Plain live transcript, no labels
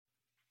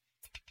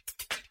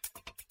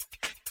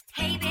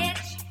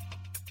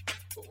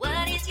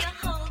is your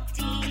whole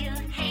deal?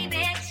 Hey,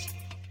 bitch,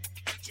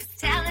 just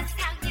tell us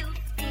how you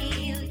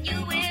feel.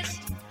 You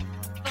wished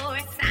for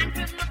a sign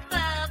from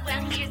above.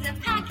 Well, here's a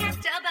podcast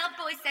about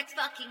boy sex,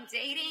 fucking,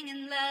 dating,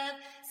 and love.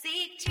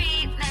 Seek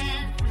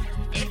treatment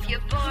if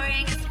you're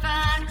boring as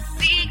fuck.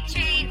 Seek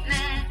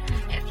treatment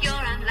if you're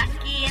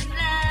unlucky in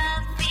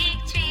love. Seek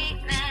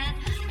treatment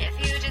if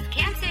you just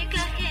can't take a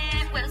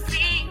hint. Well,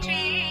 seek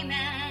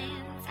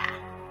treatment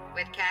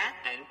with Kat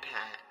and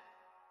Pat.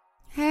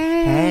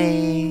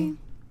 Hey.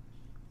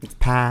 It's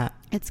Pat.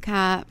 It's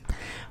Kat.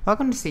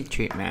 Welcome to Seek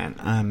Treatment.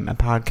 A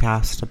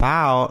podcast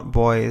about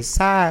boys,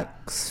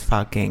 sex,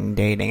 fucking,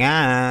 dating,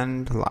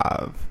 and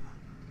love.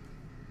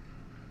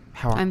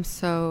 I'm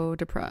so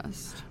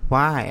depressed.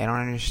 Why? I don't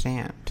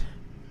understand.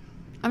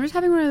 I'm just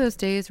having one of those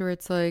days where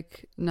it's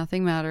like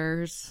nothing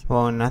matters.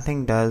 Well,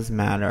 nothing does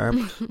matter.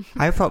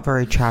 I felt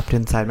very trapped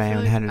inside my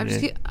own head.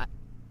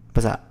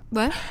 What's that?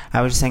 What?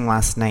 I was just saying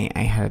last night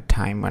I had a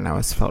time when I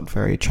felt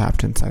very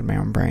trapped inside my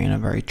own brain.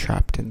 I'm very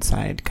trapped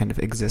inside kind of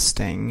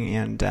existing,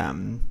 and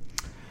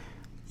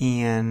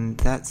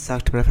that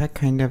sucked, but I've had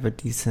kind of a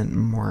decent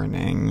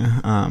morning.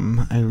 I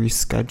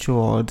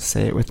rescheduled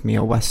Say It With Me,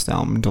 a West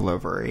Elm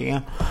delivery.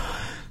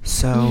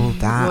 So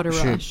that what a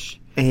rush.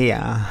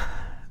 Yeah.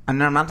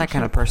 And I'm not that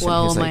kind of person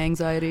who's my like...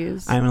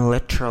 anxieties. I'm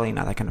literally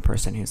not that kind of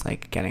person who's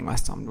like getting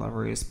West Elm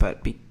deliveries,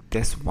 but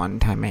this one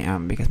time I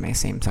am, because my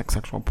same-sex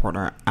sexual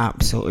partner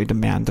absolutely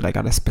demanded I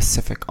got a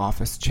specific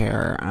office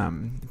chair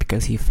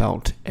because he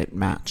felt it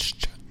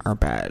matched our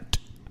bed.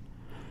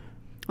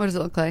 What does it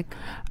look like?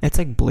 It's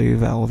like blue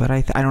velvet.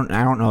 I don't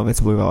know if it's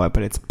blue velvet,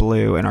 but it's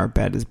blue, and our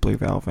bed is blue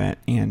velvet.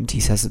 And he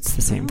says it's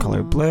the same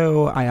color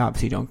blue. I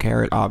obviously don't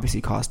care. It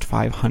obviously cost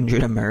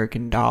 $500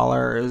 American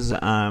dollars.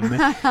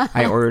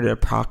 I ordered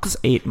it approx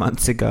 8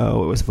 months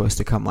ago. It was supposed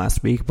to come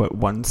last week, but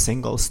one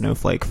single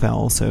snowflake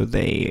fell, so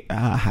they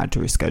had to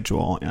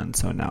reschedule, and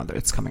so now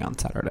it's coming on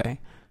Saturday.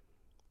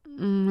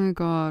 Oh my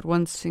god!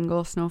 One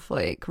single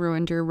snowflake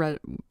ruined your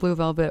blue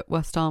velvet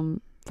West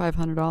Elm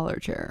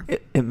 $500 chair.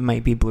 It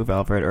might be blue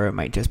velvet, or it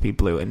might just be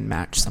blue and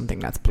match something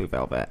that's blue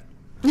velvet,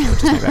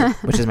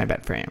 which is my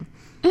bed frame.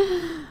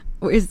 I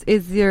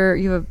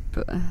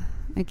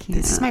can't.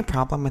 This is my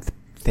problem with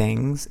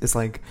things. Is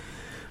like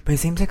my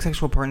same-sex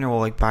sexual partner will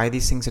like buy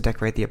these things to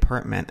decorate the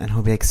apartment, and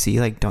he'll be like, "See,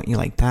 like, don't you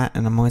like that?"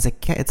 And I'm always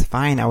like, "Yeah, it's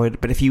fine. I would."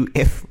 But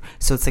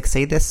so it's like,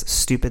 say this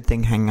stupid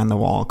thing hanging on the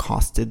wall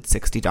costed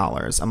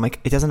 $60. I'm like,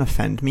 it doesn't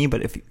offend me,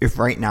 but if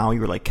right now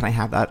you were like, "Can I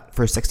have that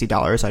for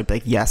 $60?" I'd be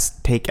like, "Yes,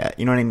 take it."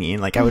 You know what I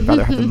mean? Like, I would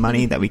rather have the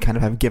money that we kind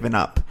of have given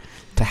up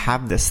to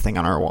have this thing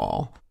on our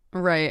wall.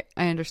 Right,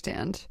 I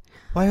understand.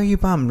 Why are you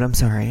bummed? I'm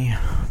sorry.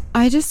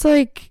 I just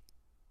like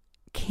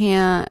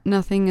can't.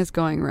 Nothing is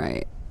going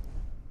right.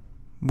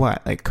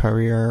 What, like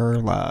career,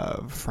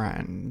 love,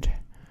 friend?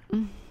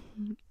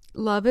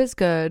 Love is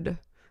good.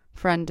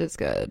 Friend is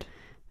good.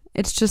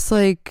 It's just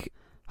like,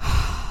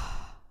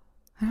 I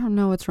don't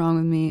know what's wrong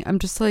with me. I'm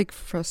just like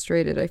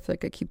frustrated. I feel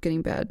like I keep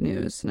getting bad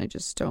news, and I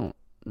just don't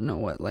know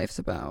what life's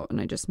about,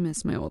 and I just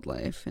miss my old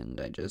life, and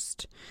I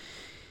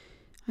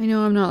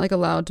know I'm not like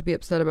allowed to be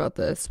upset about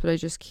this, but I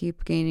just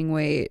keep gaining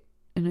weight,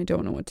 and I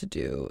don't know what to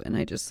do, and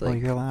I just like...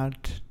 Well, you're allowed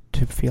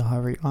to feel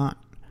however you want.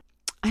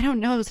 I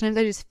don't know. Sometimes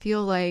I just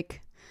feel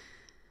like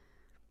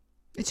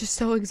it's just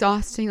so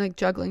exhausting, like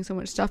juggling so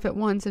much stuff at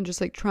once and just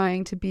like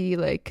trying to be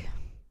like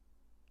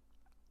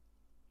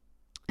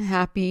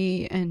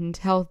happy and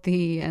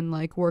healthy and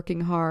like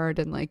working hard,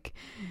 and like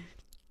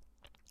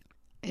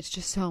it's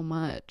just so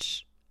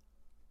much.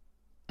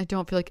 I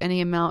don't feel like any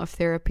amount of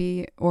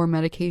therapy or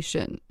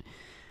medication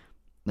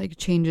like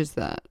changes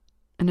that.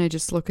 And I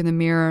just look in the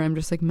mirror and I'm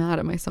just like mad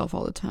at myself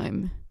all the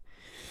time.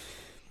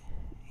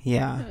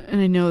 Yeah.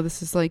 And I know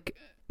this is like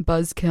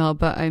buzzkill,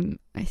 but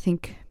I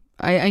think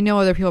I know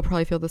other people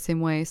probably feel the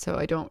same way, so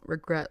I don't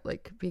regret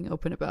like being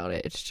open about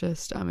it. It's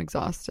just I'm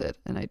exhausted,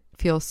 and I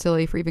feel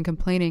silly for even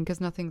complaining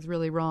because nothing's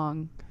really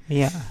wrong.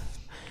 Yeah.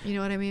 You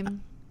know what I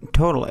mean?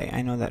 Totally.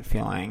 I know that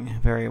feeling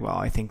very well.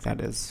 I think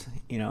that is,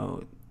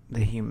 the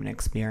human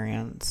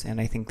experience, and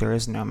I think there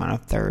is no amount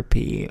of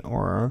therapy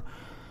or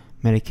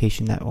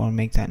medication that will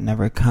make that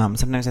never come.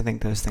 Sometimes I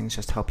think those things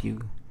just help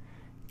you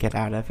get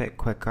out of it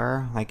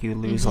quicker, like you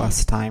lose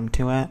less time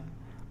to it.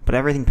 But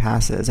everything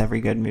passes.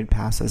 Every good mood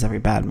passes. Every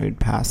bad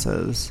mood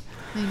passes.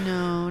 I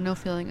know. No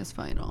feeling is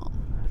final.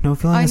 No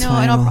feeling is final.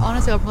 I know. And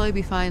honestly, I'll probably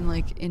be fine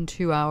like in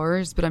 2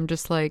 hours. But I'm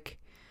just like,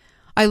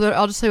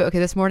 I'll just say, okay,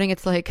 this morning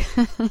it's like,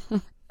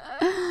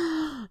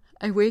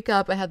 I wake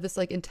up. I have this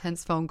like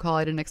intense phone call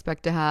I didn't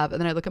expect to have. And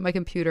then I look at my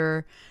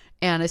computer.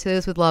 And I say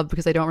this with love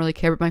because I don't really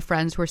care, but my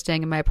friends who are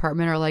staying in my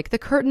apartment are like, the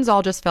curtains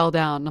all just fell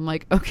down. I'm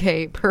like,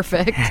 okay,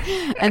 perfect.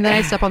 And then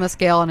I step on the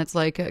scale and it's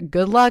like,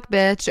 good luck,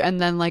 bitch.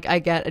 And then like I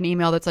get an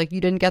email that's like,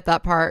 you didn't get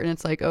that part. And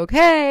it's like,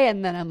 okay.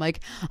 And then I'm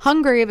like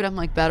hungry, but I'm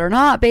like, better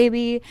not,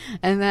 baby.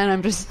 And then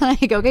I'm just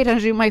like, okay, time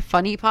to do my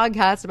funny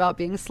podcast about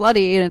being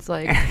slutty. And it's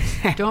like,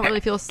 don't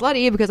really feel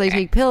slutty because I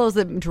take pills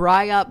that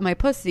dry up my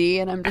pussy.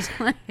 And I'm just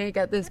like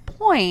at this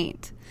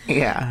point.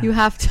 Yeah. You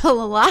have to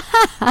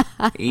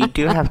laugh. You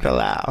do have to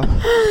laugh.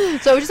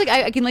 So it's just like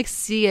I can like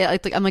see it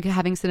like I'm like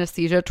having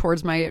synesthesia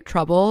towards my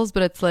troubles,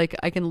 but it's like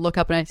I can look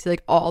up and I see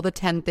like all the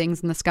 10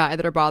 things in the sky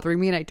that are bothering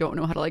me, and I don't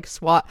know how to like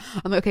swat.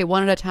 I'm like, okay,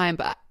 one at a time,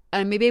 but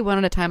maybe one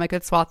at a time I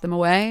could swat them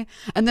away.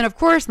 And then of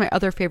course my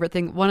other favorite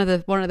thing, one of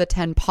the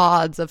 10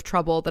 pods of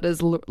trouble that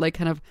is like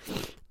kind of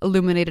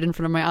illuminated in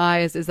front of my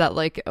eyes is that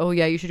like, oh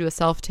yeah, you should do a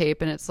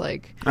self-tape. And it's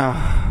like,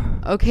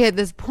 okay, at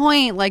this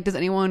point, like, does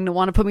anyone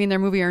want to put me in their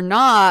movie or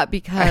not?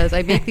 Because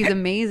I make these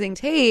amazing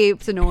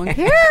tapes and no one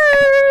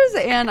cares,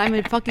 and I'm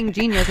a fucking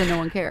genius and no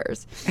one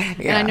cares. Yeah.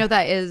 And I know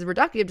that is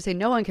reductive to say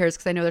no one cares,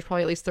 because I know there's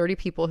probably at least 30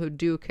 people who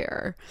do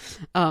care.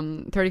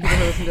 30 people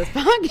who listen to this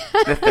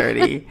podcast. The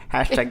 30.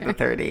 Hashtag the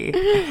 30.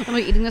 I'm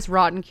like eating this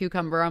rotten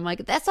cucumber. I'm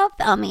like, this will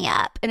fill me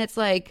up. And it's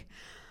like,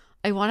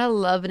 I want to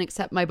love and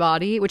accept my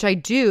body, which I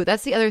do.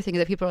 That's the other thing,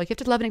 that people are like, you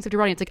have to love and accept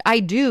your body. It's like, I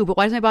do, but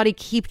why does my body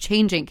keep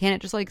changing? Can't it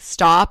just like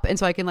stop? And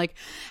so I can like,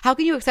 how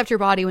can you accept your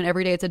body when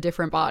every day it's a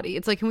different body?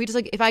 It's like, can we just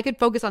like, if I could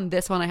focus on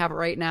this one I have it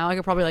right now, I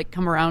could probably like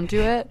come around to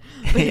it.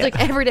 But it's like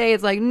every day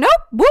it's like, nope,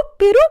 whoop,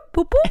 boop,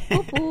 boop,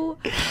 boop,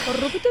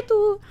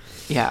 boop.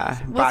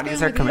 Yeah,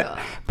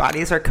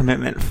 bodies are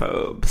commitment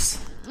phobes.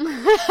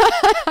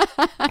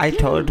 I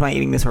told my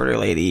eating disorder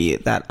lady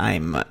that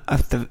I'm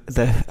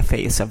the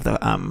face of the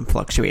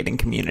fluctuating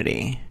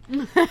community.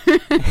 I'm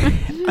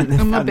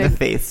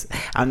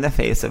the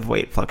face of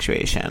weight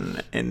fluctuation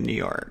in New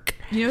York.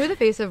 You know who the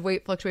face of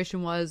weight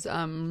fluctuation was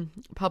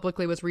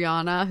publicly was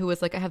Rihanna, who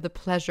was like, I have the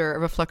pleasure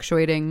of a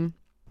fluctuating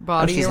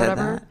body or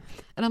whatever. That?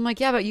 And I'm like,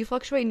 yeah, but you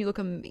fluctuate and you look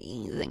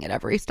amazing at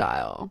every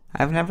style.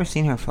 I've never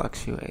seen her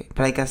fluctuate,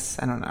 but I guess,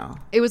 I don't know.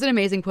 It was an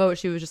amazing quote.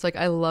 She was just like,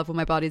 I love when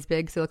my body's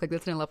big because I look like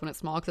this, and I love when it's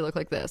small because I look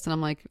like this. And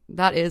I'm like,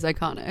 that is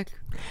iconic.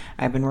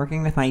 I've been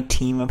working with my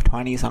team of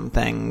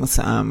 20-somethings,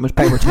 which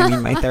by which I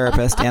mean my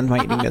therapist and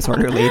my eating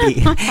disorder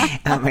lady.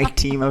 My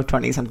team of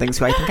 20-somethings,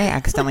 who I think I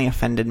accidentally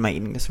offended my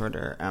eating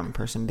disorder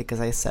person, because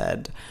I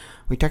said,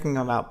 we're talking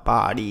about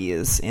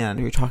bodies, and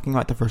we were talking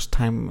about the first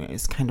time I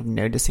was kind of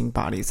noticing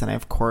bodies, and I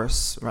of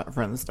course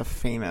referenced a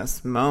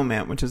famous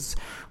moment, which is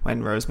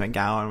when Rose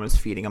McGowan was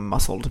feeding a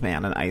muscled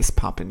man an ice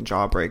pop in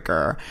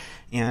Jawbreaker.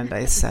 And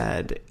I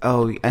said,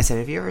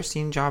 have you ever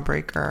seen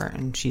Jawbreaker?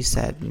 And she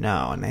said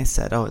no. And I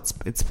said, oh,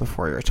 it's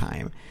before your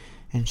time.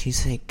 And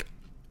she's like,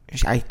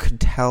 I could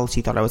tell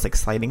she thought I was like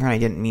slighting her, and I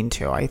didn't mean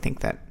to. I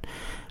think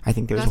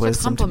there's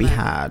wisdom to be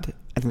had.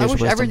 I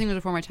wish everything was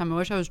before my time. I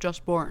wish I was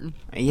just born.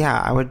 Yeah,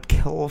 I would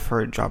kill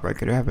for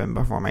Jawbreaker to have been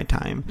before my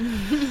time.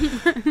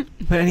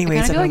 But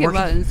anyways, I feel like it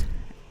was.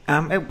 I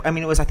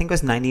think it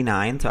was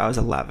 99, so I was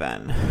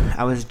 11.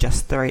 I was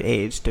just the right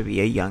age to be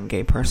a young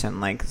gay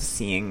person, like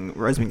seeing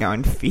Rose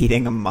McGowan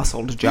feeding a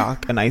muscled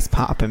jock an ice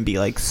pop and be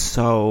like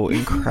so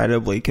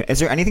incredibly... Is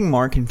there anything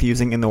more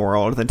confusing in the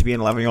world than to be an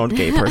 11-year-old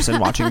gay person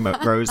watching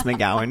Rose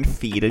McGowan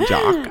feed a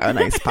jock an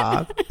ice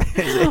pop?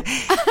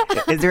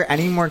 Is there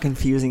any more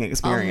confusing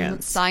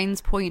experience?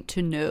 Signs point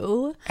to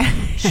no.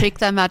 Shake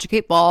that magic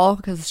 8 ball,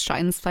 because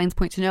signs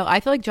point to no. I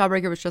feel like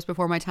Jawbreaker was just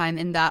before my time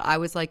in that I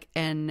was like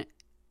an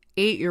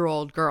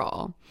 8-year-old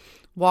girl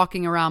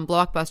walking around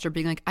Blockbuster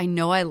being like, I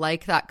know I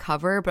like that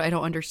cover, but I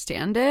don't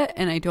understand it,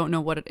 and I don't know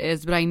what it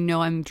is, but I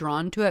know I'm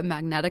drawn to it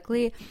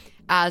magnetically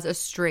as a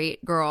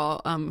straight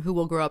girl who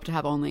will grow up to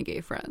have only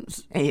gay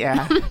friends.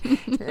 Yeah. I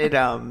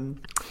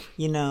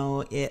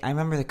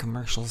remember the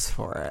commercials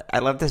for it. I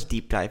love this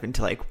deep dive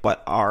into like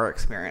what our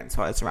experience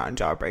was around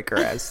Jawbreaker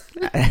as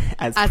 8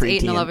 and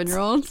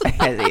 11-years.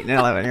 As 8 and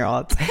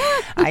 11-years.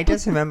 I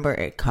just remember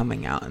it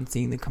coming out and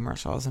seeing the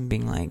commercials and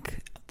being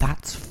like,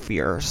 that's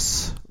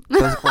fierce.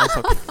 Those girls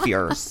look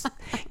fierce.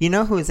 You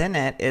know who's in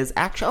it is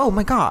actually, oh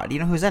my god, you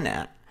know who's in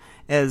it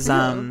is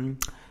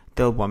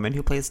the woman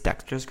who plays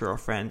Dexter's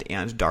girlfriend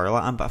and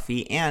Darla on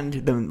Buffy, and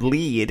the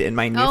lead in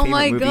my new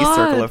favorite movie,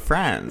 Circle of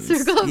Friends.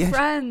 Circle of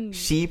Friends.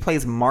 She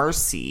plays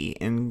Marcy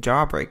in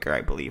Jawbreaker,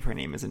 I believe her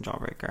name is in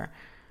Jawbreaker.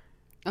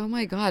 Oh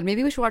my god,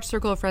 maybe we should watch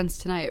Circle of Friends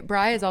tonight.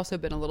 Bri has also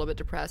been a little bit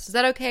depressed. Is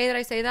that okay that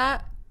I say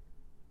that?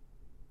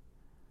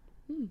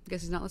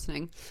 Guess he's not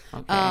listening.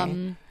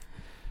 Okay.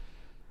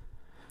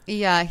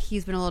 Yeah,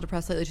 he's been a little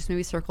depressed lately. Just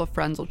maybe Circle of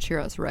Friends will cheer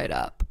us right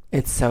up.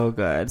 It's so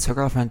good.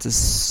 Circle of Friends is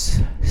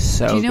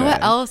so good. Do you know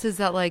what else is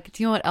that like?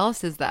 Do you know what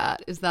else is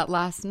that? Is that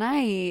last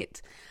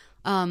night,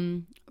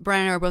 Brian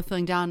and I were both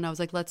feeling down, and I was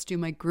like, let's do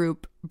my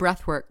group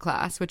breathwork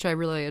class, which I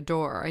really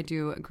adore. I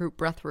do a group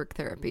breathwork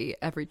therapy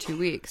every 2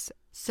 weeks.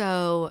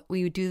 So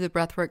we do the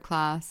breathwork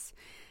class,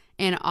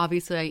 and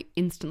obviously I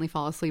instantly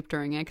fall asleep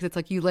during it, because it's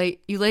like you lay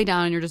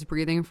down and you're just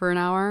breathing for an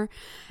hour.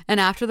 And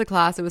after the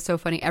class, it was so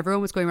funny.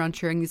 Everyone was going around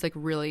sharing these like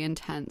really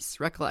intense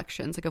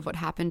recollections, like of what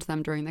happened to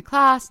them during the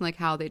class and like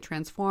how they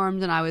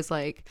transformed. And I was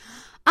like,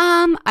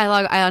 I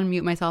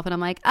unmute myself and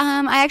I'm like,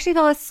 I actually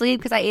fell asleep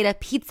because I ate a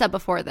pizza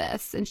before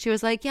this. And she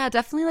was like, yeah,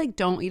 definitely like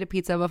don't eat a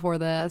pizza before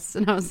this.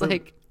 And I was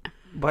like,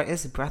 what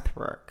is breath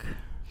work?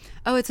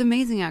 Oh, it's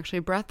amazing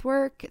actually.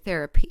 Breathwork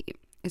therapy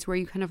is where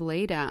you kind of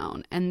lay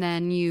down and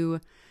then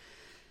you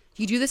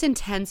do this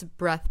intense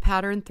breath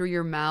pattern through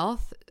your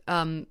mouth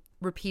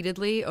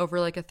repeatedly over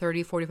like a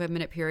 30-45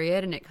 minute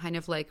period, and it kind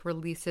of like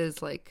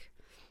releases like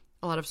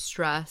a lot of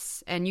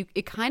stress, and you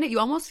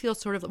almost feel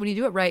sort of, when you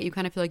do it right, you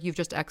kind of feel like you've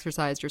just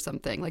exercised or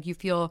something. Like you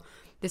feel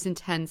this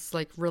intense,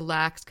 like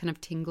relaxed kind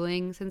of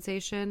tingling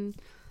sensation.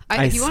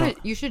 If you want it,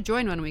 you should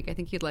join one week. I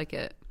think you'd like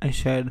it. I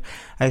should.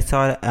 I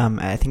saw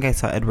I think I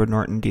saw Edward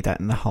Norton do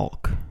that in The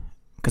Hulk,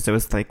 because it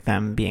was like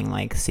them being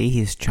like, see,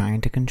 he's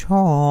trying to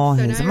control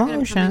his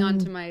emotions. Coming on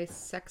to my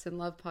Sex and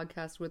Love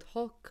podcast with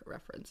Hulk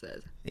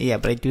references. Yeah,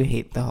 but I do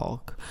hate the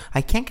Hulk.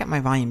 I can't get my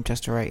volume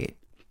just right.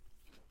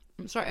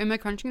 I'm sorry, am I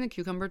crunching the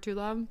cucumber too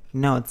loud?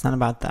 No, it's not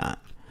about that.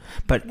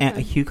 But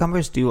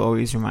cucumbers do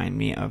always remind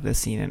me of the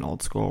scene in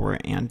Old School where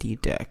Andy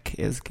Dick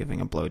is giving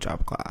a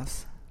blowjob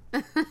class.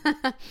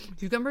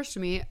 Cucumbers to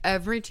me,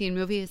 every teen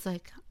movie is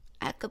like,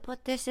 I could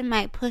put this in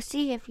my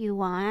pussy if you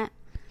want.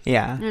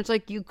 Yeah. And it's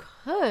like, you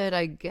could,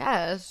 I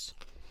guess.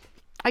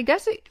 I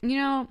guess,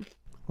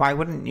 Why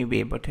wouldn't you be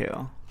able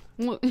to?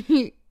 Well,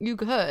 you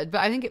could, but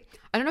I don't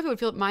know if it would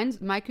feel,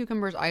 my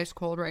cucumber is ice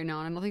cold right now,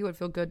 and I don't think it would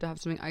feel good to have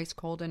something ice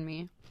cold in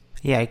me.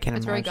 Yeah, I can imagine.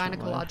 It's very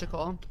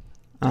gynecological.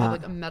 To have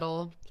like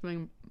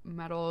something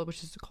metal,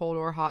 which is cold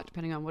or hot,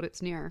 depending on what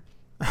it's near.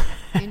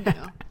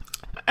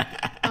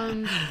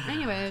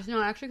 Anyways, no,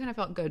 I actually kind of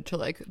felt good to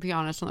like be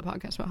honest on the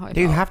podcast about how I felt.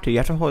 You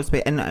have to hold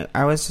space. And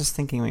I was just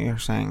thinking when you were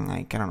saying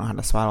like, I don't know how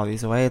to swat all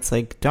these away. It's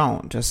like,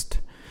 don't just,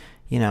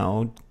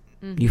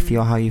 you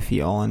feel how you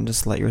feel and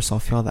just let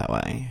yourself feel that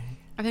way.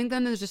 I think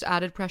then there's just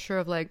added pressure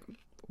of like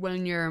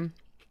when you're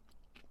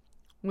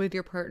with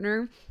your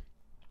partner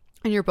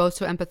and you're both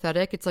so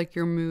empathetic, it's like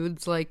your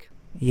moods like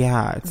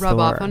rub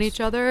off on each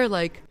other.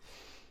 Like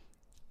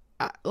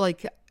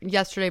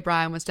yesterday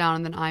Brian was down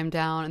and then I'm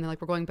down, and then like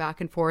we're going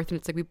back and forth, and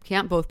it's like we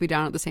can't both be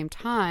down at the same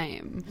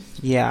time.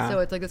 Yeah. So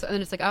it's like this, and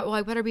then it's like,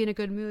 I better be in a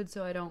good mood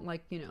so I don't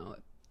like,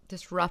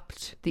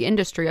 disrupt the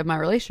industry of my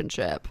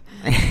relationship.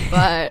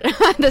 But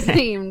at the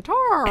same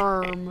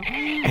time,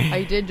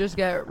 I did just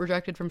get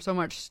rejected from so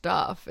much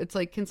stuff. It's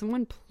like, can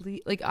someone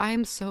please, like, I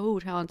am so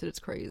talented, it's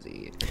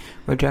crazy.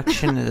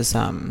 Rejection is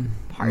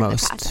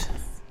most.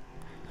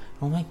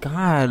 Oh my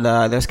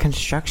god, there's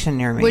construction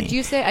near me. Would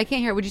you say, I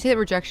can't hear, would you say that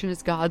rejection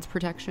is God's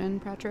protection,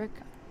 Patrick?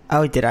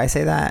 Oh, did I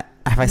say that?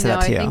 Have I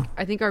said that to you?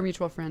 I think our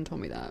mutual friend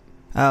told me that.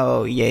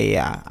 Oh,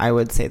 yeah. I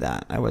would say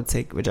that. I would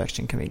say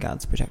rejection can be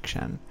God's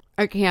protection.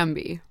 It can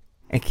be.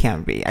 It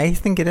can be. I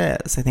think it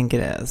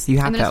is. You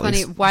have and to at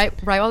least... right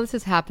while this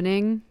is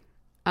happening,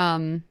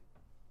 right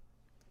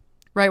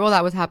while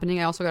that was happening,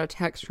 I also got a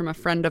text from a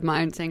friend of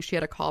mine saying she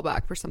had a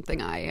callback for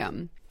something I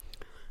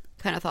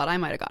kind of thought I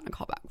might have gotten a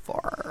callback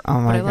for.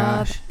 Oh my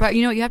gosh. But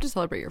you have to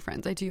celebrate your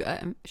friends. I do.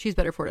 She's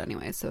better for it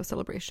anyway, so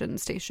celebration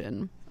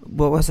station.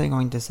 What was I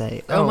going to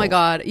say? Oh my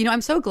god.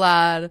 I'm so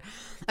glad.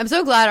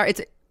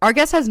 Our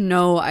guest has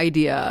no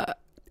idea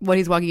what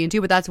he's walking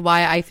into, but that's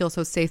why I feel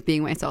so safe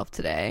being myself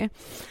today.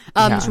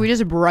 Should we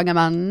just bring him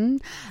on?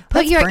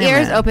 Put your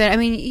ears open. I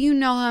mean, you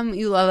know him,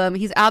 you love him.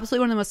 He's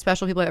absolutely one of the most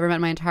special people I've ever met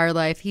in my entire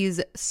life.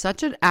 He's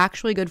such an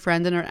actually good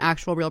friend and an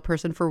actual real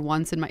person for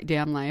once in my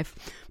damn life.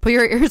 Put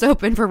your ears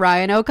open for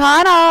Ryan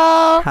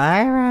O'Connell.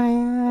 Hi,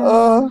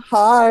 Ryan.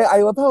 Hi.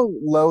 I love how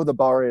low the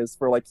bar is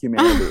for like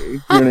humanity.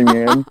 You know what I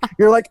mean?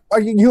 You're like, are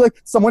you like,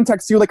 someone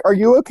texts you like, are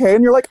you okay?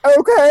 And you're like,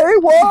 okay,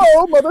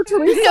 whoa, Mother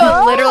Teresa.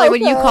 No, literally,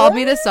 when you called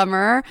me this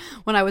summer,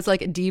 when I was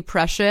like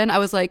depression, I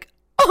was like,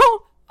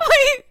 oh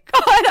my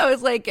God. I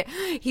was like,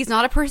 he's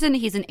not a person,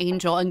 he's an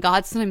angel, and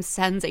God sometimes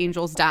sends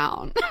angels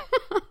down.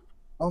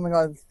 Oh my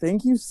God,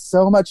 thank you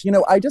so much.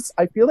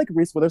 I feel like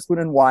Reese Witherspoon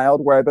in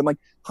Wild, where I've been like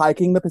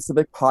hiking the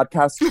Pacific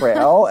Podcast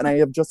Trail and I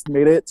have just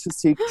made it to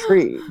Seek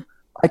Tree.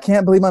 I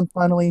can't believe I'm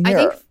finally here.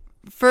 I think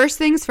first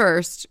things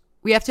first,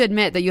 we have to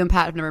admit that you and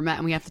Pat have never met,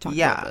 and we have to talk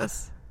about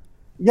this.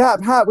 Yeah,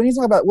 Pat, when you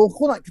talk about, well,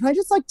 hold on. Can I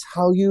just like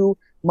tell you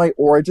my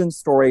origin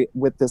story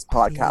with this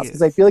podcast?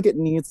 Because I feel like it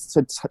needs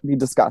to be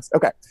discussed.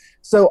 Okay,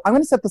 so I'm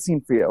going to set the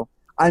scene for you.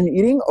 I'm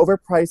eating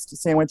overpriced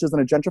sandwiches in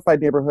a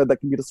gentrified neighborhood that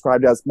can be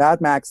described as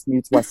Mad Max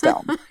meets West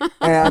Elm.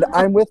 And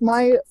I'm with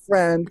my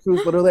friend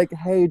who's literally like,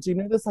 hey, do you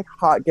know this like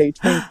hot gay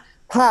twink,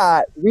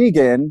 Pat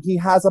Regan? He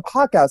has a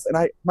podcast.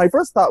 And my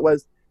first thought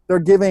was, they're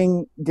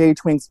giving gay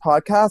twinks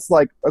podcasts.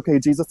 Like, okay,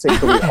 Jesus,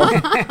 take the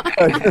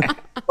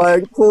wheel.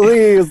 like,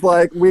 please,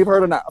 like, we've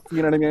heard enough.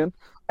 You know what I mean?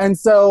 And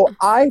so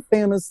I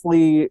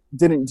famously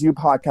didn't do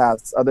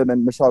podcasts other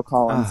than Michelle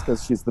Collins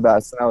because she's the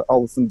best. And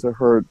I'll listen to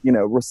her,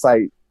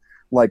 recite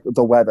like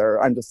the weather.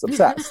 I'm just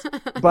obsessed.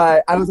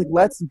 But I was like,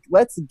 let's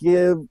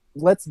give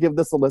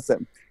this a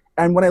listen.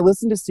 And when I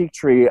listened to Seek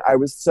Tree, I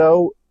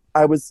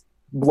was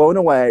blown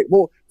away.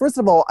 Well, first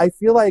of all, I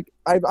feel like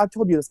I've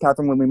told you this,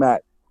 Catherine, when we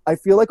met. I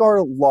feel like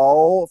our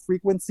lull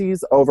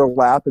frequencies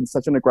overlap in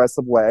such an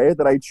aggressive way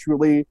that I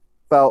truly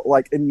felt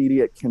like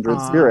immediate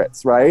kindred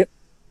spirits, right?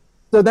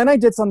 So then I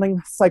did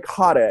something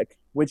psychotic,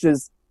 which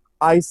is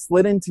I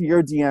slid into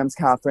your DMs,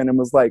 Catherine, and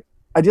was like,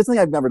 I did something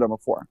I've never done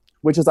before,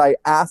 which is I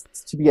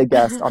asked to be a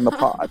guest on the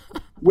pod,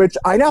 which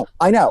I know.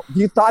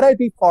 You thought I'd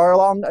be far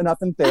along enough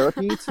in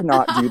therapy to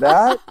not do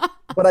that,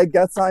 but I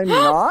guess I'm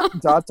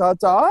not, ...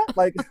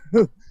 Like,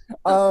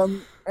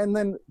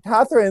 then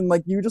Catherine,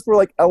 like, you just were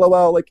like,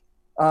 LOL, like,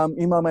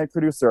 email my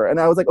producer. And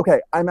I was like, okay,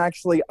 I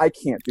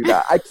can't do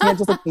that. I can't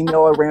just like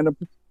email a random,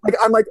 like,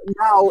 I'm like,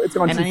 now it's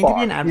gone And too I need to far.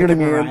 be an You know advocate what I for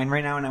mean? Ryan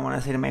right now, and I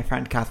want to say to my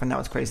friend Catherine, that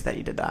was crazy that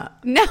you did that.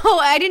 No,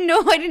 I didn't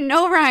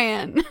know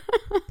Ryan.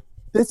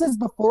 This is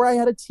before I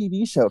had a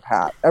TV show,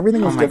 Pat.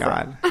 Everything was Oh my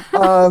different.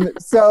 god.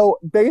 So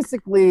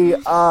basically,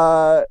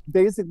 I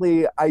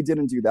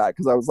didn't do that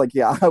because I was like,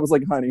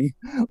 honey,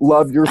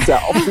 love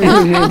yourself. You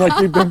know what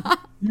I mean? Like,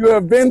 you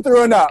have been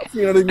through enough.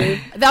 You know what I mean?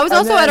 That was And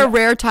also at then- a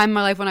rare time in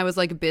my life when I was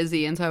like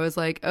busy, and so I was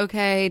like,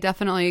 okay,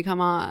 definitely,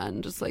 come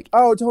on, just like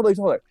Oh, totally.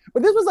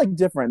 But this was like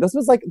different. This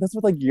was like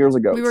years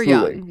ago. we were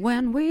truly. young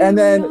when we. And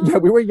were then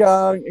young. we were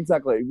young,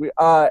 exactly.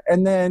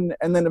 And then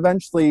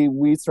eventually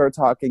we started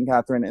talking,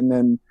 Catherine, and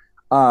then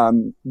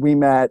we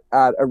met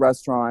at a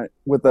restaurant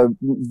with a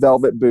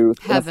velvet booth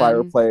and a Heaven.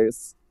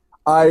 fireplace.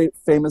 I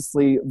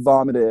famously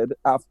vomited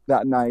after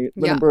that night.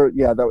 Yeah. Remember?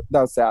 Yeah, that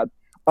was sad.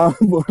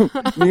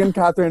 Me and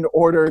Catherine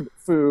ordered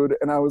food,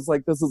 and I was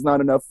like, this is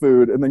not enough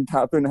food. And then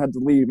Catherine had to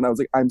leave, and I was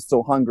like, I'm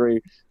still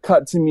hungry.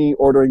 Cut to me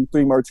ordering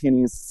 3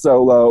 martinis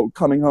solo,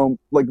 coming home,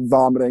 like,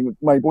 vomiting.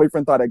 My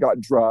boyfriend thought I got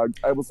drugged.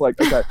 I was like,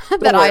 okay. that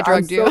don't I worry, I'm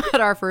drugged you so-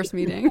 at our first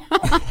meeting.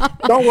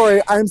 Don't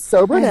worry, I'm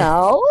sober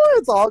now.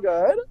 It's all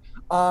good.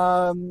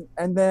 And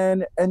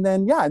then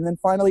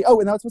finally,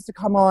 and that was supposed to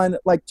come on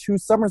like 2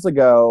 summers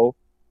ago,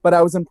 but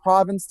I was in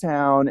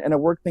Provincetown and a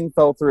work thing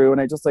fell through, and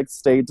I just like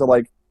stayed to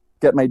like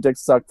get my dick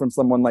sucked from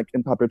someone like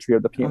in puppetry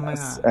of the Oh my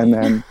penis, God. and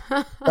then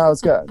that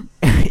was good.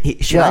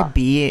 Should I Yeah.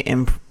 be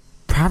in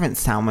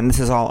Provincetown when this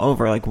is all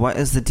over? Like, what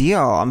is the deal?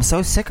 I'm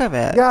so sick of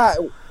it. Yeah.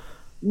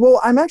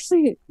 Well, I'm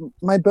actually,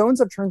 my bones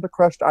have turned to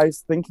crushed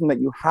ice thinking that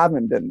you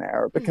haven't been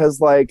there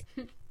because, like,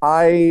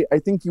 I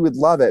think you would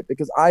love it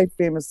because I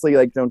famously,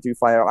 like, don't do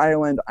Fire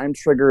Island. I'm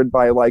triggered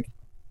by, like,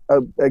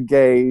 a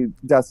gay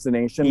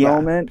destination Yeah,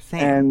 moment.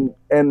 same.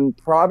 And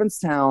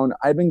Provincetown,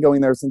 I've been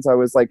going there since I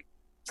was, like,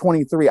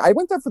 23. I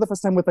went there for the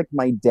first time with, like,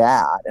 my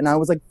dad, and I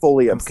was, like,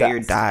 fully obsessed. Okay, your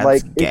dad's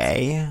like, it's-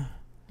 gay.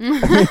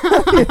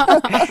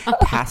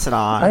 Pass it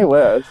on. I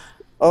wish.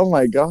 Oh,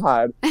 my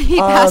God. He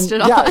passed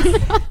it on. yeah.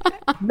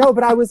 No,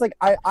 but I was like,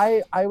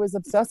 I was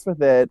obsessed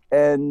with it,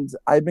 and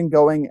I've been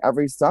going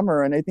every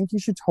summer, and I think you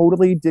should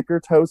totally dip your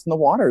toes in the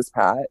waters,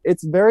 Pat.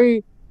 It's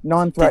very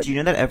non-threatening. Did you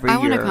know that every I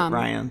wanna year, come.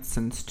 Ryan,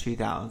 since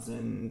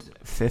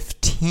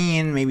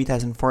 2015, maybe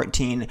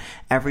 2014,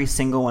 every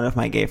single one of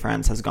my gay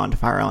friends has gone to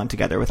Fire Island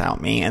together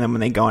without me. And then when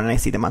they go and I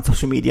see them on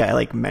social media, I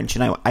like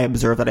mention, I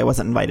observe that I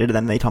wasn't invited. And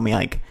then they tell me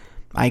like,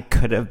 I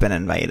could have been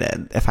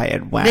invited if I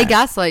had went. They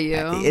gaslight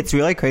you. It's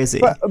really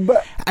crazy. But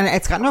And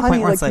it's gotten to a honey,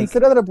 point where it's like,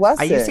 consider that a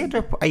blessing.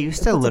 I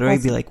used to literally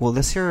be like, well,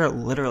 this year,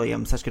 literally,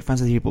 I'm such good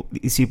friends with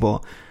these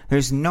people.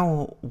 There's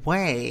no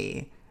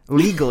way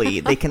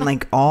legally they can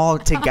like all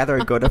together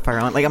go to Fire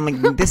Island. Like, I'm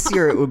like, this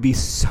year it would be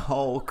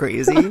so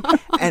crazy.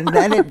 And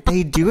then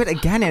they do it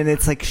again, and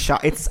it's like,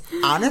 it's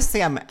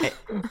honestly,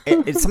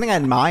 it's something I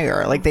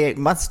admire. Like, they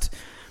must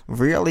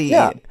really,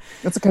 Yeah,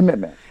 it's a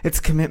commitment. it's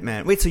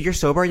commitment. Wait, so you're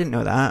sober? I didn't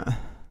know that.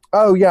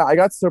 Oh yeah, I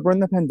got sober in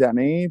the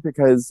pandemic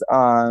because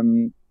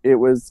it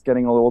was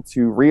getting a little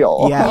too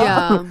real.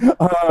 Yeah.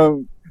 Yeah.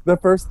 The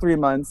first 3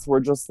 months were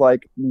just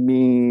like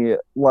me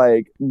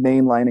like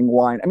mainlining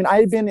wine. I mean,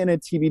 I had been in a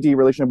TBD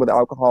relationship with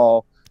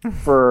alcohol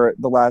for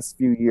the last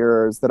few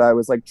years that I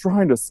was like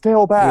trying to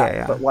scale back,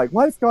 Yeah. but like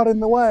life got in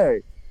the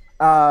way.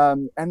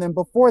 And then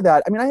before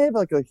that, I mean, I have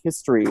like a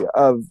history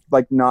of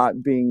like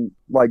not being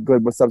like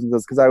good with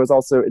substances because I was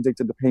also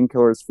addicted to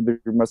painkillers for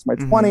most of my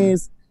Mhm.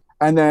 20s.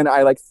 And then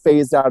I like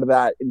phased out of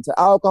that into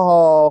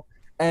alcohol.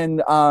 And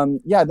then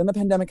the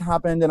pandemic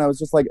happened, and I was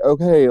just like,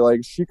 okay,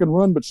 like she can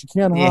run, but she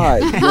can't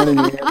hide. You know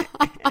what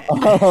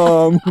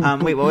I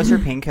mean? Wait, what was your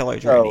painkiller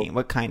journey?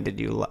 What kind did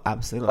you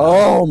absolutely love?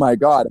 Oh my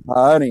God,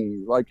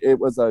 honey. Like it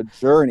was a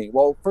journey.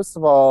 Well, first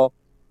of all,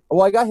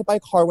 I got hit by a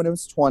car when I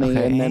was 20,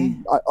 Okay. and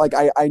then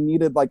I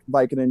needed like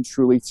Vicodin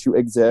truly to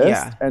exist.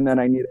 Yeah. And then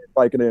I needed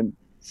Vicodin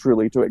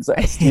truly to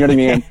exist. You know what I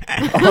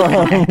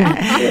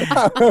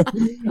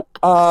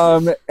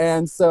mean?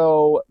 And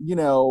so, you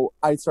know,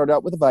 I started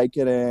out with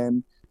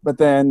Vicodin, but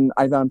then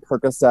I found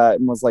Percocet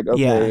and was like,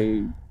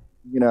 okay,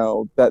 you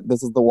know, that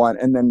this is the one.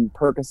 And then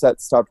Percocet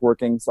stopped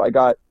working. So I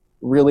got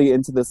really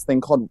into this thing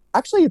called,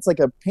 actually, it's like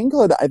a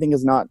painkiller that I think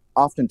is not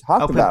often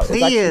talked Oh, but about. It's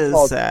actually please,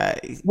 called-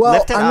 well,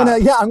 lift it I'm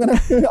up.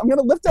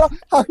 gonna lift it up.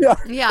 Yeah.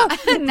 Yeah.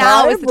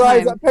 Now is the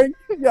Rise time.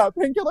 up,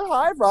 painkiller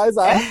hive, rise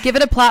up. Give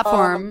it a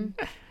platform.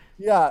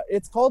 Yeah,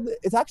 it's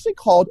actually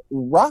called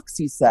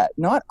Roxyset,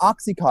 not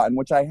Oxycontin,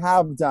 which I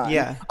have done.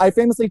 Yeah. I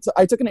famously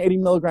I took an 80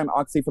 milligram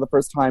Oxy for the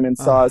first time and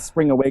saw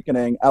Spring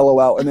Awakening,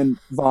 LOL, and then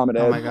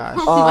vomited. Oh my gosh.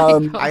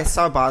 Oh my God. I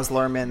saw Baz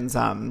Luhrmann's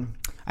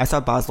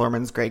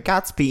Great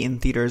Gatsby in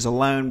theaters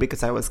alone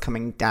because I was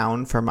coming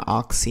down from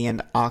Oxy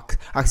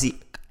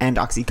and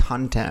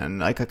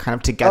OxyContin, like a kind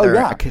of together,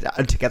 Oh,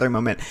 a together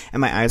moment.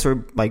 And my eyes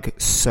were like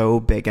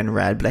so big and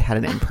red, but I had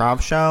an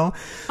improv show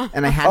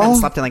and I hadn't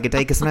slept in like a day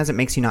because sometimes it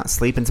makes you not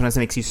sleep and sometimes it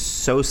makes you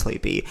so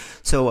sleepy.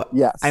 So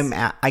Yes.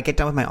 I get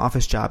done with my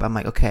office job. I'm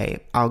like,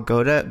 okay, I'll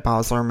go to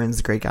Baz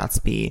Luhrmann's Great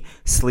Gatsby,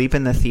 sleep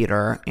in the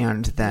theater,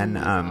 and then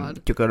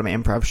to go to my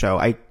improv show.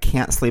 I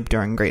can't sleep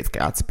during Great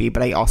Gatsby,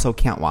 but I also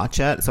can't watch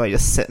it. So I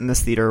just sit in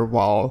this theater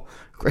while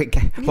Great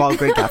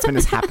Gatsby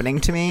is happening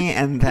to me,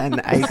 and then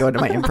I go to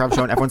my improv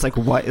show and everyone's like,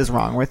 what is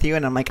wrong with you?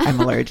 And I'm like, I'm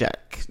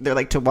allergic. They're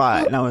like, to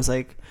what? And I was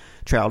like,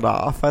 trailed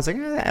off. I was like,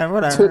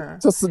 whatever.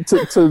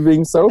 To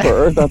being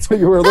sober. That's what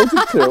you were allergic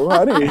to,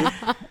 honey.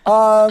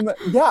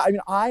 Yeah, I mean,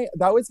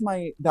 that was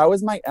my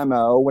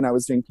MO when I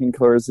was doing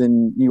Painkillers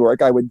in New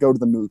York. I would go to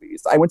the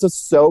movies. I went to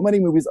so many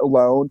movies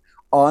alone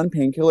on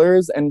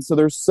Painkillers, and so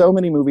there's so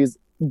many movies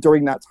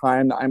during that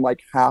time that I'm like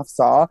half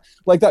saw,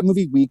 like that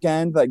movie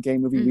Weekend, that gay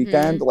movie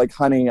Weekend. Like,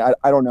 honey, I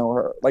don't know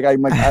her. Like,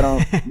 I'm like, I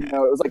don't,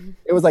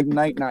 it was like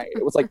night.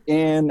 It was like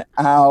in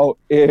out.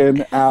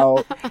 Wait,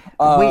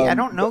 I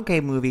don't know a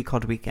gay movie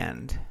called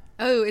Weekend.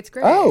 Oh, it's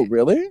great. Oh,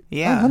 really?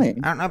 Yeah, oh, honey.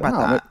 I don't know about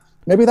that.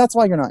 Maybe that's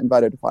why you're not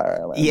invited to Fire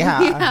Island.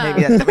 Yeah.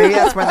 Maybe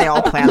that's when they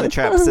all plan the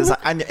trips, is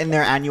in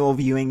their annual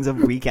viewings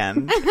of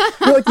Weekend.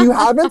 You're like, you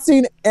haven't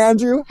seen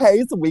Andrew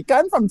Hayes'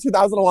 Weekend from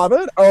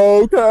 2011?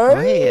 Okay.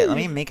 Wait, let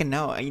me make a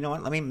note. You know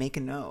what? Let me make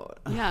a note.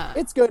 Yeah.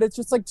 It's good. It's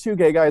just like two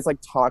gay guys like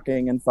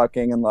talking and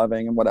fucking and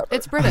loving and whatever.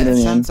 It's British. That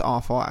sounds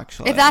awful,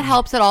 actually. If that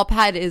helps at all,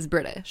 Pat is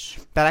British.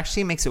 That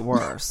actually makes it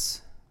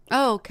worse.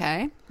 Oh,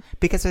 okay.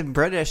 Because in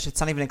British, it's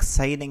not even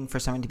exciting for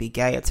someone to be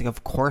gay. It's like,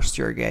 of course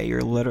you're gay.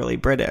 You're literally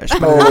British.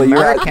 But when an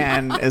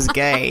American is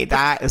gay,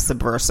 that is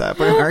subversive.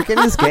 When an American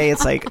is gay,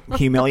 it's like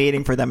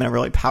humiliating for them in a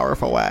really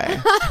powerful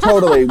way.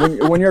 Totally.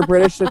 When you're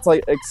British, it's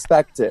like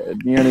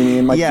expected. You know what I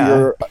mean? Like,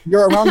 you're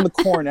around the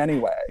corn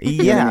anyway.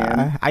 You know what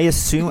I mean? I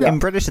assume in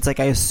British, it's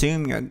like, I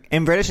assume you're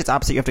in British. It's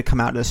opposite. You have to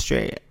come out as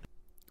straight.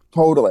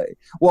 Totally.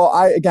 Well,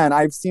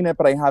 I've seen it,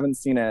 but I haven't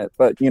seen it.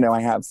 But I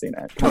have seen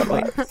it.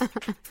 Totally.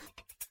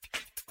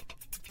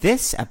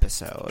 This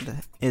episode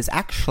is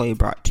actually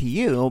brought to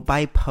you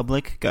by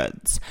Public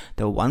Goods,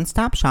 the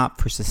one-stop shop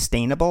for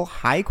sustainable,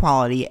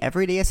 high-quality,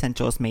 everyday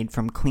essentials made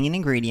from clean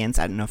ingredients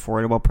at an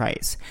affordable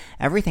price.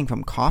 Everything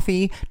from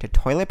coffee to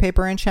toilet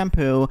paper and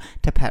shampoo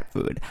to pet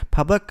food.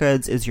 Public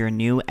Goods is your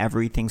new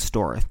everything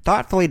store,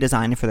 thoughtfully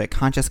designed for the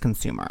conscious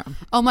consumer.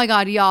 Oh my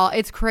God, y'all,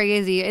 it's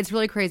crazy. It's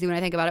really crazy when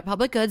I think about it.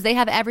 Public Goods, they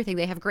have everything.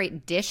 They have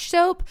great dish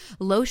soap,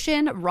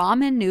 lotion,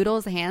 ramen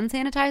noodles, hand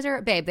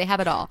sanitizer. Babe, they have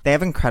it all. They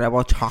have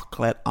incredible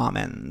chocolate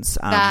almonds.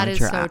 That is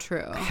so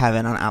true.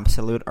 Heaven on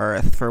absolute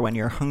earth for when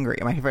you're hungry.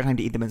 My favorite time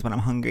to eat them is when I'm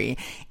hungry.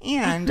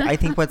 And I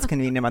think what's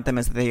convenient about them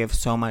is that they have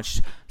so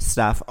much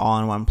stuff all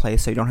in one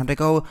place, so you don't have to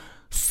go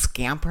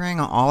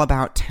scampering all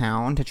about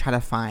town to try to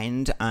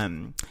find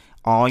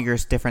all your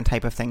different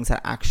type of things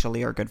that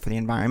actually are good for the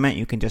environment.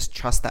 You can just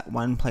trust that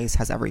one place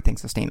has everything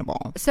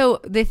sustainable.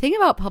 So the thing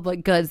about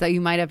Public Goods that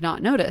you might have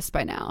not noticed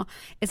by now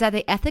is that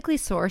they ethically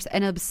source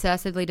and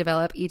obsessively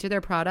develop each of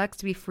their products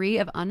to be free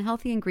of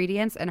unhealthy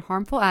ingredients and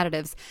harmful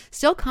additives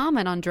still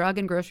common on drug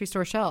and grocery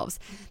store shelves.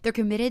 They're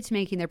committed to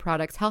making their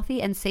products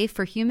healthy and safe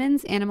for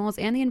humans, animals,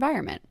 and the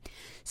environment.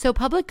 So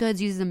Public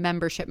Goods uses a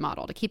membership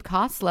model to keep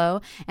costs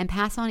low and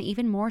pass on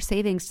even more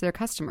savings to their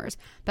customers.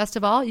 Best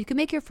of all, you can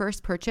make your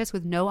first purchase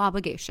with no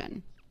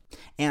obligation.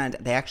 And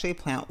they actually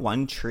plant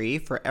one tree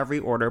for every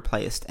order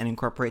placed and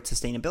incorporate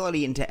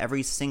sustainability into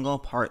every single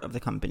part of the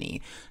company.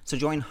 So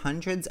join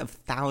hundreds of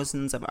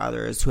thousands of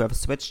others who have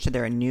switched to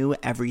their new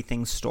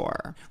everything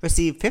store.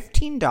 Receive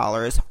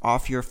 $15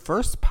 off your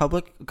first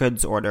Public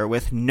Goods order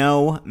with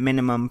no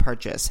minimum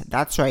purchase.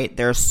 That's right,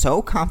 they're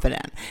so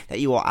confident that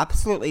you will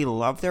absolutely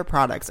love their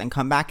products and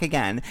come back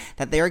again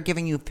that they are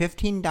giving you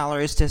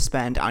 $15 to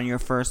spend on your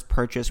first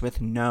purchase with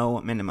no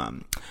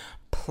minimum.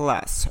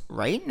 Plus,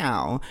 right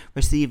now,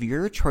 receive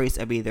your choice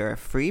of either a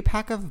free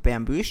pack of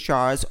bamboo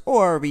straws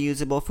or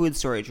reusable food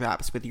storage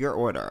wraps with your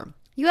order.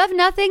 You have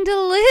nothing to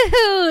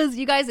lose.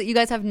 You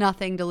guys have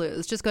nothing to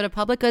lose. Just go to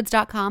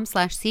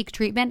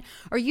publicgoods.com/seektreatment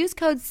or use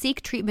code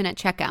SEEKTREATMENT at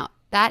checkout.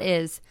 That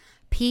is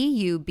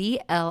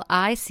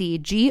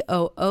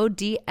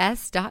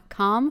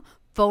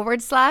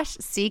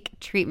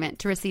publicgoods.com/seektreatment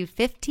to receive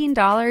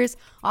 $15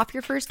 off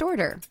your first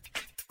order.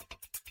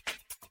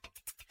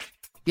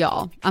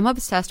 Y'all, I'm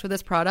obsessed with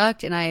this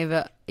product and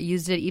I've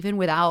used it even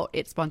without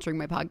it sponsoring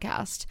my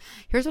podcast.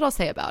 Here's what I'll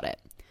say about it.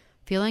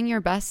 Feeling your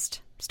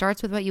best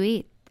starts with what you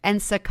eat. And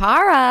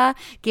Sakara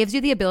gives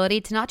you the ability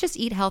to not just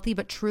eat healthy,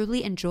 but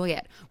truly enjoy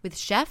it with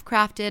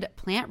chef-crafted,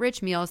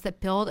 plant-rich meals that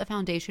build a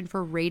foundation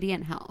for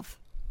radiant health.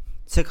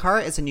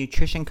 Sakara is a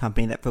nutrition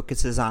company that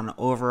focuses on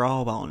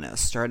overall wellness,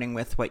 starting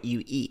with what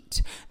you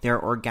eat. Their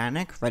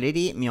organic,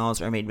 ready-to-eat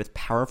meals are made with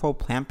powerful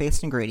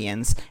plant-based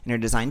ingredients and are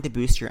designed to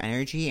boost your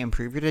energy,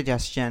 improve your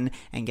digestion,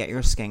 and get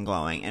your skin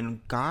glowing.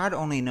 And God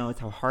only knows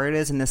how hard it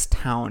is in this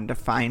town to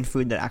find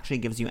food that actually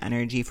gives you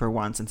energy for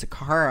once. And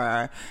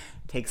Sakara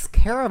takes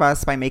care of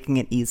us by making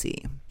it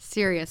easy.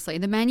 Seriously,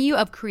 the menu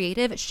of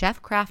creative,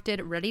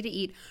 chef-crafted,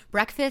 ready-to-eat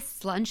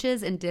breakfasts,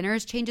 lunches, and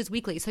dinners changes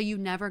weekly, so you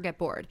never get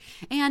bored.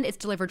 And it's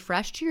delivered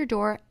fresh to your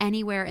door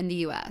anywhere in the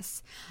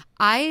U.S.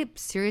 I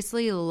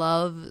seriously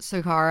love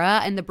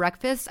Sakara, and the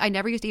breakfast, I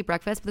never used to eat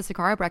breakfast, but the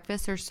Sakara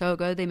breakfasts are so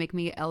good. They make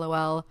me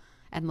LOL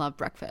and love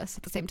breakfast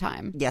at the same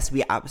time. Yes,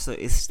 we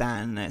absolutely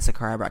stan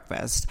Sakara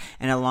breakfast.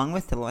 And along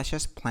with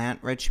delicious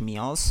plant-rich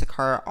meals,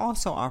 Sakara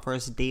also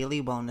offers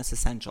daily wellness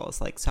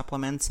essentials like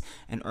supplements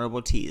and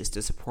herbal teas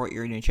to support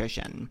your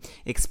nutrition.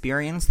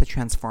 Experience the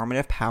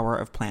transformative power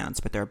of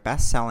plants with their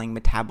best-selling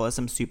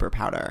Metabolism Super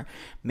Powder.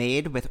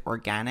 Made with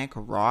organic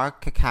raw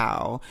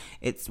cacao,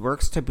 it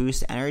works to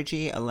boost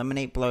energy,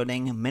 eliminate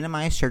bloating,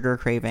 minimize sugar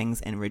cravings,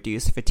 and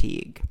reduce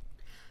fatigue.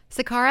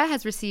 Sakara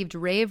has received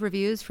rave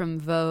reviews from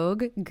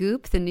Vogue,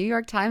 Goop, the New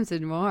York Times,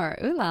 and more.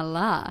 Ooh la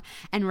la.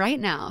 And right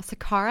now,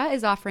 Sakara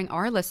is offering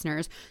our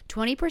listeners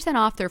 20%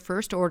 off their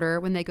first order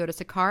when they go to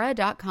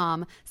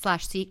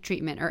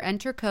sakara.com/seektreatment or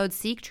enter code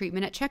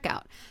SEEKTREATMENT at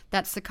checkout.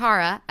 That's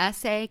Sakara,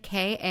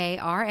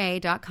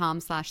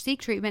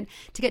 SAKARA.com/seektreatment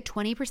to get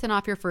 20%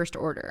 off your first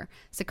order.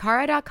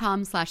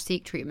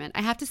 Sakara.com/seektreatment.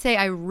 I have to say,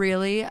 I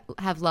really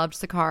have loved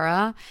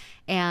Sakara,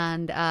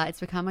 and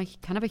it's become a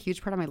kind of a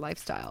huge part of my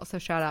lifestyle. So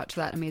shout out to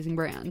that amazing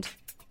brand.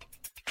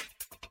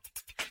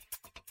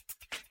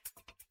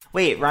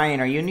 Wait,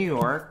 Ryan, are you in New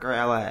York or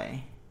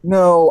LA?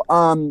 No,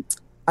 I'm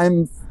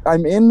in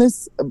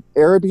this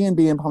Airbnb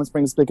in Palm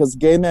Springs because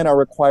gay men are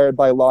required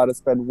by law to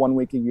spend 1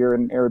 week a year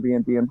in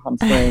Airbnb in Palm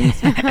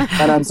Springs,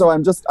 and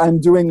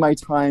I'm doing my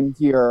time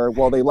here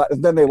while they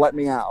let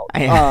me out.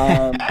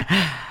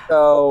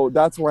 So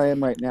that's where I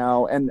am right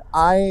now, and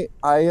I've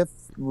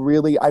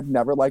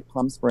never liked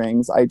Palm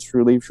Springs. I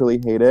truly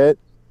hate it.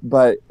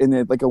 But in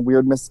a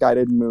weird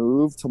misguided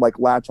move to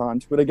latch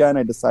onto it again,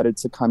 I decided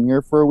to come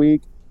here for a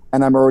week,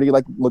 and I'm already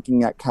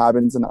looking at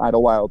cabins in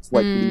Idlewild to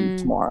leave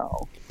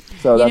tomorrow.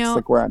 So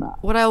that's where I'm at.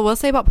 What I will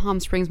say about Palm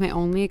Springs, my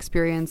only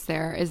experience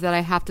there is that I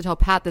have to tell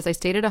Pat this. I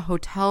stayed at a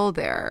hotel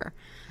there.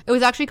 It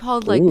was actually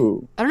called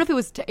Ooh. I don't know if it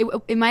was,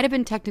 it might have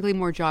been technically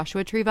more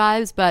Joshua Tree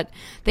vibes, but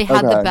they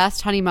had the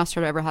best honey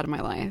mustard I ever had in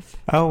my life.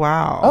 Oh,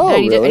 wow. Oh,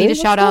 I need really? to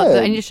shout out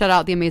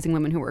the amazing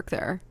women who work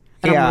there.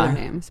 I don't know their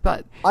names,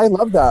 but I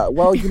love that.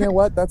 Well, you know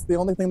what? That's the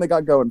only thing they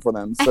got going for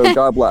them. So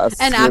God bless.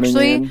 And you know actually,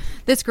 what I mean?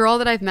 this girl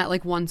that I've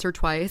met once or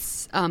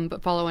twice,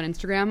 but follow on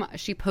Instagram,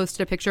 she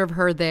posted a picture of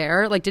her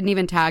there. Didn't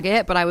even tag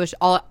it, but I was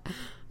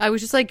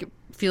just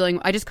feeling.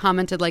 I just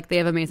commented they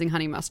have amazing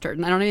honey mustard,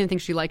 and I don't even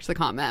think she liked the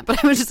comment,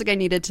 but I was just I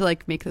needed to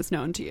make this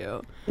known to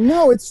you.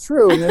 No, it's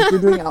true. And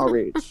you're doing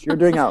outreach. You're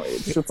doing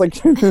outreach. It's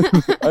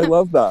I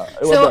love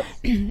that.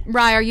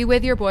 Rye, are you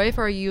with your boyf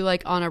or are you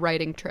on a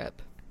writing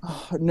trip?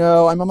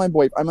 No, I'm on my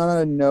boy. I'm on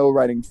a no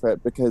writing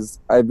trip because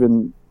I've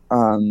been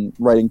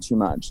writing too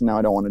much. Now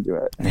I don't want to do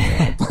it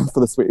anymore for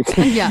this week.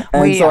 Yeah.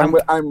 And Wait, so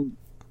I'm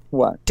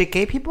what? Do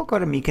gay people go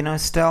to Mykonos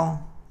still?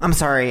 I'm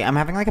sorry, I'm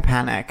having a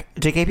panic.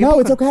 Do gay people? No,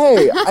 it's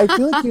okay. I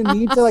feel you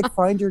need to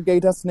find your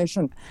gay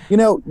destination.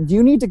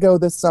 You need to go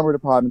this summer to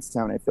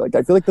Provincetown. I feel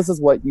like this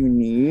is what you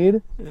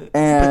need.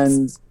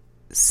 And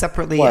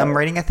separately, what? I'm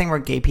writing a thing where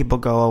gay people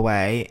go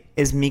away.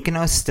 Is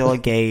Mykonos still a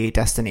gay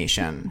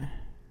destination?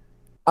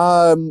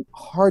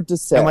 Hard to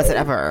say. And was it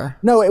ever?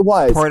 No, it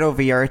was. Puerto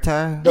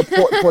Vallarta? The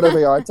Puerto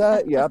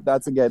Vallarta, yep,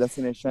 that's a gay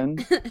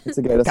destination. It's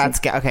a gay destination. That's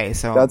gay. Okay,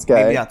 so that's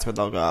gay. Maybe that's where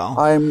they'll go.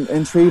 I'm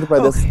intrigued by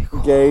this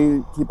cool.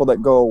 gay people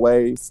that go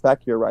away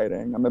spec you're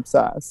writing. I'm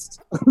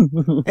obsessed.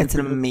 It's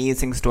an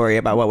amazing story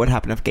about what would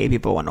happen if gay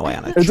people went away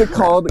on a Is trip. it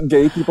called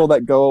Gay People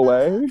That Go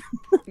Away?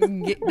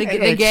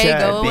 The gay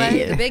go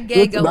away. The big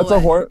gay go That's away. a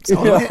horror.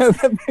 Yeah.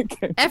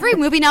 Every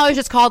movie now is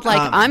just called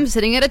I'm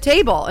sitting at a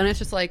table, and it's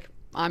just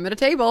I'm at a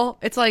table.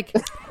 It's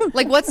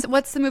what's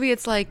the movie?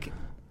 It's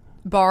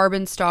Barb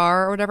and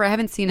Star or whatever. I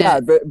haven't seen it.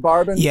 Yeah,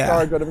 Barb and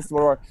Star Go to the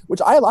Store,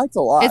 which I liked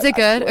a lot. Is it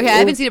good? Actually. Okay, I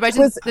haven't seen it, but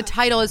the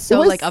title is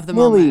so of the silly.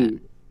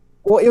 moment.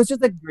 Well, it was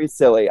just very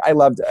silly. I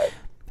loved it.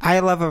 I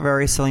love a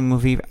very silly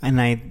movie,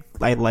 and I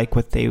like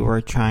what they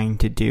were trying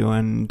to do,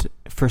 and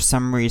for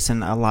some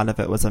reason, a lot of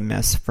it was a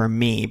miss for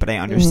me. But I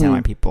understand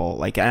why people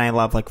like it. And I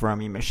love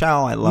Romy and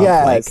Michelle. I love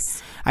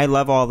I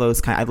love all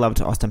those I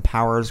loved Austin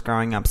Powers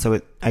growing up, so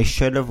I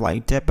should have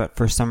liked it, but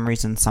for some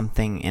reason,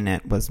 something in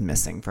it was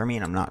missing for me,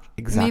 and I'm not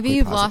exactly. Maybe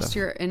you've positive. lost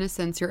your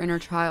innocence, your inner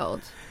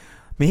child.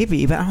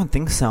 Maybe, but I don't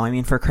think so. I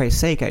mean, for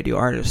Christ's sake, I do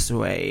Artist's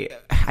Way.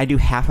 I do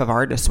half of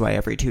Artist's Way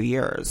every 2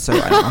 years, so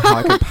I don't know how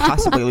I could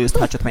possibly lose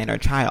touch with my inner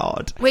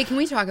child. Wait, can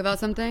we talk about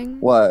something?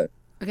 What?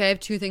 Okay, I have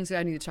two things that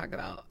I need to talk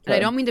about. And I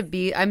don't mean to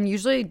be, I'm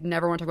usually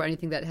never want to talk about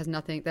anything that has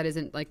nothing, that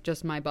isn't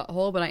just my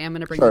butthole, but I am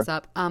going to bring this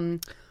up.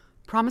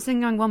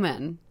 Promising Young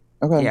Woman.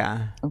 Okay.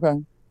 Yeah. Okay.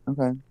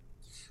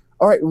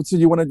 All right. So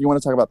you want to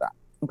talk about that?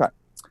 Okay.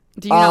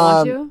 Do you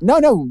not want to?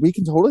 No, we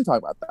can totally talk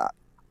about that.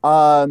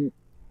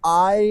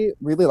 I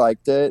really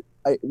liked it.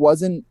 It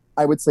wasn't,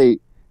 I would say,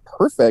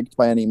 perfect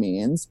by any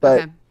means,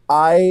 but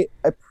I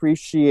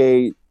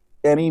appreciate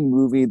any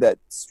movie that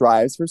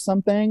strives for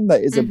something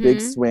that is a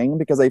big swing,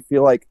 because I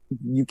feel like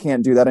you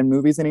can't do that in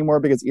movies anymore,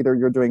 because either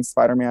you're doing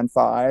Spider-Man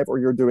 5 or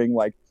you're doing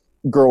like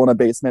Girl in a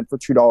Basement for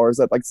 $2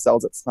 that like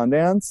sells at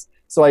Sundance.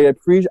 So I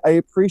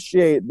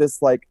appreciate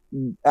this like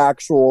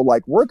actual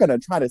like, we're gonna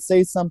try to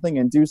say something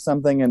and do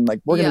something, and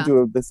like we're gonna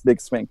do this big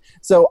swing.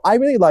 So I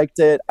really liked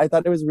it. I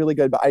thought it was really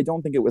good, but I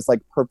don't think it was like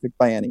perfect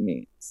by any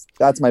means.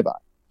 That's my vibe.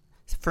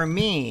 For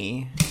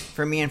me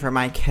and for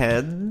my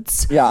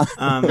kids, I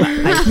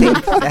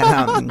think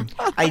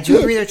that I do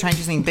agree they're trying to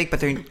do something big,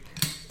 but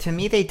to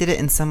me they did it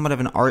in somewhat of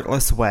an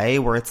artless way,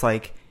 where it's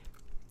like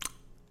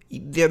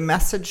the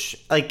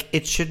message, like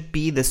it should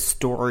be the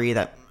story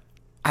that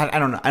I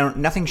don't know.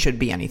 Nothing should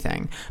be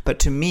anything. But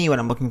to me, what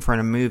I'm looking for in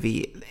a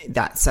movie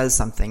that says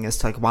something is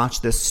to like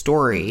watch this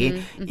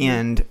story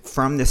and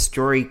from this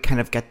story kind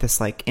of get this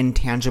like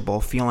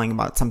intangible feeling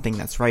about something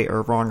that's right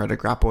or wrong, or to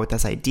grapple with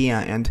this idea.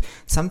 And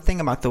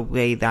something about the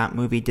way that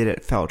movie did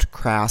it felt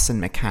crass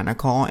and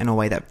mechanical in a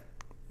way that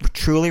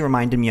truly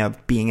reminded me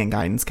of being in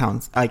guidance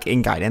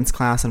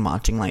class and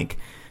watching like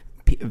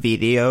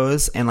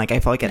videos, and like I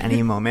felt like at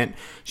any moment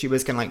she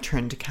was gonna like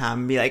turn to Cam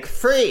and be like,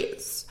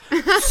 freeze.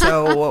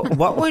 So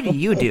what would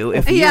you do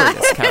if you were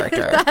this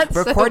character?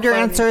 Record your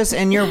answers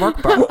in your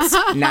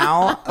workbooks.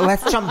 Now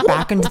let's jump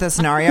back into the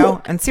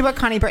scenario and see what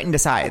Connie Britton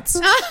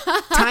decides.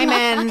 Time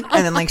in,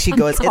 and then like she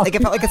goes. It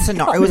felt like a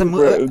scenario. It was a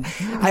movie.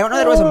 I don't know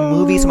that it was a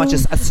movie so much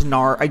as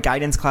a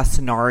guidance class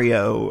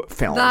scenario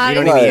film. That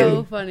you know what I mean?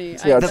 So funny.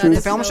 Yeah,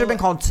 the film should have been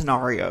called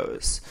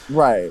Scenarios.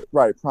 Right.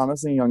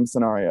 Promising Young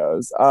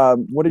Scenarios.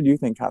 What did you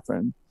think,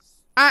 Catherine?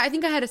 I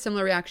think I had a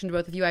similar reaction to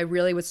both of you. I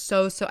really was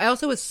I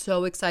also was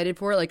so excited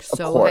for it, like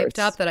so hyped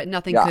up that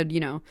nothing could,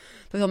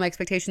 fulfill my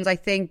expectations. I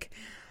think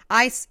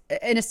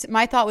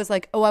my thought was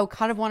like, I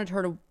kind of wanted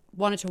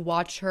to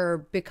watch her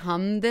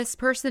become this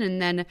person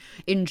and then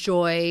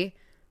enjoy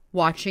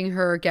watching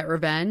her get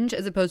revenge,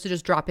 as opposed to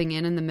just dropping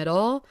in the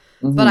middle.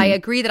 But I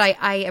agree that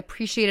I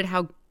appreciated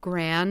how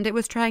grand it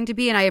was trying to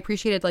be, and I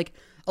appreciated like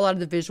a lot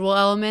of the visual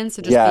elements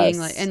of just being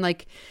like, and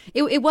like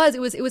it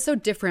was so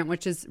different,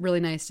 which is really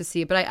nice to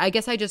see. But I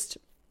guess I just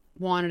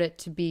wanted it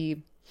to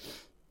be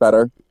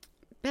better.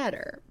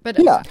 But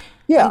yeah,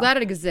 I'm glad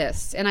it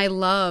exists, and I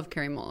love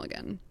Carey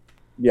Mulligan.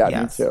 Yeah,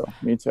 yes.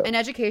 Me too. And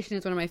Education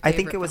is one of my favorite I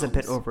think it was films. a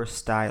bit over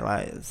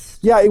stylized.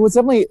 Yeah,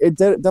 it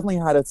definitely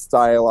had a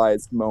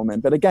stylized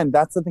moment. But again,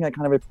 that's the thing I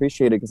kind of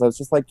appreciated, because I was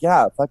just like,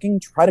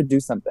 fucking try to do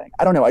something.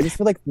 I don't know. I just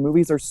feel like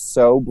movies are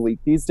so bleak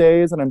these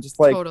days, and I'm just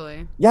like,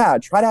 totally. Yeah,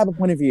 try to have a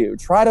point of view.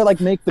 Try to like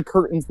make the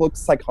curtains look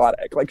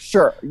psychotic. Like,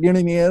 sure, you know what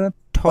I mean?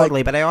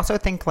 Totally, but I also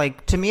think,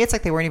 like, to me, it's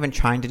like they weren't even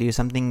trying to do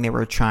something. They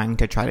were trying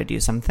to try to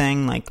do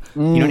something. Like,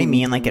 you know what I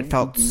mean? Like, it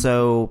felt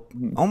so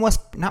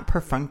almost not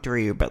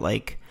perfunctory, but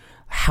like,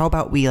 how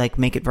about we like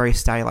make it very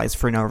stylized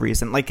for no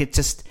reason? Like, it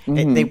just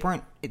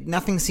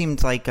nothing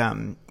seemed like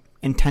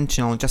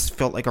intentional. It just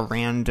felt like a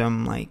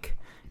random like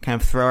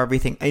kind of throw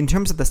everything in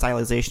terms of the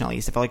stylization. At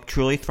least it felt like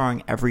truly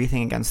throwing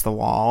everything against the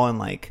wall and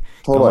like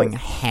going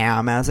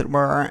ham, as it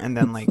were, and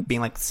then like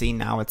being like, see,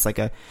 now it's like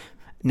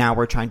now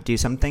we're trying to do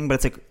something, but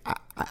it's like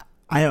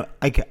I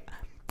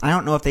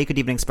don't know if they could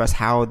even express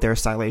how their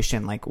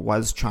stylization like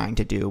was trying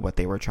to do what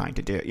they were trying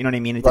to do. You know what I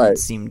mean? It didn't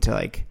seem to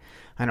like.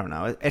 I don't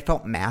know. It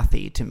felt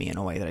mathy to me in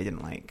a way that I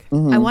didn't like.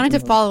 I wanted to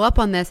follow up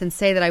on this and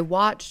say that I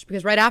watched,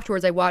 because right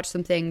afterwards I watched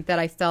something that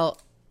I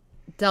felt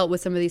dealt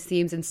with some of these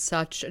themes in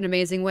such an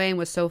amazing way and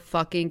was so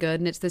fucking good.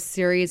 And it's this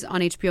series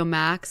on HBO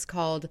Max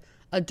called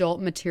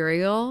Adult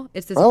Material.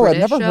 It's this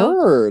British show. I've never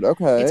heard.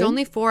 Okay. It's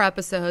only 4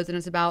 episodes, and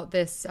it's about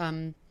this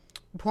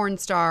porn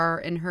star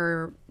in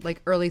her like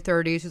early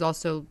 30s who's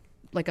also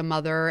like a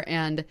mother,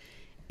 and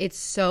it's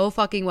so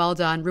fucking well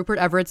done. Rupert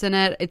Everett's in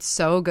it. It's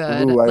so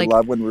good. Ooh, I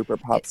love when Rupert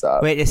pops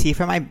up. Wait, is he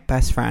from My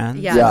Best Friend?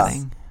 Yeah.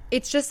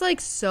 It's just like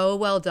so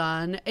well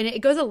done, and it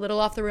goes a little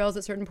off the rails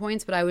at certain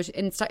points. But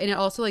and it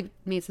also like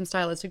made some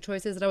stylistic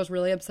choices that I was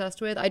really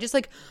obsessed with.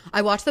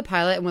 I watched the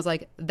pilot and was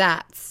like,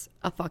 "That's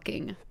a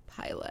fucking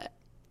pilot."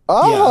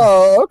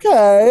 Oh,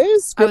 okay.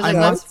 I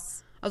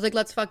was like,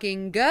 let's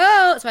fucking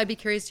go. So I'd be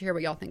curious to hear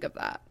what y'all think of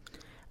that.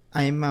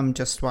 I'm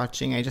just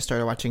watching. I just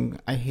started watching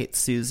I Hate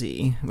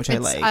Susie, which I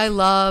like. I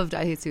loved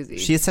I Hate Susie.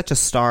 She is such a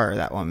star,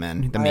 that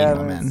woman, the main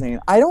woman.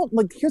 I don't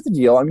like. Here's the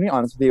deal. I'm gonna be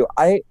honest with you.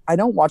 I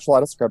don't watch a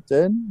lot of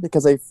scripted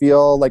because I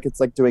feel like it's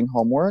like doing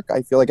homework.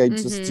 I feel like I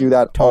just do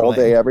that all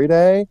day, every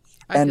day,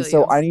 and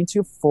so I need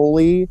to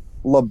fully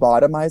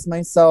lobotomize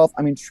myself.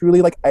 I mean,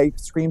 truly, like I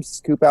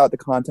scoop out the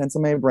contents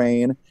of my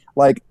brain.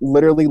 Like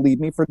literally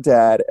leave me for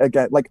dead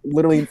again, like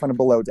literally in front of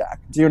Below Deck.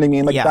 Do you know what I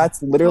mean? Like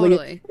that's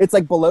literally It's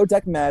like Below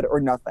Deck med or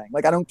nothing.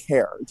 Like I don't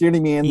care. Do you know what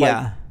I mean?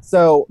 Yeah. Like,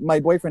 so my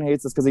boyfriend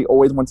hates this because he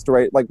always wants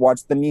to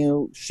watch the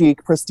new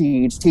chic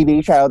prestige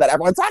TV show that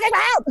everyone's talking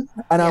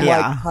about. And I'm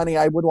like, honey,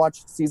 I would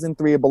watch season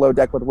 3 of Below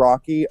Deck with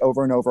Rocky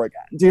over and over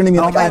again. Do you know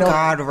what I mean? Oh my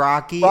God,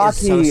 Rocky is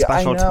so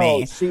special to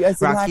me. She is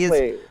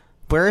exactly.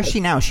 Where is she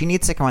now? She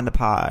needs to come on the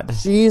pod.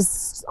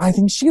 I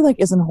think she like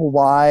is in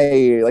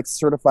Hawaii, like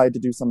certified to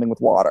do something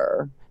with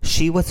water.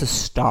 She was a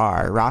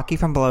star. Rocky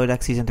from Below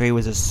Deck season 3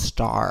 was a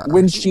star.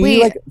 When she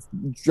Wait. like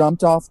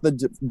jumped off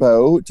the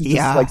boat to just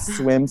Yeah. like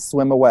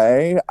swim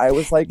away, I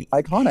was like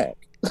iconic.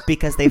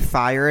 Because they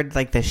fired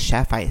like the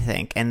chef, I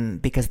think,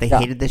 and because they Yeah.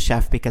 hated the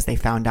chef because they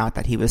found out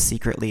that he was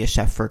secretly a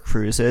chef for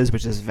cruises,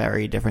 which is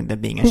very different than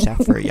being a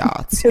chef for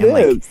yachts. It and,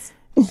 like, is.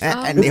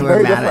 and It's they were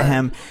very mad at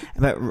different.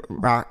 him.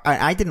 But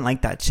I didn't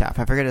like that chef.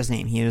 I forget his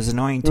name. He was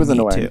annoying It to was me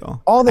annoying.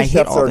 too. All the I hate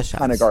chefs all are the chefs.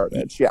 kind of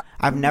garbage. Yeah,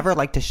 I've never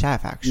liked a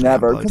chef actually.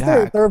 never, on Below because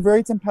Deck. they're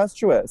very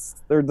tempestuous.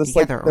 They're just Yeah,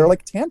 like they're- they're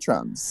like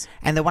tantrums.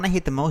 And the one I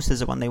hate the most is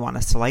the one they want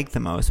us to like the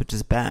most, which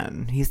is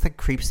Ben. He's like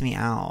creeps me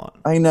out.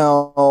 I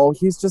know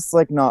he's just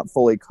like not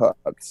fully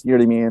cooked. You know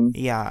what I mean?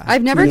 Yeah,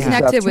 I've never Yeah.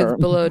 connected That with term.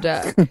 Below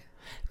Deck.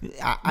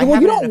 I Well, haven't you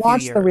in a don't few watch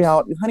the years.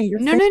 reality, honey. You're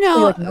No, technically, no.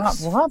 like not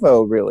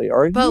Bravo, really,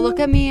 are you? But look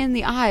at me in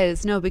the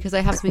eyes. No, because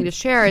I have something to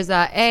share. Is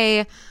that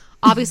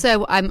obviously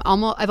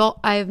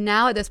I've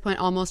now at this point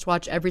almost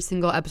watched every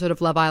single episode of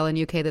Love Island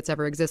UK that's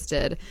ever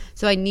existed.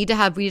 So we need to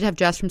have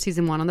Jess from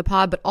season 1 on the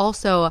pod. But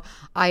also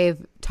I've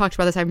talked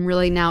about this. I'm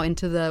really now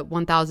into the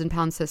 1,000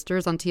 Pound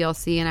Sisters on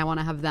TLC, and I want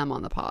to have them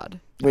on the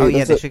pod. Wait, Oh yeah,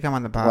 there's they a- should come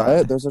on the pod.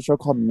 What? There's a show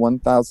called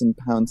 1,000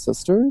 Pound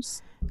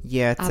Sisters.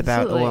 Yeah, it's about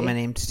a Absolutely. woman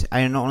named.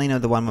 I only know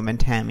the one woman,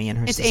 Tammy, and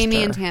her It's sister.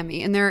 Amy and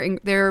Tammy, and And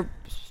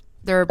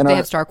they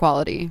have star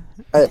quality.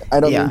 I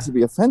don't Yeah. mean to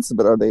be offensive,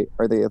 but are they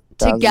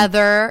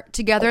 1,000?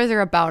 Together they're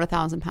about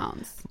 1,000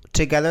 pounds.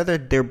 Together,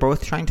 they're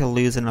both trying to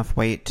lose enough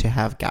weight to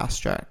have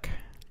gastric.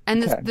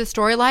 And Okay. the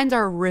storylines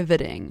are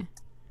riveting.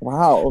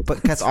 Wow.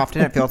 But because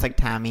often it feels like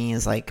Tammy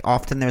is like.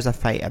 Often there's a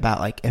fight about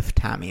like if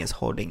Tammy is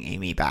holding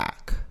Amy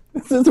back.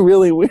 This is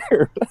really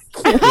weird.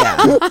 Yeah,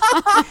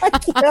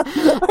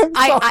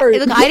 I'm sorry.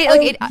 Look, I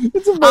didn't. Look,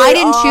 It's very I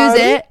didn't odd.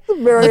 choose it. It's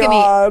very Look at me.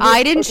 odd.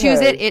 I didn't choose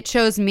Okay. it. It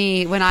chose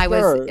me when I was.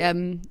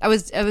 Sure. I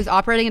was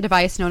operating a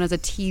device known as a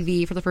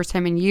TV for the first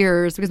time in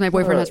years because my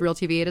boyfriend Sure. has real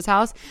TV at his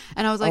house,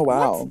 and I was like, Oh,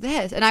 wow. "What's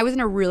this?" And I was in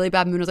a really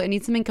bad mood. I was like, "I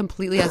need something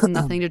completely has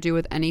nothing to do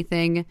with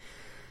anything."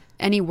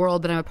 Any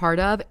world that I'm a part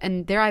of,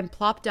 and there I'm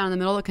plopped down in the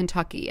middle of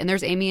Kentucky, and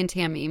there's Amy and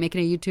Tammy making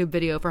a YouTube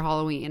video for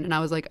Halloween, and I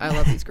was like, I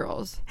love these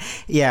girls.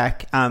 yeah.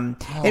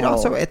 It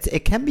also Oh.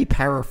 it can be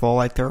powerful.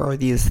 Like there are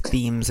these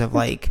themes of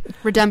like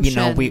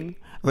Redemption.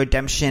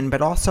 redemption,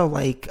 but also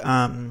like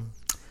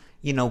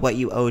what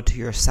you owe to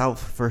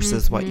yourself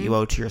versus what you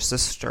owe to your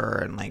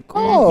sister, and like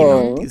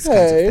Oh, these kinds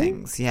okay. of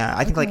things. Yeah,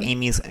 I think like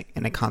Amy's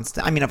in a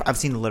constant. I mean, I've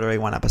seen literally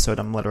one episode.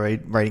 I'm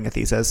literally writing a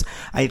thesis.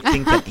 I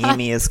think that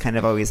Amy is kind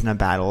of always in a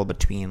battle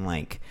between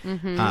like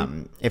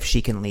if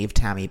she can leave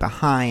Tammy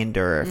behind,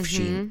 or if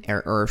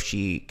or if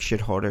she should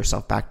hold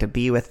herself back to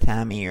be with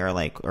Tammy,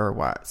 or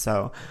what.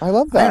 So I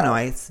love I that. don't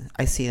know.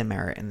 I see the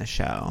merit in the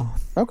show.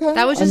 Okay.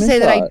 That was just to I'm say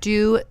into that I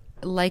do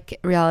like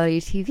reality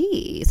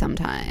TV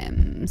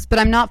sometimes, but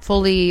I'm not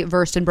fully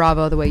versed in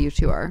Bravo the way you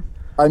two are.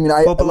 I mean,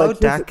 Well, Below like,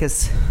 Deck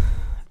is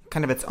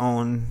kind of its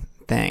own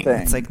thing.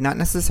 Thing. It's like not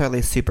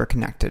necessarily super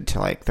connected to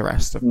like the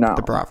rest of No.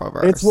 the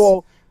Bravoverse. It's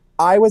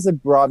I was a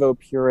Bravo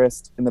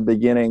purist in the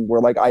beginning, where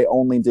like I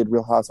only did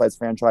Real Housewives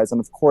franchise, and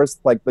of course,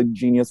 like the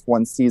Genius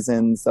One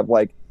seasons of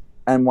like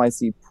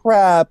NYC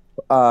Prep,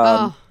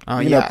 Oh. Oh,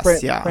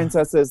 yes, yeah.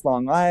 Princesses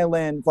Long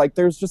Island. Like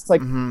there's just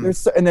like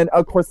Mhm. and then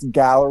of course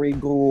Gallery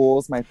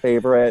Ghouls, my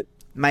favorite.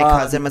 My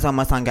cousin was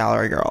almost on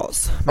Gallery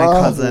Girls. My Oh,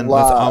 cousin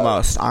was love.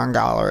 almost on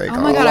Gallery Girls.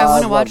 Oh my god, I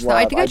want to Love, watch love, that.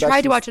 I love. think I I bet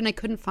tried to you- watch it and I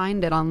couldn't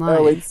find it online.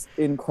 Oh, it's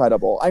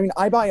incredible. I mean,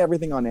 I buy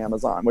everything on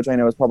Amazon, which I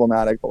know is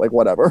problematic, but like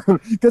whatever,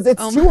 because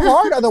it's Oh too my-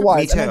 hard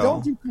otherwise. Me And I too.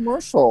 don't do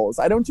commercials.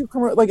 I don't do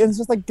like it's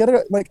just like get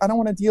it. Like I don't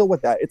want to deal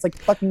with that. It's like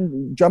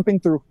fucking jumping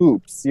through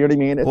hoops. You know what I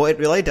mean? Well, it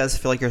really does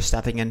feel like you're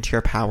stepping into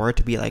your power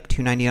to be like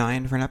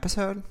 $2.99 for an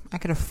episode. I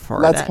could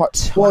afford That's it.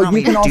 part. Why Well, don't you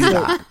we can do also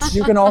that?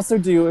 you can also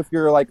do if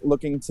you're like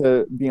looking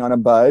to be on a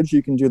budge,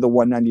 you can do the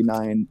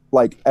 $1.99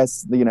 like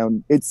it's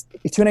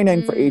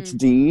 $2.99 for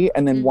HD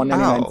and then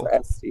 $1.99 Oh. for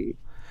SD.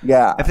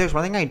 Yeah. If there's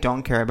one thing I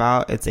don't care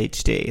about, it's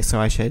HD. So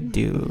I should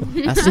do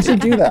You SD. should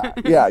do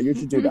that. Yeah, you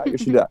should do that. You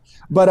should do that.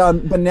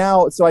 But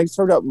now, so I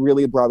started out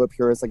really Bravo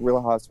purist, like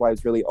Real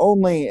Housewives really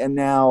only, and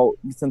now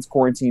since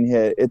quarantine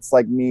hit, it's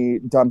like me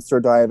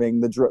dumpster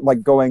diving,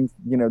 like going,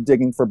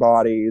 digging for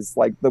bodies,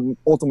 like the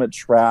ultimate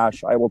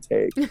trash. I will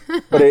take,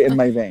 put it in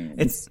my veins.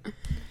 It's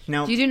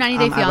no. Do you do 90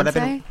 Day I would have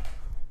Fiance? been-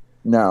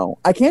 No,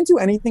 I can't do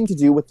anything to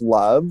do with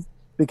love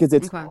because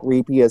it's Okay.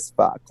 creepy as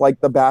fuck. Like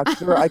The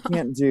Bachelor, I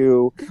can't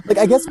do. Like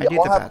I guess we I do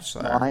all The have.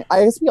 Bachelor.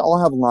 I guess we all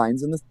have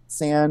lines in the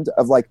sand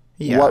of like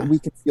Yeah. what we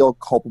can feel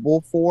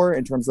culpable for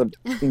in terms of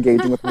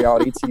engaging with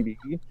reality TV.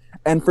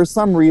 And for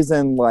some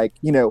reason, like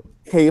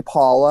Hey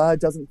Paula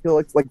doesn't feel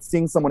like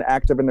seeing someone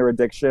active in their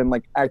addiction,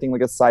 like acting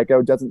like a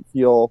psycho, doesn't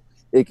feel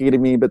icky to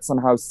me. But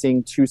somehow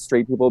seeing two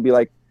straight people be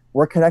like,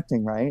 we're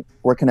connecting, right?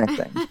 We're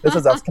connecting. This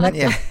is us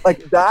connecting. Yeah.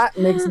 Like that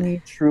makes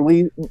me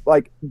truly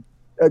like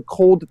a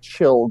cold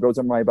chill goes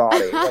in my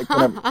body. Like, you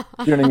know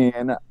what I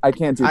mean? I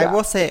can't do that. I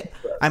will say,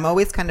 I'm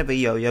always kind of a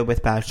yo-yo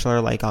with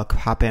Bachelor. Like, I'll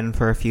hop in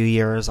for a few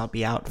years, I'll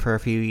be out for a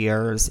few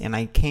years, and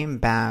I came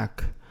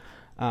back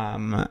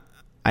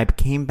I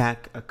came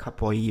back a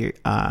couple of years,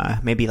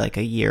 maybe like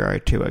a year or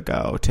two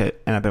ago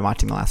and I've been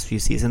watching the last few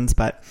seasons,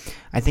 but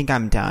I think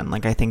I'm done.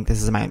 Like, I think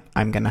this is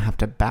I'm going to have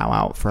to bow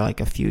out for like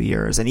a few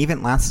years. And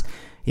even I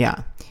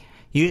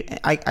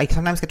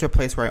sometimes get to a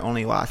place where I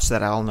only watch so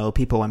that I'll know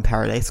people when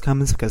Paradise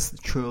comes, because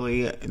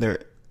truly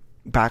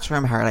Bachelor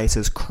in Paradise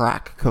is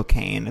crack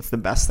cocaine. It's the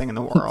best thing in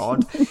the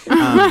world. Isn't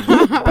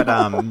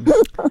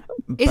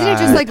it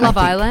just like Love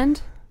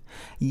Island?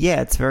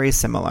 Yeah, it's very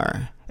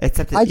similar. It's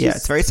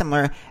very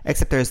similar,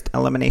 except there's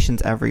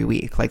eliminations every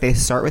week. Like, they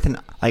start with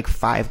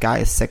 5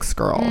 guys, 6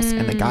 girls,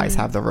 and the guys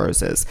have the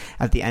roses.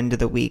 At the end of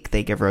the week,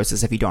 they give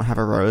roses. If you don't have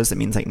a rose, it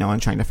means like no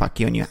one's trying to fuck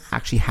you, and you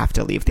actually have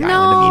to leave the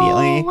island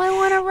immediately. I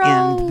want a rose.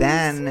 And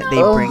then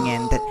they bring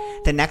in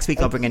the next week.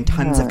 They'll bring in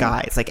tons of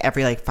guys. Like,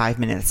 every 5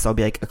 minutes, there'll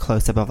be like a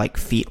close up of like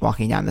feet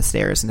walking down the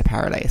stairs into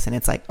Paradise, and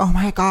it's like, oh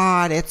my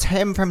god, it's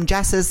him from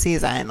Jess's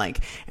season. Like,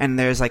 and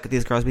there's like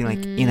these girls being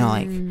like, you know,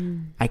 like,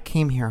 I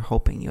came here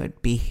hoping you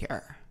would be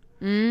here.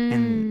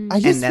 And I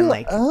just then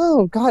feel,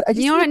 oh god, I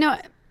just, you know what? No.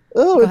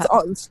 Oh, it's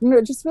I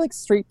just feel like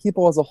straight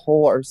people as a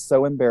whole are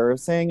so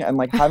embarrassing, and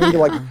like having to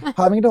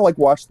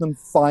watch them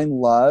find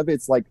love,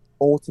 it's like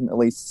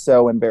ultimately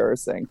so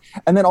embarrassing.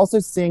 And then also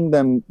seeing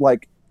them,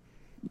 like,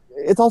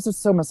 it's also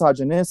so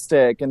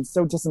misogynistic and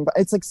so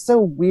it's like so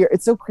weird.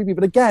 It's so creepy.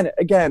 But again,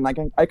 like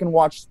I can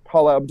watch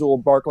Paula Abdul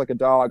bark like a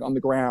dog on the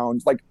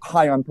ground, like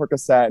high on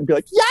Percocet, and be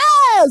like,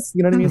 yes,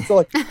 you know what I mean? So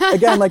like,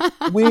 again, like,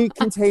 we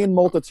contain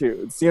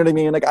multitudes. You know what I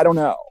mean? Like, I don't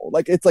know.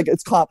 Like,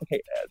 it's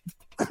complicated.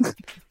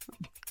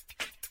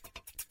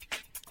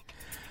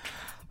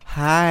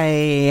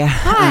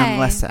 Hi.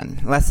 Listen.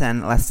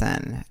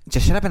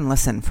 Just shut up and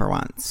listen for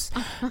once.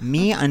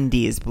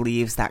 MeUndies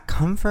believes that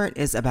comfort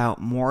is about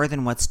more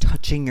than what's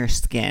touching your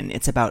skin.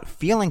 It's about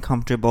feeling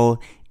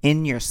comfortable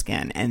in your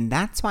skin, and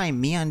that's why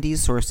MeUndies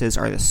sources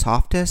are the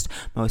softest,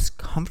 most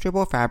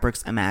comfortable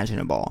fabrics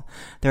imaginable.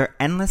 Their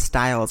endless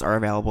styles are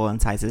available in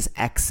sizes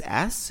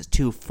XS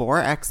to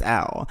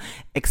 4XL.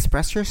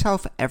 Express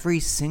yourself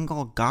every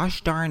single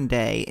gosh darn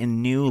day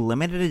in new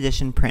limited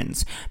edition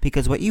prints,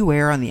 because what you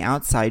wear on the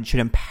outside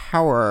should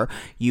empower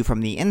you from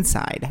the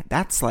inside.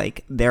 That's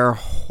like their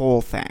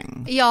whole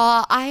thing.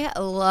 Y'all, I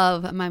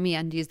love my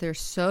MeUndies. They're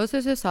so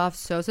soft,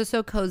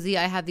 so cozy.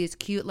 I have these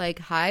cute, like,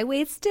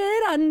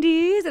 high-waisted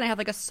undies, and I have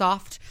like a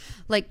soft,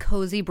 like,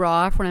 cozy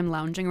bra for when I'm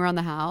lounging around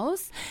the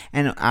house.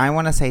 And I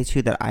want to say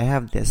too that I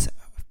have this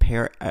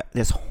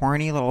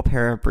horny little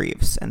pair of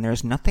briefs, and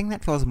there's nothing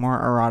that feels more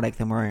erotic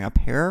than wearing a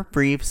pair of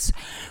briefs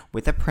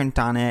with a print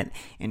on it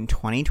in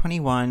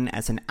 2021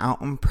 as an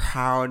out and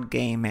proud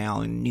gay male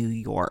in New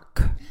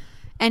York.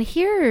 And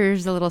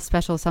here's a little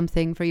special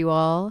something for you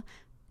all.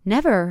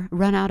 Never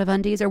run out of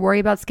undies or worry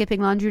about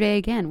skipping laundry day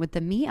again with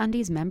the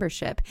MeUndies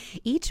membership.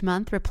 Each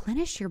month,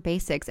 replenish your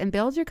basics and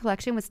build your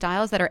collection with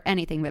styles that are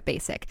anything but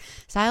basic.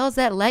 Styles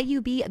that let you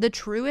be the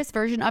truest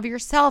version of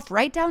yourself,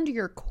 right down to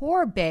your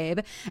core, babe.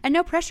 And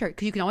no pressure,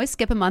 because you can always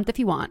skip a month if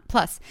you want.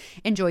 Plus,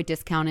 enjoy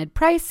discounted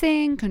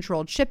pricing,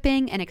 controlled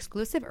shipping, and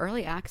exclusive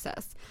early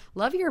access.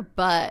 Love your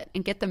butt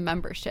and get the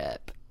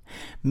membership.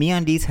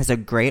 MeUndies has a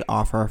great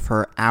offer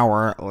for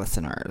our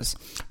listeners.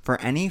 For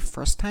any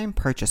first-time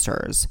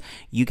purchasers,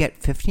 you get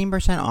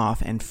 15%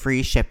 off and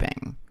free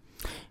shipping.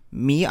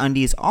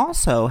 MeUndies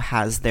also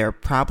has their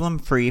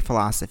problem-free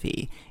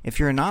philosophy. If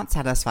you're not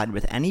satisfied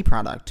with any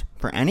product,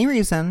 for any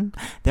reason,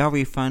 they'll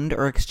refund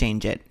or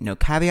exchange it. No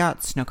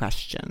caveats, no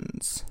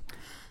questions.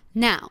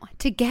 Now,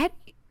 to get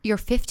your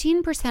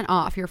 15%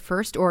 off your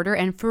first order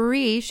and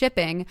free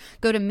shipping,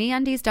 go to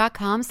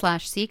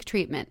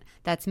MeUndies.com/seektreatment.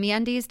 That's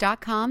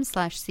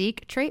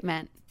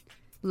MeUndies.com/seektreatment.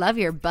 Love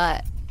your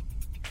butt.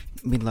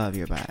 We love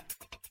your butt.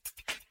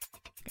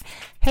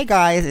 Hey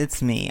guys,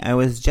 it's me. I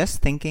was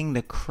just thinking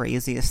the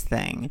craziest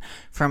thing.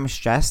 From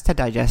stress to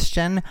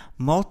digestion,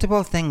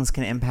 multiple things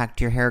can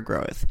impact your hair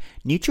growth.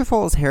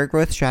 Nutrafol's hair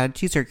growth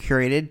strategies are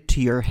curated to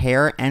your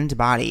hair and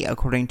body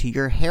according to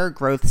your hair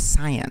growth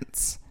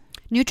science.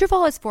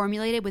 Nutrafol is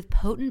formulated with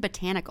potent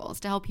botanicals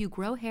to help you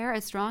grow hair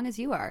as strong as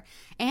you are,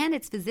 and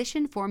it's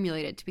physician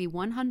formulated to be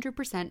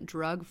 100%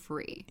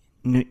 drug-free.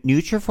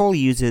 Nutrafol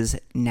uses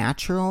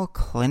natural,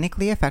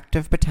 clinically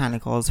effective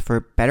botanicals for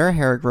better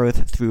hair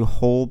growth through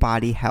whole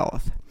body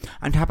health.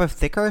 On top of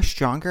thicker,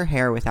 stronger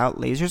hair without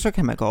lasers or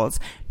chemicals,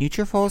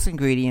 Nutrafol's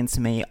ingredients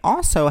may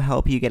also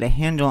help you get a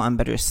handle on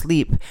better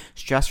sleep,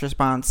 stress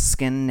response,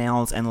 skin,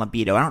 nails, and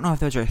libido. I don't know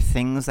if those are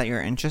things that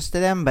you're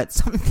interested in, but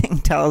something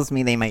tells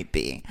me they might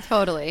be.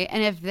 Totally.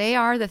 And if they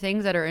are the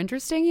things that are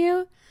interesting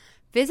you,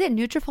 visit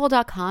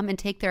Nutrafol.com and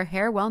take their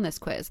hair wellness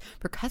quiz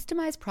for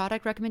customized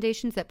product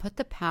recommendations that put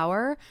the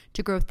power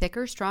to grow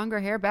thicker, stronger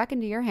hair back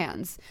into your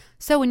hands.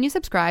 So when you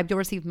subscribe, you'll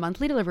receive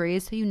monthly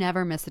deliveries so you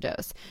never miss a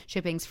dose.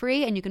 Shipping's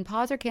free and you can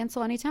pause or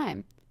cancel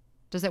anytime.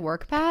 Does it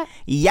work, Pat?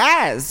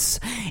 Yes!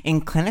 In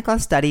clinical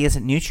studies,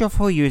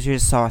 Nutrafol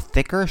users saw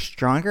thicker,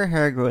 stronger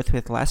hair growth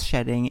with less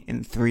shedding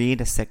in 3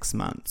 to 6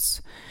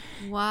 months.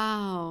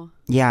 Wow.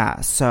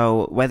 Yeah,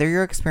 so whether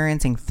you're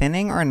experiencing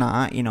thinning or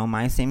not, you know,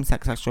 my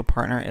same-sex sexual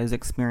partner is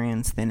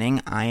experiencing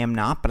thinning. I am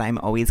not, but I'm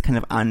always kind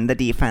of on the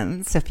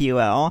defense, if you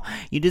will.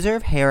 You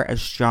deserve hair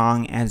as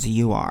strong as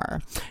you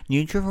are.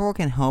 Nutrafol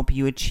can help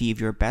you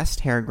achieve your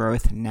best hair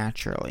growth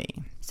naturally.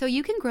 So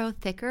you can grow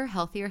thicker,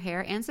 healthier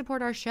hair and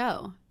support our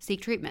show,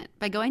 Seek Treatment,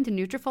 by going to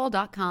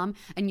Nutrafol.com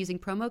and using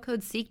promo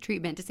code Seek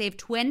Treatment to save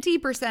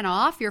 20%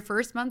 off your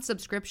first month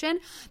subscription.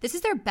 This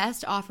is their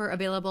best offer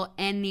available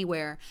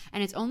anywhere,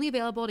 and it's only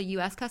available to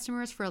U.S.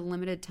 customers for a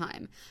limited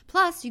time.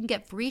 Plus, you can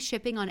get free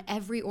shipping on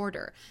every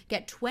order.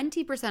 Get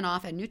 20%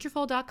 off at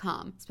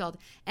Nutrafol.com, spelled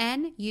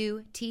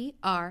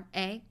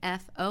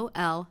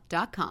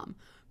Nutrafol.com.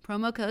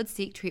 Promo code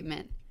Seek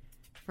Treatment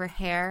for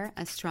hair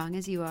as strong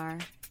as you are.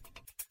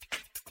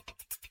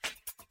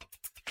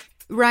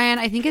 Ryan,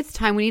 I think it's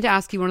time. We need to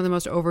ask you one of the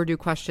most overdue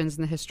questions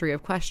in the history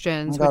of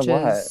questions, Oh my which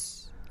God,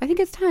 is, I think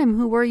it's time.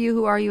 Who were you?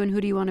 Who are you? And who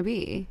do you want to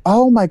be?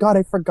 Oh my God,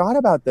 I forgot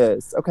about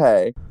this.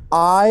 Okay.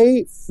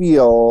 I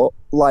feel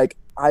like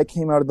I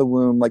came out of the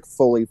womb like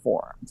fully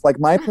formed. Like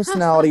my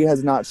personality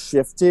has not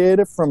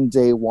shifted from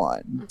day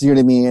one. Do you know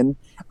what I mean?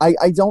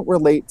 I don't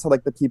relate to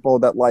like the people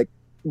that like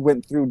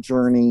went through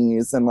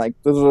journeys and like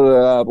blah,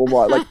 blah, blah,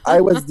 blah. Like I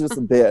was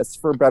just this,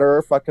 for better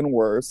or fucking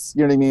worse.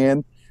 You know what I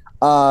mean?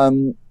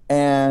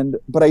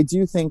 But I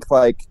do think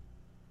like,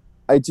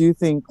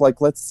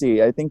 let's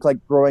see, I think like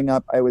growing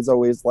up, I was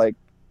always like,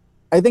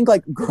 I think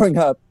like growing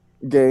up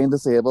gay and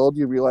disabled,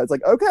 you realize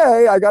like,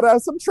 okay, I gotta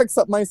have some tricks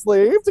up my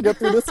sleeve to get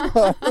through this.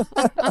 Like,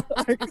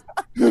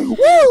 woo,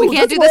 We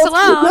can't do this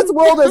alone. This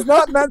world is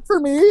not meant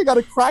for me. You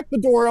gotta crack the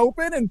door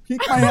open and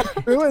peek my head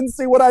through and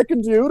see what I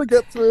can do to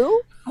get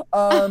through. So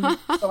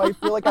I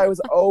feel like I was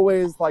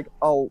always like,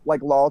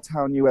 like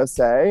Lawtown,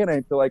 USA. And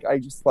I feel like I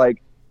just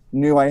like,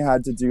 knew I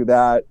had to do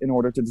that in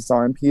order to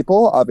disarm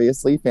people.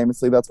 Obviously,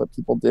 famously, that's what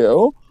people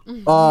do.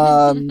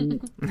 But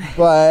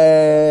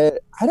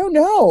I don't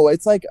know.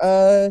 It's like,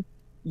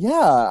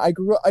 yeah, I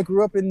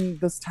grew up in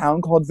this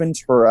town called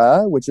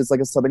Ventura, which is like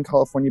a Southern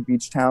California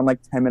beach town, like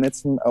 10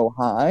 minutes from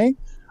Ojai.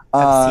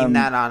 I've seen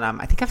that on,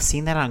 I think I've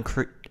seen that on,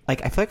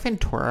 like, I feel like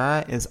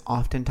Ventura is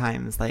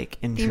oftentimes like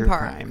in Theme true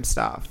park. crime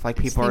stuff. Like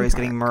It's people are theme always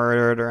park. getting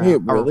murdered or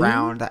Wait, really?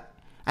 around that.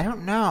 I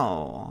don't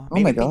know. Oh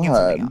Maybe my I'm thinking of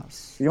something God.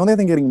 else. The only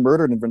thing getting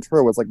murdered in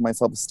Ventura was like my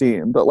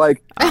self-esteem, but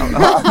like,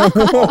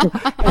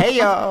 Hey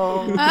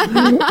yo.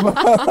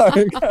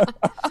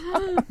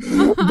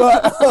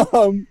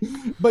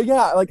 but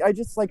yeah, like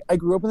I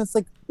grew up in this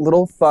like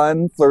little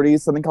fun, flirty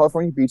Southern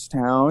California beach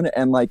town,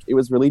 and like it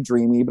was really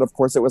dreamy, but of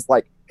course it was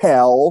like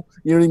hell.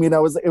 You know what I mean?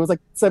 It was like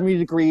 70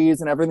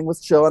 degrees and everything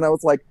was chill, and I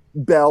was like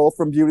Belle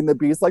from Beauty and the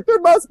Beast, like there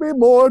must be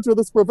more to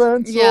this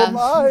provincial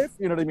life.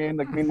 You know what I mean?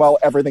 Like meanwhile,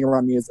 everything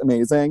around me is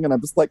amazing, and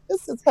I'm just like,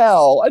 this is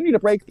hell. I need a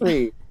break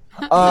free.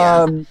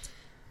 Oh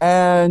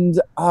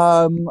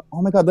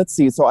my God, let's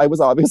see. So I was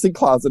obviously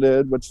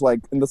closeted, which like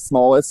in the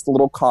smallest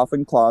little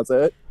coffin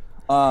closet.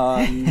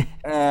 I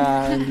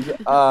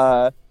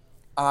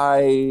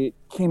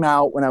came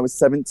out when I was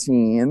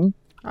 17.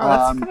 Oh,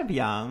 that's kind of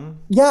young.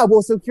 Yeah,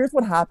 well, so here's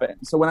what happened.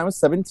 So when I was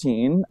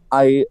 17,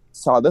 I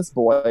saw this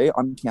boy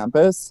on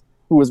campus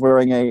who was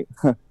wearing a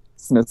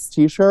Smiths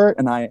t-shirt,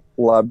 and I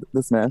loved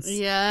the Smiths.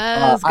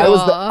 Yes, I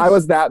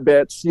was that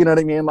bitch. You know what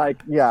I mean?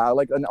 Like, yeah,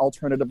 like an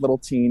alternative little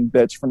teen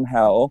bitch from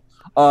hell.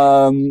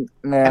 And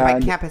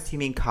by campus, you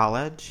mean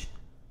college?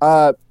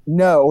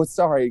 No,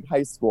 sorry,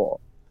 high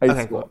school.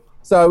 High school. Cool.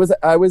 So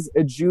I was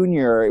a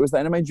junior. It was the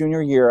end of my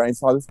junior year, and I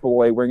saw this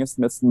boy wearing a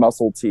Smith's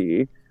muscle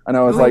tee, and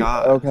I was like,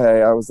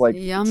 okay. I was like,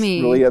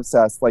 Yummy. really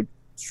obsessed. Like,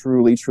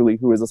 truly,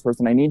 who is this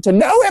person? I need to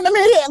know him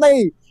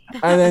immediately.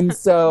 And then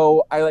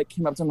so I like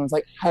came up to him and was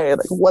like, hey,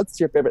 like, what's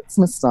your favorite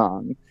Smith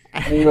song?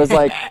 And he was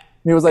like,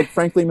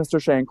 frankly, Mr.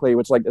 Shankly,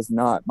 which like is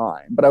not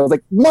mine. But I was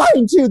like,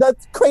 mine too.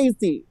 That's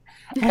crazy.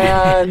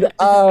 And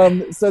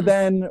so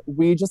then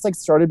we just like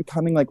started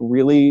becoming like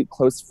really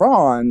close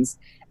friends.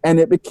 And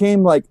it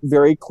became like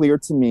very clear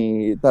to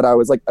me that I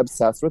was like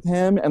obsessed with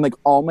him. And like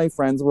all my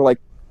friends were like,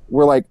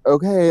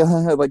 okay,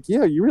 like,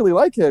 yeah, you really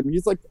like him.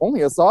 He's like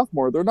only a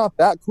sophomore. They're not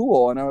that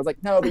cool. And I was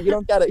like, no, but you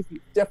don't get it. He's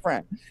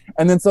different.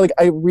 And then so like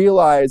I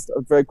realized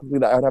very quickly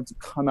that I would have to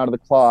come out of the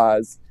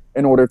closet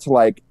in order to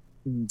like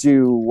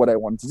do what I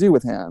wanted to do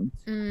with him.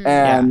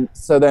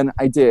 So then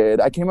I did.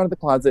 I came out of the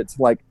closet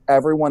to like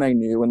everyone I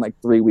knew in like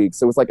 3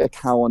 weeks. It was like a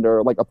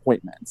calendar, like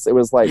appointments. It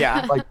was like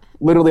like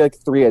literally like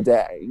 3 a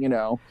day, you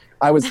know.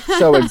 I was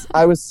so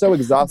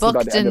exhausted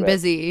by the end of it.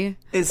 Busy.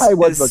 Is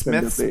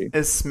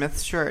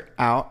Smith's shirt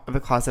out of the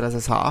closet as a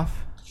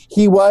soph?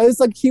 He was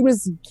like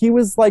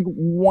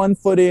 1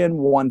 foot in,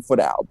 1 foot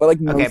out. But like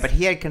okay, but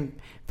he had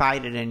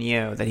confided in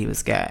you that he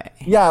was gay.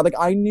 Yeah, like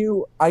I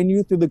knew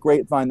through the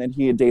grapevine that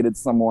he had dated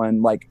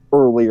someone like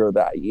earlier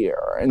that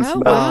year. And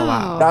so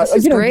wow. that,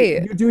 this is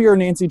great. You do your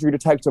Nancy Drew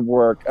detective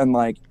work and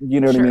like,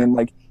 you know what I mean?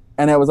 Like,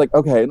 and I was like,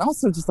 okay. And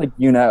also just like,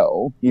 you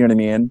know what I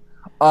mean?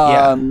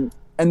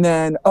 And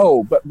then,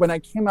 but when I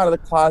came out of the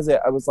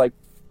closet, I was like,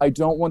 I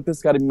don't want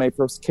this guy to be my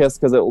first kiss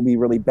because it will be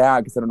really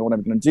bad because I don't know what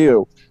I'm going to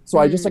do. So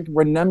I just like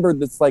remembered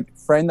this like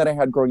friend that I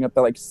had growing up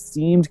that like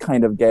seemed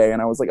kind of gay.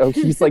 And I was like, oh,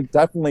 he's like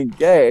definitely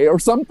gay or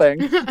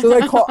something.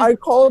 So I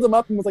called him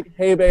up and was like,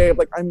 hey babe,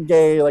 like I'm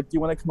gay. Like, do you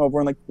want to come over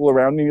and like fool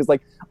around? And he was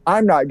like,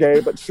 I'm not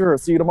gay, but sure.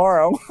 See you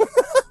tomorrow.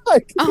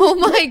 Like, oh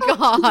my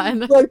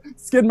God. Like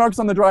skid marks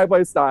on the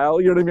driveway style.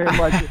 You know what I mean?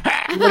 Like,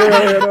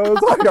 literally, and I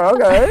was like,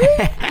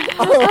 okay.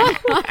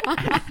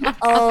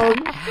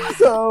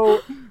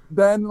 So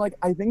then like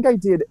I think I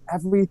did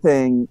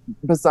everything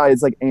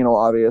besides like anal,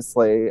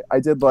 obviously.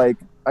 I did like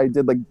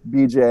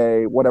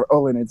BJ, whatever.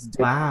 Oh, and his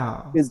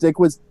dick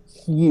was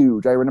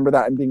huge. I remember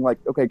that and being like,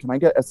 okay, can I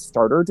get a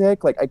starter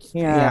dick? Like I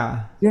can't.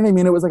 Yeah. You know what I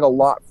mean? It was like a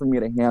lot for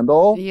me to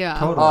handle. Yeah.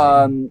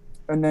 Totally.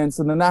 And then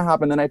that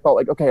happened. Then I felt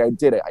like, okay, I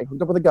did it. I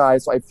hooked up with a guy.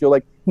 So I feel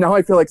like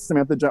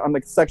Samantha Jones. I'm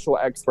like sexual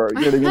expert.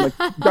 You know what I mean?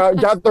 Like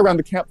gather around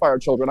the campfire,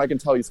 children. I can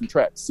tell you some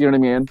tricks. You know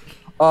what I mean?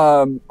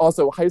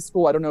 Also high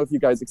school. I don't know if you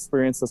guys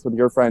experienced this with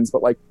your friends,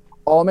 but like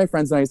all my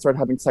friends and I started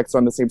having sex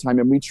around the same time.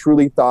 And we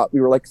truly thought we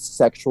were like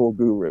sexual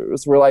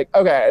gurus. We're like,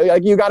 okay,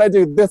 like you got to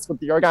do this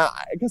with your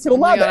guy because he'll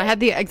love it. I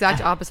had the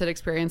exact opposite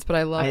experience, but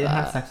I love that. I didn't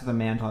have sex with a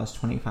man until I was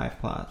 25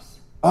 plus.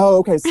 Oh,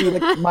 okay. See,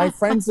 like my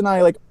friends and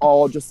I like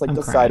all just like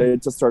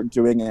decided to start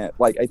doing it.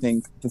 Like I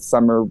think the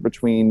summer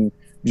between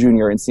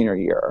junior and senior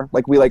year.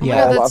 Like we like all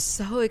that's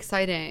so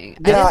exciting.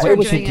 Yeah, what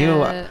we should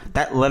do.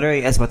 That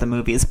literally is what the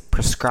movies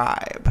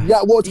prescribe.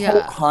 Yeah, well,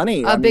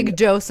 honey, a big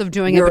dose of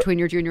doing it between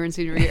your junior and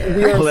senior year.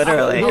 We are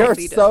literally. We are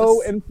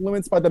so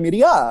influenced by the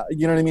media.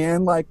 You know what I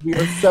mean? Like we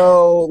are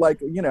so like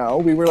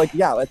we were like,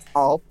 yeah, let's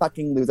all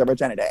fucking lose our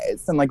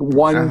virginities. And like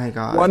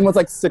one was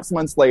like 6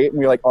 months late, and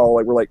we were like, oh,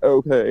 like we're like,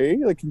 okay,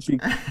 like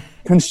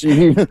can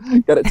she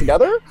get it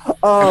together?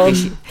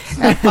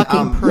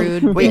 Fucking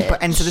prude. Wait,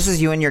 and so this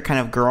is you and your kind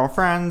of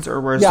girlfriends,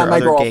 or was there my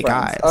other gay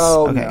guys?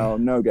 Oh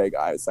no gay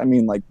guys. I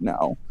mean, like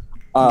no.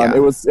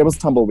 It was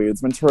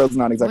tumbleweeds. Ventura's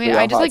not exactly. Wait,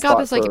 I just like got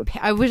this like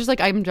I was just like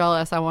I'm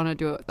jealous. I want to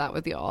do that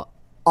with y'all.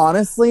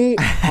 Honestly,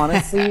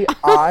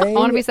 I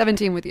want to be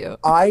 17 with you.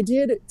 I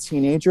did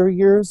teenager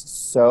years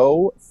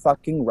so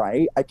fucking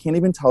right. I can't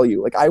even tell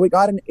you. Like, I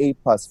got an A+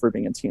 for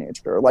being a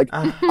teenager. Like,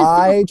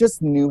 I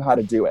just knew how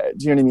to do it.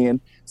 Do you know what I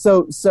mean?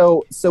 So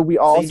we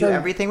all do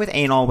everything with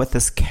anal with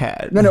this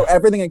kid. No,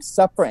 everything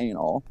except for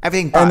anal.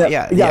 Everything,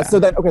 yeah. So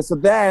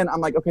then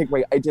I'm like, okay,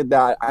 great, I did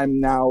that. I'm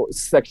now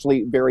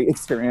sexually very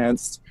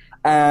experienced.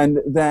 And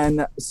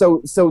then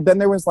so then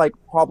there was like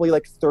probably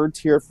like third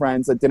tier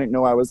friends that didn't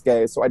know I was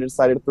gay. So I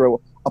decided to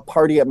throw a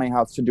party at my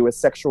house to do a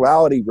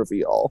sexuality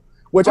reveal,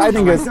 which I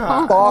think is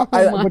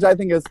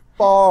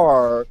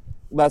far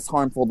less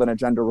harmful than a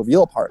gender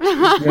reveal party. You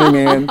know what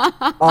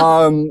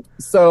I mean?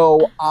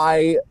 So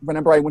I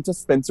remember I went to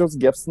Spencer's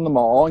Gifts in the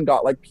mall and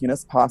got like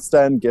penis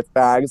pasta and gift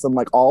bags and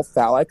like all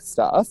phallic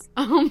stuff.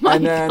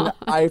 And then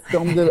I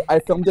filmed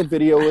a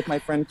video with my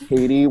friend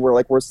Katie where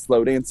like we're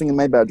slow dancing in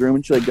my bedroom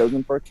and she like goes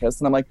in for a kiss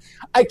and I'm like,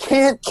 I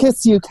can't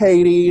kiss you,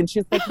 Katie. And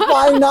she's like,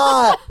 why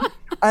not?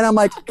 And I'm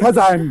like, because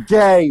I'm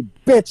gay,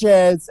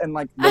 bitches. And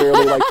like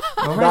literally like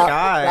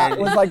that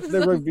was like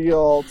the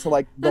reveal to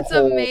like the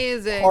whole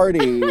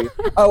party.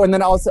 Oh, and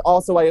then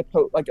also I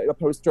put like a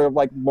poster of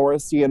like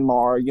Morrissey and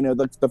Mar, you know,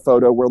 the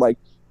photo where like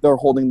they're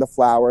holding the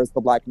flowers, the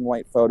black and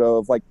white photo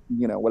of like,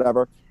 you know,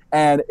 whatever.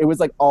 And it was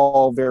like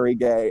all very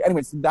gay.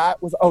 Anyways,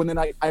 that was, and then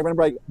I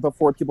remember like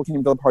before people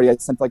came to the party, I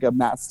sent like a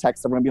mass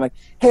text. Everyone being like,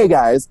 hey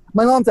guys,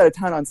 my mom's out of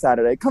town on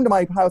Saturday. Come to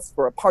my house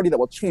for a party that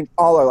will change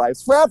all our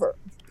lives forever.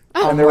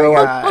 And they were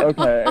like,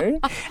 okay.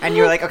 And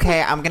you were like,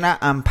 okay, I'm going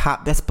to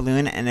pop this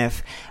balloon. And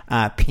if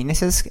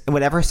penises,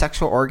 whatever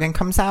sexual organ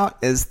comes out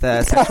is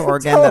the sexual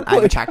organ that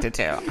I'm attracted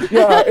to.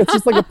 Yeah, it's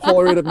just like a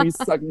Polaroid of me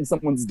sucking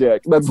someone's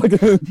dick. That's like,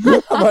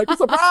 I'm like,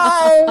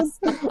 surprise!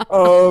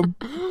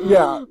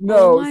 Yeah,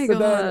 no. Oh my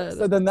God.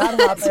 So then that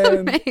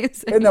happened.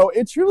 Amazing. And no,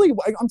 it truly,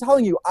 I'm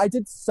telling you, I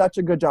did such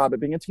a good job at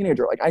being a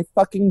teenager. Like, I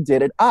fucking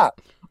did it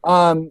up.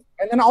 And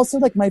then also,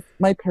 like, my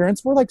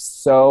parents were, like,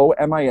 so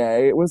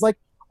MIA. It was, like,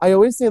 I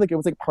always say, like, it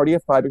was, like, party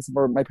of five, except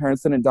for my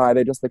parents didn't die.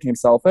 They just became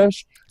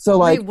selfish. So,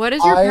 like... Wait, what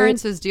is your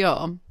parents'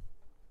 deal?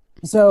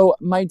 So,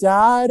 my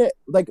dad,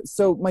 like...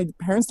 So, my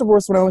parents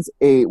divorced when I was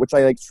 8, which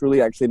I, like,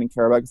 truly actually didn't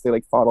care about because they,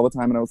 like, fought all the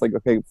time. And I was like,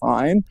 okay,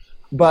 fine.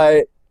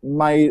 But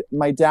my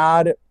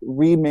dad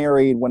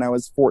remarried when I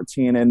was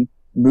 14 and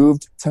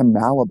moved to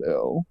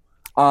Malibu,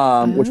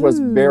 which was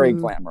very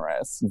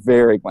glamorous.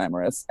 Very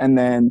glamorous. And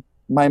then...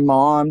 my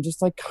mom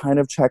just like kind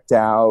of checked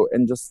out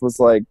and just was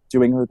like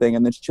doing her thing.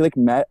 And then she like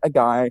met a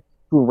guy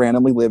who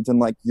randomly lived in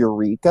like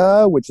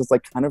Eureka, which is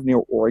like kind of near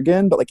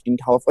Oregon, but like in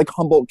California, like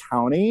Humboldt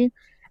County.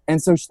 And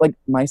so she, like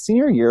my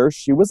senior year,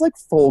 she was like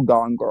full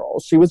Gone Girl.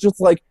 She was just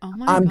like,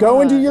 I'm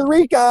going to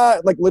Eureka,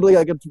 like literally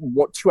like a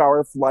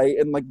 2-hour flight.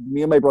 And like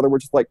me and my brother were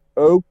just like,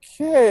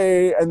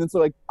 okay. And then so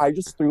like I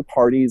just threw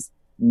parties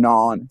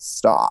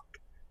nonstop.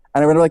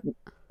 And I remember like,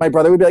 my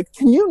brother would be like,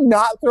 can you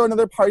not throw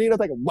another party? And I was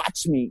like,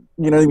 watch me.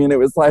 You know what I mean? It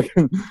was like...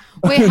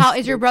 Wait, how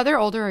is your brother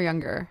older or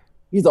younger?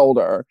 He's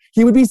older.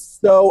 He would be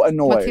so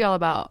annoyed. What's he all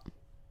about?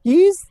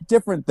 he's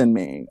different than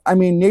me. I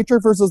mean, nature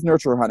versus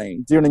nurture, honey.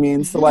 Do you know what I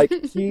mean? So like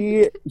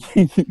he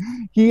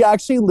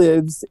actually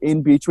lives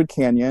in Beechwood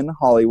Canyon,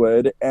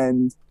 Hollywood,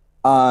 and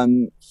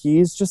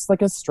he's just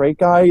like a straight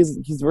guy.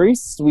 He's very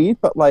sweet,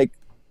 but like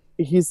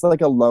he's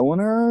like a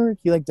loner.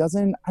 He like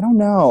doesn't, I don't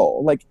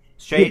know. Like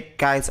Straight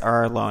guys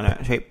are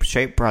loners.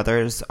 Straight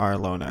brothers are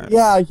loners.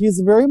 yeah, he's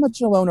very much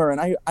a loner, and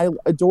I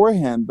adore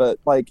him, but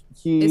like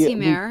Is he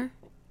mayor?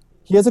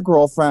 he has a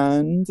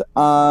girlfriend,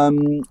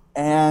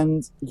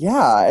 and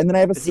yeah, and then I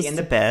have a Is he in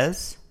the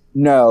biz?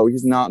 No,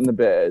 he's not in the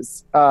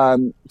biz.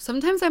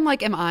 Sometimes I'm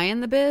like, am I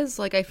in the biz?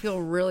 Like, I feel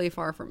really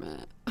far from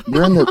it.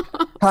 You're in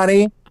the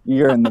honey.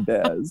 You're in the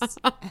biz.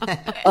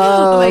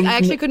 Like, I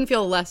actually couldn't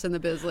feel less in the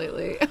biz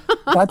lately.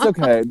 That's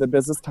okay. The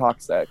biz is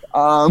toxic.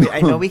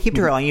 I know we keep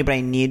drilling you, but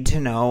I need to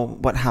know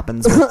what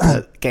happens with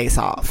the gay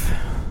soft.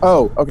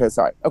 Oh, okay.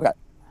 Sorry. Okay.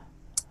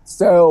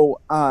 So,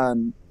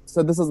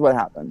 so this is what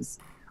happens.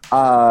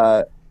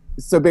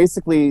 So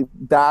basically,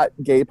 that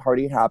gay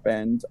party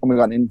happened. Oh my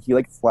god! And he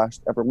like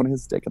flashed everyone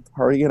his dick at the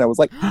party, and I was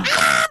like,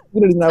 ah!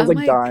 You know, and I was Oh like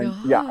my dying.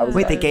 God. Yeah, I was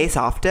Wait, the dying. gay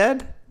soft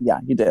did? Yeah,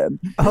 he did.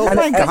 Oh And-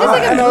 my and- god! This is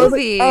like a and I was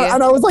movie.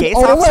 and I was like, Gay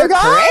oh softs my are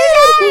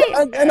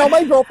god! And all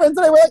my girlfriends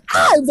and I were like,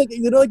 ah! It was like,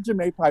 you know, like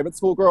Janae private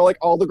school girl, like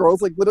all the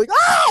girls like literally,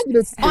 ah! You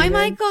know, Oh my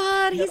screaming.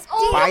 god, he's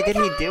Why did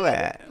he do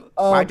it?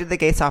 Why did the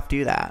gay soft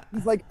do that?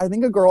 He's like, I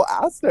think a girl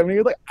asked him, and he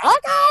was like,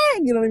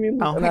 okay, you know what I mean?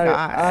 Oh and my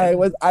God.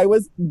 I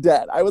was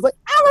dead. I was like,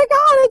 oh my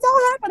god, it's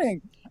all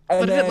happening. And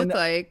What did then, it look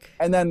like?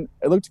 And then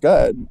it looked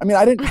good. I mean,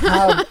 I didn't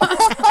have,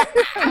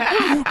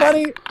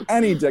 honey,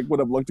 any dick would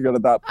have looked good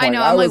at that point. I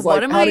know. I'm like, was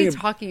what am honey, I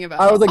talking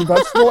about? I was like,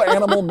 vegetable,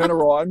 animal,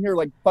 mineral. I'm here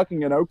like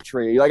fucking an oak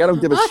tree. Like, I don't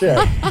give a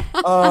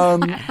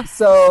shit.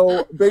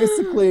 So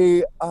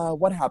basically,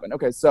 what happened?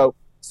 Okay, so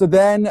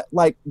then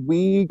like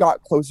we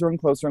got closer and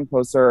closer and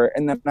closer,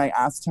 and then I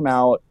asked him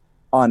out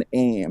on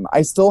AIM.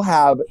 I still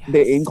have the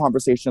AIM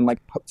conversation like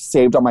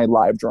saved on my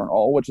live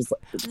journal, which is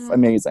it's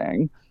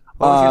amazing.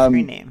 What was your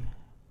screen name?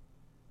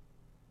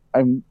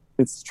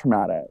 It's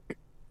traumatic.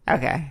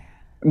 Okay.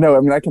 No, I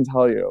mean I can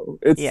tell you.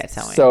 It's Yeah,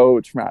 tell me. so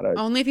traumatic.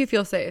 Only if you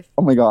feel safe.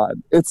 Oh my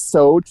god. It's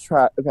so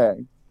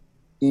okay.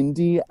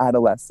 Indie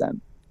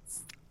adolescent.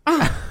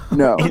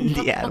 No.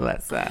 Indie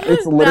adolescent.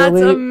 It's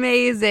literally That's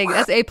amazing.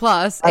 That's A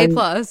plus. A I'm-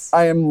 plus.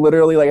 I am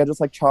literally like I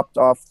just like chopped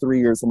off 3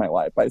 years of my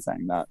life by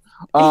saying that.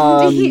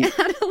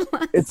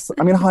 It's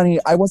I mean, honey,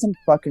 I wasn't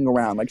fucking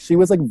around. Like she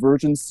was like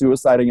virgin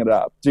suiciding it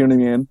up. Do you know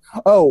what I mean?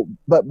 Oh,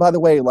 but by the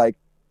way, like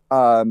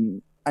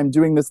I'm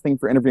doing this thing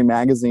for Interview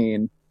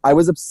Magazine. I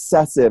was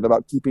obsessive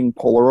about keeping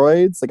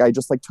Polaroids. Like I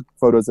just like took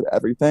photos of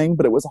everything,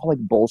 but it was all like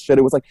bullshit.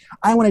 It was like,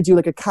 I want to do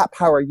like a Cat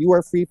Power, You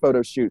Are Free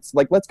photo shoots.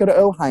 Like let's go to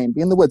Ojheim,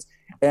 be in the woods.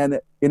 And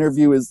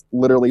Interview is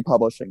literally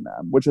publishing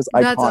them, which is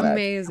iconic. That's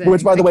amazing.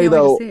 Which, by the I way, can't wait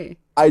to though, see.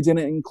 I didn't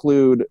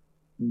include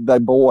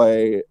the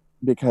boy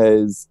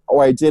because,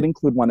 or I did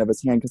include one of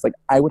his hand because like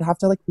I would have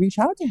to like reach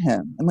out to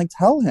him and like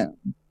tell him.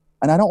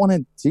 And I don't want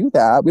to do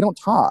that. We don't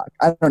talk.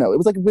 I don't know. It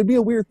was like, it would be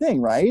a weird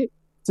thing, right?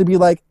 To be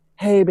like,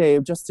 hey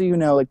babe, just so you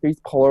know, like these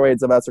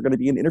Polaroids of us are going to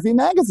be in Interview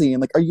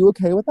Magazine. Like, are you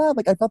okay with that?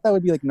 Like, I thought that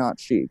would be like not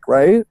chic,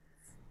 right?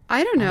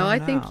 I don't know. I I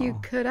don't think you know.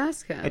 could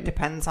ask him. It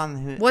depends on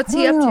who. What's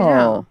he up to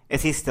now?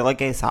 Is he still a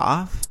gay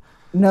soft?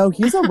 No,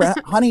 he's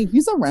around. Honey,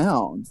 he's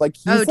around. Like,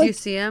 he's Oh, do you like,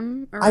 see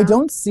him around? I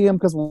don't see him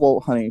because,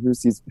 well, honey, who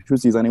sees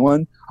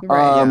anyone?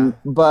 Right, yeah.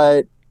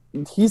 But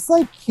he's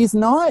like, he's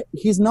not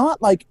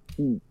like,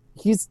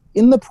 he's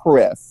in the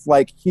periph.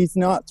 Like, he's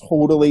not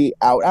totally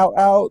out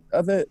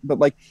of it.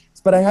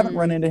 But I haven't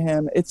run into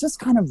him. It's just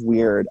kind of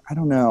weird. I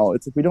don't know.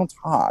 It's like we don't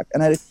talk,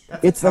 and That's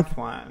it's a like tough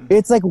one.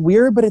 it's like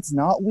weird, but it's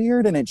not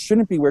weird, and it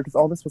shouldn't be weird because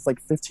all this was like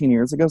 15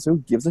 years ago. So who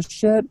gives a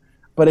shit?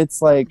 But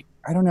it's like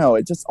I don't know.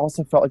 It just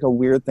also felt like a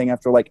weird thing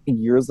after like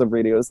years of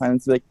radio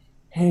silence. To be like,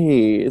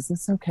 hey, is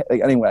this okay?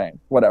 Like anyway,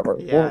 whatever.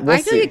 Yeah. I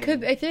feel see. like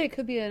it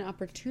could be an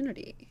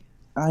opportunity.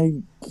 I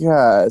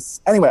guess.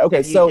 Anyway,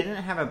 okay. If you So,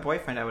 didn't have a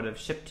boyfriend, I would have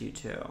shipped you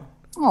to.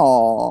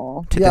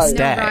 aw, To yeah, this No,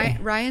 day.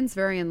 Ryan's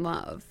very in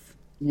love.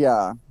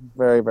 yeah,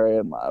 very, very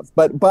in love.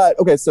 But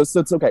okay. So it's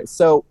okay.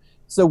 So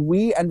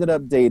we ended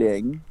up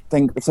dating.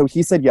 So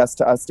he said yes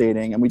to us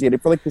dating, and we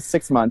dated for like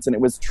 6 months, and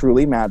it was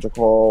truly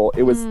magical.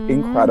 It was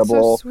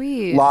incredible. So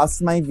sweet.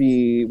 Lost my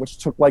V, which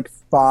took like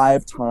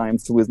 5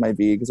 times to lose my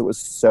V because it was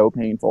so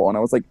painful. And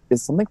I was like,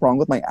 is something wrong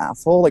with my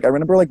asshole? Like I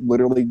remember like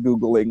literally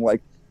Googling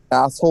like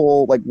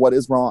asshole, like what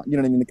is wrong? You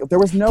know what I mean? Like, there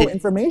was no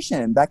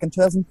information back in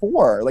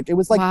 2004. Like it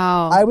was like,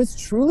 Wow. I was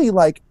truly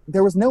like,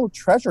 there was no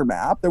treasure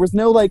map. There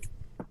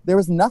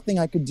was nothing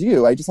I could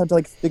do. I just had to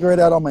like figure it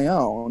out on my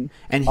own.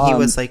 And he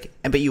was like,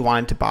 but you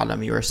wanted to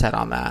bottom. You were set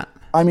on that.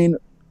 I mean,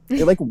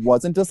 it like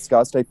wasn't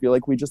discussed. I feel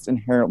like we just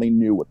inherently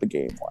knew what the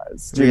game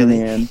was. Do you know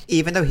what I mean?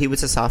 Even though he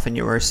was a soft and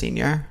you were a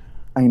senior?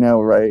 I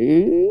know, right?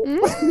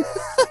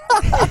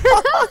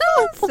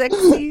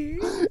 Sexy.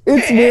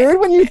 It's weird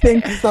when you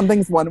think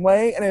something's one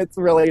way and it's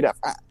really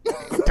different.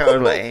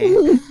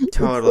 Totally.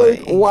 Totally.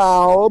 Like,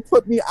 wow,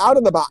 put me out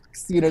of the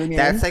box. You know what I mean?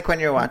 That's like when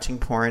you're watching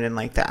porn and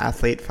like the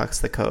athlete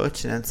fucks the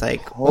coach, and it's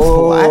like,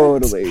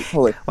 totally.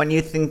 When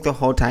you think the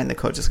whole time the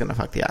coach is gonna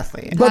fuck the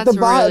athlete. But That's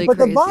the vibe, really but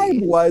the crazy.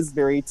 vibe was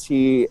very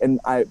T and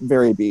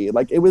very B.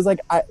 Like it was like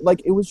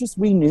it was just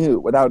we knew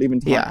without even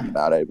talking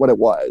about it what it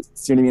was.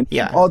 You know what I mean?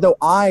 Yeah. Although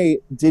I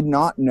did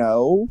not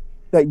know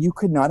that you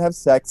could not have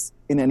sex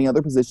in any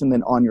other position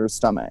than on your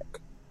stomach.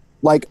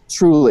 Like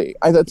truly,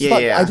 I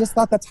just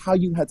thought that's how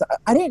you had to.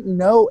 I didn't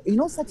know.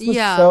 Sex was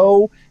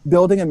so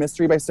building a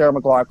mystery by Sarah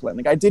McLachlan.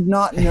 Like I did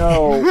not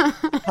know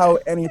how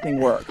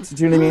anything worked.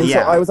 Do you know what I mean?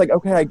 Yeah. So I was like,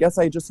 okay, I guess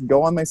I just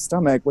go on my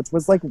stomach, which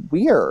was like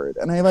weird.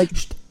 And I like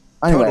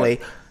anyway.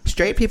 Totally.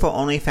 Straight people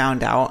only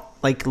found out,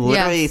 like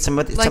literally, Yes. some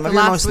of Like your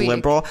last most week.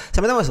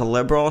 some of the most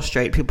liberal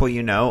straight people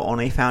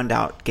only found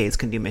out gays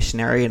can do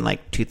missionary in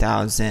like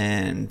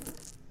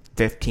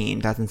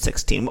 2015,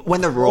 2016 when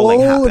the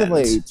ruling happened.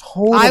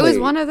 Totally. I was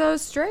one of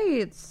those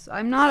straights.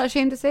 I'm not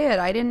ashamed to say it.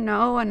 I didn't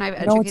know, and I've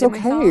educated No, it's okay.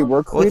 myself. We're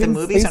Well, the creating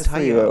movies space don't tell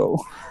for you.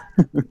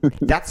 you.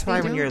 That's why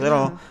when don't, you're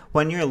little,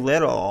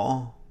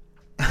 yeah.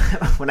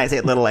 when I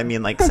say little, I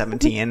mean like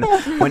 17.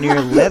 When you're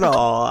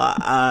little,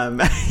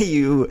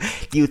 you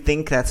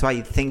think that's why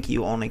you think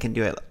you only can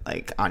do it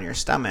like on your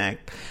stomach.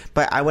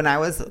 But when I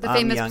was The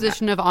famous young,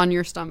 position of on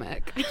your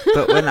stomach.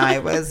 but when I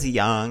was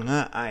young,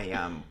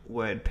 I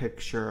would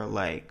picture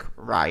like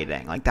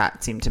riding. Like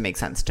that seemed to make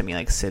sense to me,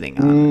 like sitting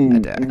on a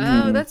dick.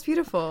 Oh, that's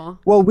beautiful.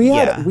 Well, we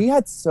Yeah.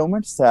 had so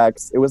much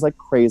sex. It was like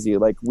crazy.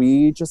 Like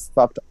we just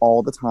fucked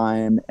all the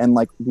time, and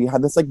like we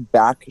had this like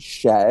back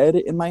shed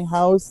in my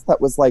house that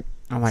was like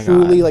Oh my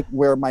truly God. like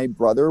where my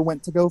brother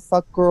went to go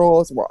fuck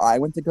girls, where I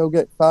went to go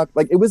get fucked.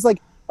 Like it was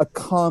like a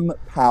cum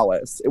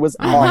palace. It was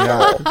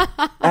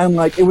awful. And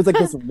like it was like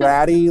this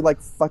ratty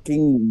like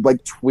fucking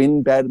like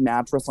twin bed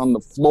mattress on the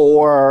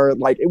floor.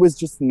 Like it was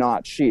just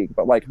not chic.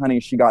 But like, honey,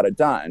 she got it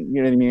done.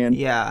 You know what I mean?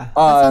 Yeah.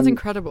 That sounds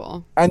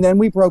incredible. And then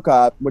we broke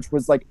up, which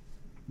was like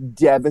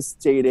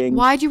devastating.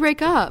 Why'd you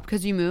break up?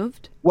 Because you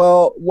moved?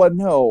 Well,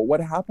 what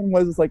happened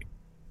was like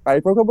I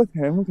broke up with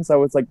him because I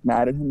was like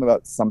mad at him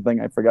about something,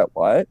 I forget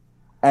what.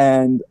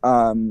 And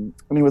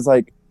he was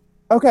like,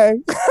 okay.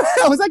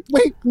 I was like,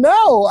 wait,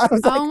 no. I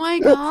was like, Oh my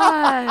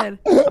God.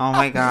 Oh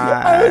my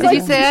God. Did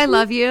you say I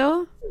love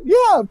you?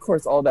 yeah, of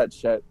course, all that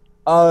shit.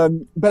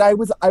 But I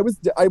was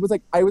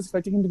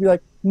expecting him to be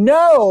like,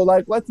 no,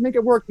 like let's make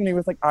it work. And he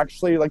was like,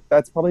 actually, like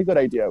that's probably a good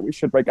idea. We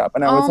should break up.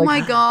 And I was Oh like, my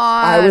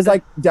God. I was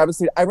like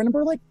devastated. I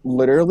remember like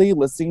literally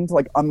listening to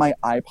like on my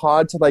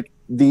iPod to like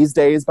These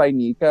Days by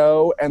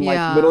Nico and like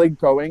Yeah. literally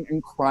going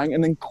and crying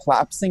and then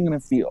collapsing in a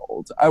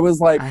field. I was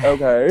like,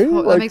 okay.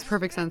 Oh, that like, makes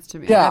perfect sense to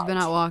me. yeah, I've been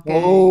out walking.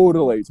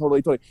 Totally.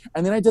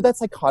 And then I did that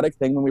psychotic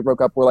thing when we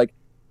broke up where like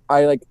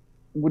I like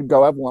would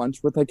go have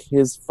lunch with like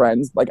his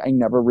friends like I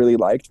never really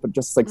liked, but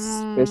just like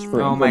fish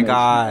for Oh my information.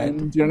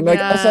 God. Do you know what I mean?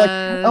 Like also like,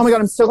 oh my God,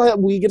 I'm so glad that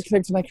we get to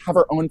connect and like have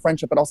our own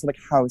friendship, but also like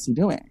how is he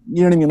doing?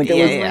 You know what I mean? Like it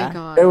Yeah, was Oh yeah. my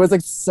God. it was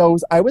like so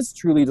I was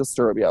truly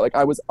Disturbia. Like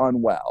I was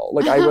unwell.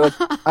 Like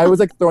I was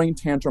like throwing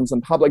tantrums in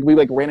public. We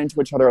like ran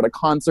into each other at a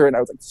concert and I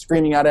was like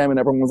screaming at him and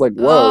everyone was like,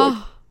 whoa. Like,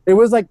 Oh, it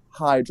was like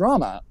high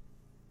drama.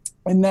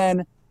 And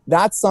then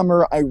that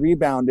summer I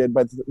rebounded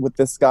with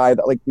this guy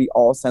that like we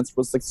all sensed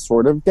was like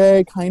sort of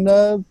gay, kind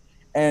of.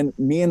 And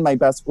me and my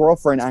best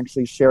girlfriend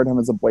actually shared him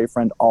as a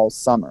boyfriend all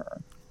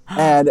summer.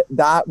 And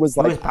that was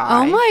He was like,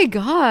 bi? oh my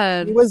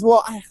God. he was,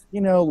 well,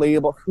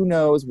 label, who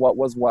knows what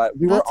was what.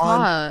 We That's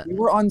hot. we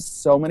were on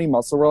so many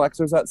muscle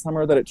relaxers that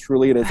summer that it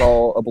is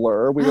all a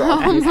blur. We were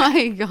on Oh these,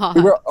 my God.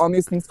 we were on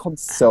these things called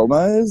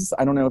Somas.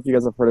 I don't know if you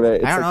guys have heard of it.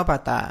 It's I don't like, know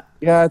about that.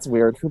 yeah, it's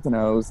weird. Who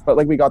knows? But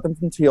like we got them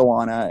from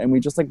Tijuana and we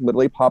just like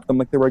literally popped them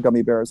like they were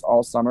gummy bears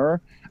all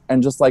summer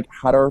and just like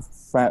had our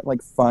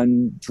like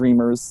fun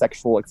dreamers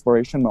sexual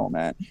exploration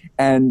moment.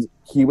 And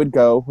he would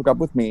go hook up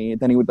with me,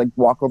 then he would like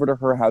walk over to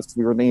her house because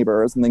we were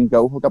neighbors and then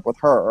go hook up with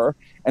her.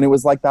 And it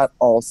was like that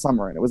all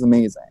summer and it was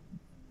amazing.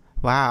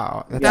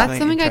 Wow. That's really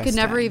something I could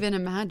never interesting. even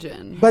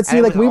imagine. But see, And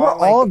it like was we were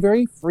all, all like-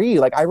 very free.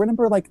 Like I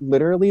remember like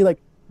literally like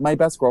my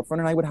best girlfriend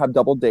and I would have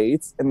double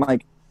dates and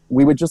like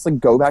we would just like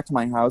go back to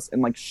my house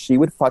and like she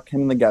would fuck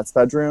him in the guest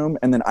bedroom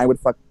and then I would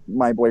fuck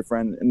my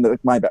boyfriend in the,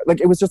 like, my bed. Like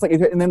it was just like,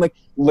 and then like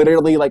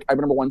literally like I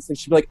remember once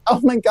she'd be like,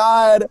 oh my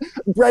God,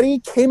 Brady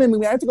came in.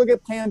 We have to go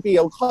get Plan B.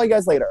 I'll call you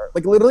guys later.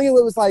 Like literally it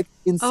was like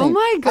insane. Oh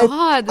my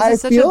God. This I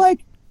is such feel a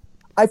like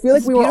This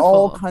is we were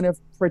all beautiful. kind of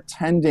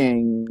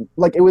pretending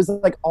like it was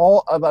like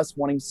all of us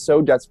wanting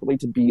so desperately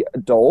to be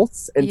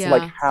adults and to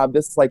like Yeah. have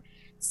this like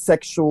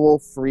sexual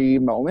free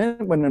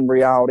moment when in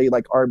reality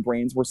like our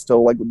brains were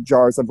still like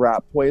jars of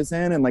rat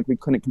poison and like we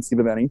couldn't conceive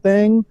of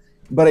anything.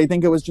 But I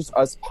think it was just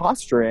us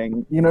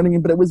posturing, you know what I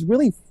mean? But it was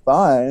really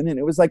fun and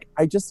it was like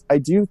I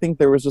do think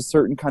there was a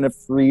certain kind of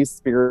free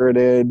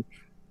spirited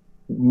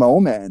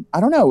moment. I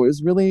don't know, it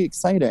was really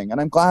exciting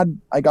and I'm glad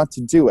I got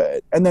to do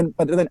it. And then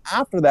but then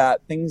after that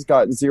things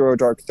got zero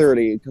dark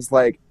 30 because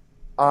like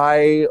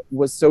I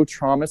was so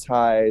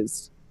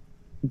traumatized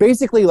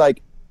basically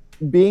like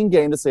being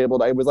gay and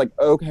disabled, I was like,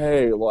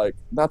 okay, like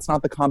that's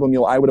not the combo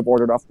meal I would have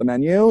ordered off the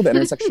menu, the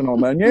intersectional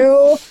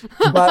menu.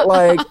 But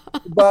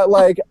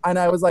like, and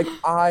I was like,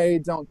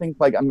 I don't think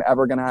like I'm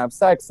ever gonna have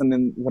sex. And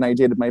then when I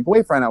dated my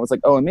boyfriend, I was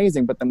like, oh,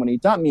 amazing. But then when he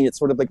dumped me, it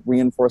sort of like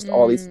reinforced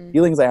all these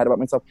feelings I had about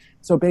myself.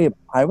 So, babe,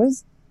 I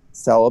was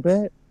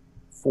celibate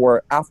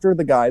for after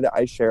the guy that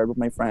I shared with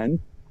my friend.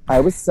 I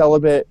was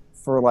celibate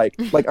for like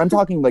I'm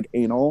talking like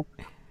anal,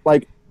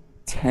 like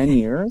 10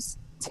 years.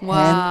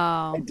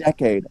 Wow. A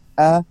decade.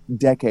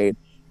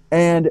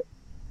 And,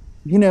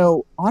 you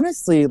know,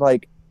 honestly,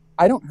 like,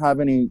 I don't have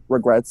any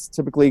regrets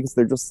typically because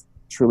they're just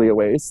truly a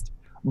waste.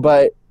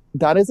 But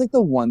that is like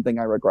the one thing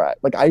I regret.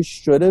 Like, I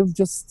should have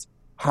just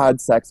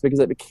had sex because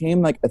it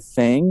became like a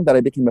thing that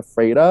I became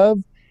afraid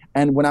of.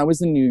 And when I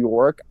was in New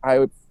York,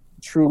 I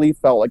truly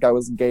felt like I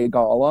was gay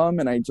Gollum.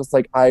 And I just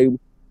like,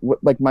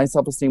 like my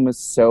self-esteem was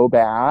so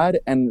bad.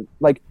 And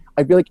like,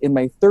 I feel like in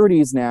my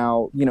 30s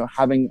now, you know,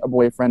 having a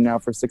boyfriend now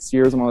for 6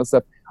 years and all this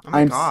stuff,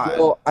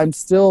 I'm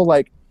still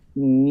like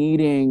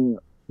needing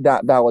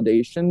that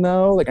validation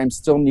though. Like I'm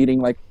still needing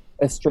like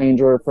a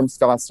stranger from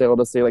Scottsdale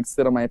to say like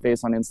sit on my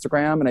face on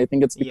Instagram. And I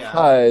think it's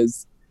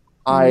because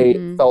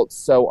I felt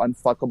so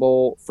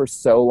unfuckable for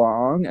so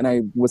long and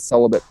I was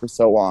celibate for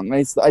so long.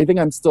 And I think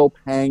I'm still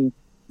paying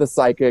the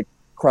psychic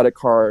credit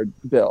card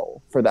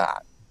bill for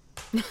that.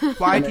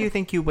 Why do you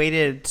think you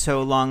waited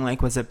so long?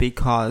 Like, was it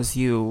because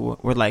you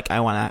were like, I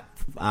want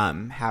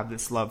to have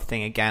this love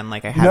thing again?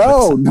 Like I had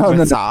with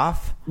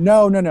Zoff?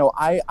 No.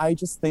 I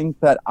just think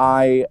that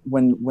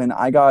when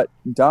I got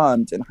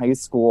dumped in high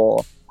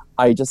school,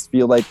 I just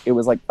feel like it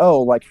was like,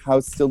 oh, like how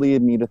silly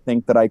of me to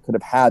think that I could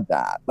have had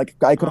that. Like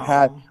I could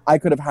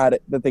have had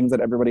the things that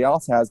everybody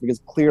else has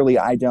because clearly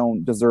I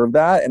don't deserve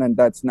that, and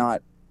that's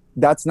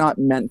not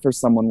meant for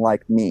someone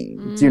like me.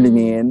 Do you know what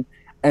I mean?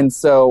 And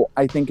so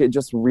I think it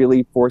just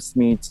really forced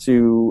me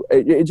to,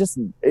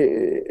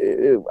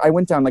 I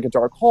went down like a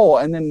dark hole.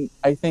 And then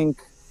I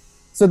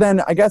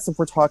guess if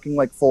we're talking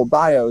like full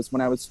bios,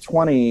 when I was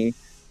 20,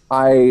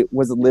 I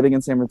was living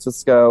in San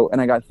Francisco and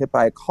I got hit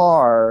by a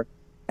car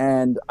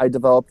and I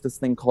developed this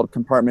thing called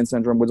compartment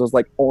syndrome, which was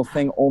like a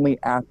thing only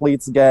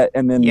athletes get.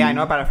 And then, yeah, I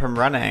know about it from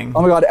running.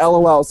 Oh my God,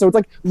 LOL. So it's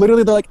like,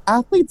 literally they're like,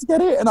 athletes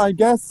get it. And I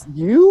guess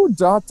you ...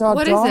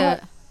 What is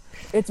it?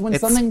 It's when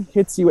something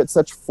hits you at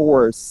such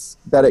force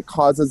that it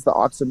causes the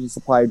oxygen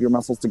supply of your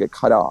muscles to get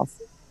cut off.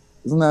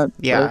 Isn't that?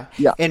 Yeah. Right?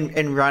 Yeah.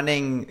 In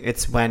running,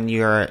 it's when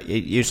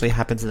it usually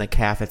happens in the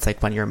calf. It's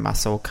like when your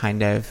muscle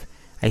kind of,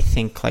 I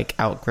think, like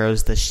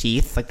outgrows the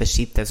sheath. Like the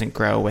sheath doesn't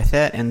grow with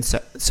it. And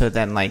so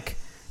then like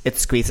it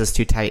squeezes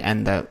too tight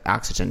and the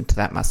oxygen to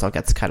that muscle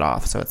gets cut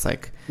off. So it's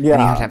like, yeah.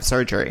 And you have to have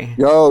surgery.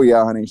 Oh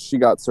yeah, honey. She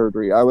got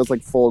surgery. I was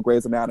like full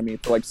Grey's Anatomy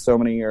for like so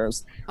many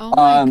years. Oh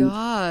my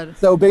God.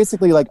 So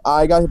basically like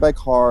I got hit by a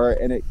car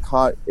and it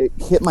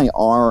hit my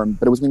arm,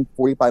 but it was going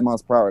 45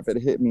 miles per hour. If it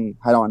hit me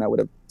head on, I would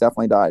have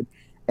definitely died.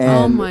 And,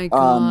 oh my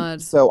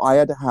God. So I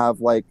had to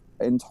have like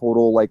in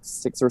total like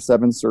 6 or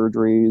 7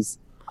 surgeries.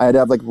 I had to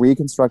have like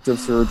reconstructive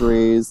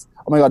surgeries.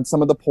 Oh my God,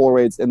 some of the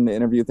Polaroids in the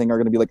interview thing are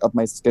going to be like of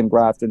my skin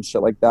graft and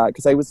shit like that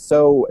because I was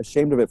so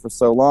ashamed of it for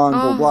so long,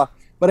 blah, blah.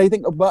 But I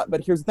think, but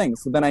here's the thing.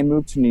 So then I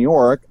moved to New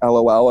York,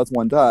 LOL, as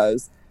one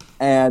does.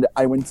 And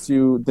I went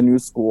to the new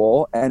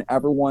school and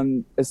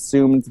everyone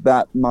assumed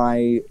that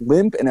my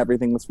limp and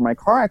everything was from my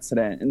car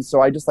accident. And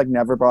so I just like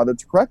never bothered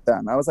to correct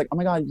them. I was like, oh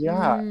my God,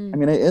 yeah. I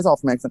mean, it is all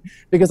from my accident.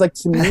 Because like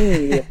to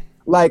me,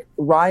 like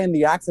Ryan,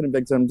 the accident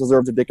victim,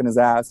 deserved a dick in his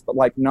ass, but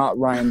like not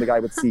Ryan, the guy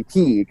with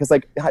CP. Because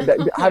like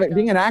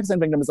being an accident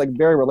victim is like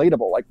very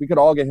relatable. Like we could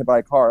all get hit by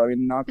a car. I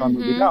mean, knock on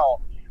wood, we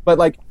don't. But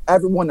like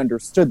everyone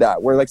understood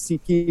that. Where like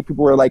CP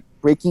people were like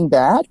Breaking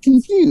Bad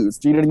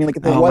confused. Do you know what I mean?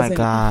 Like there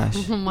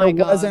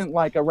wasn't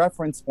like a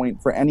reference point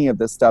for any of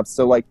this stuff.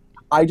 So like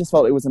I just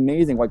felt it was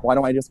amazing. Like why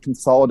don't I just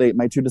consolidate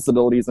my 2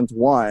 disabilities into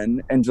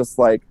one and just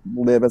like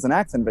live as an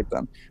accident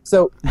victim?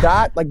 So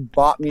that like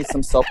bought me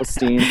some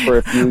self-esteem for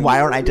a few Why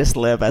years. don't I just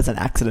live as an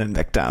accident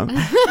victim?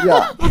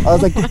 Yeah. I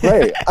was like,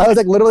 great. I was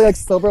like literally like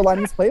Silver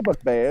Linings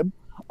Playbook, babe.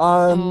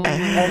 And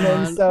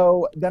then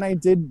so then I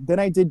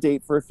did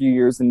date for a few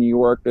years in New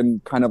York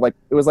and kind of like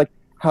it was like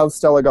how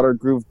Stella got her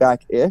groove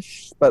back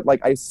ish, but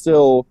like I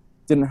still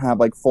didn't have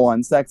like full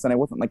on sex and I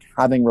wasn't like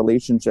having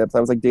relationships. I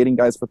was like dating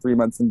guys for 3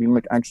 months and being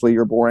like, actually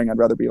you're boring, I'd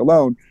rather be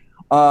alone.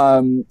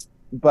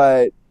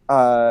 But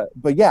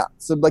yeah,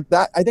 so like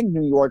that I think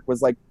New York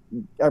was like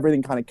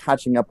everything kind of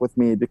catching up with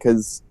me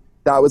because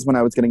that was when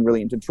I was getting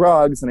really into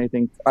drugs. And I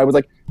think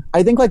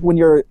when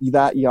you're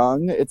that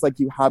young, it's like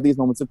you have these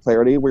moments of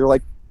clarity where you're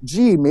like,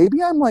 gee,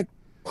 maybe I'm like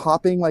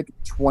popping like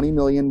 20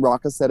 million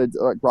Roxy set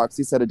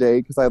a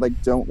day because I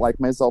like don't like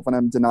myself and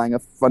I'm denying a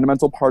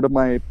fundamental part of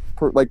my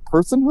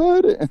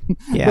personhood.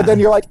 Yeah. But then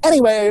you're like,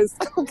 anyways.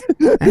 You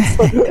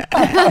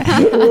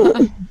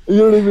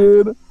know what I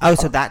mean? Oh,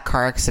 so that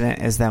car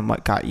accident is then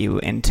what got you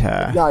into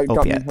I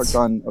got me hooked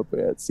on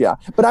opiates. Yeah,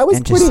 but I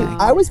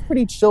was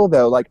pretty chill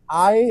though. Like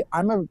I'm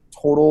a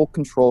total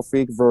control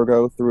freak,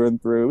 Virgo through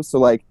and through. So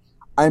like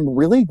I'm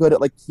really good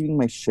at like keeping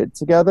my shit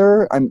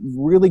together. I'm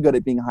really good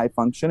at being high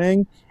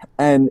functioning.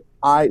 And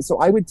I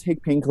would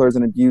take painkillers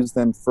and abuse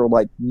them for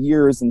like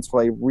years until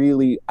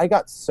I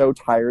got so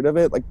tired of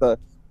it. Like the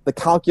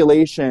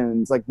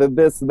calculations, like the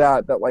this,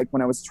 that like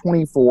when I was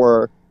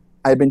 24,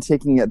 I'd been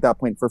taking it at that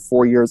point for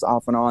 4 years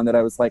off and on, that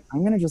I was like,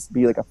 I'm going to just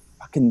be like a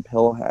fucking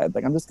pillhead.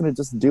 Like, I'm just going to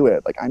just do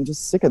it. Like, I'm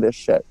just sick of this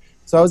shit.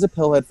 So I was a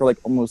pillhead for like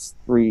almost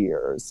 3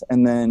 years.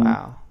 And then,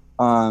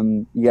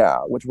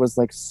 which was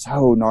like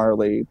so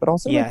gnarly, but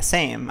also. Yeah, like,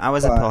 same. I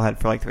was a pillhead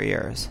for like 3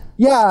 years.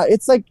 Yeah,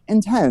 it's like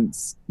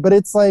intense, but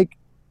it's like,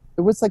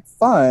 it was like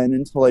fun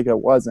until like it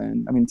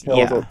wasn't. I mean,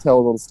 tale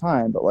of its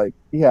time, but like,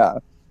 yeah.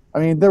 I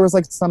mean, there was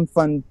like some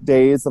fun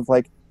days of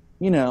like,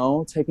 you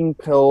know, taking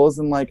pills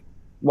and like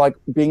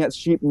being at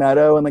Sheep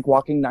Meadow and like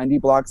walking 90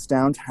 blocks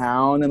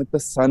downtown and like the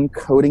sun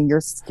coating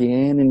your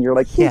skin and you're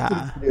like,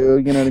 yeah,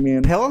 you know what I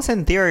mean? Pills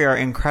in theory are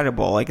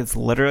incredible. Like, it's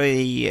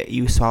literally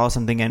you swallow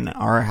something and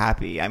are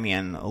happy. I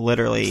mean,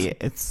 literally,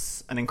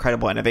 it's an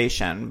incredible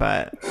innovation,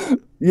 but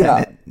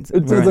yeah,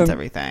 it ruins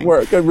everything.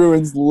 It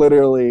ruins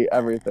literally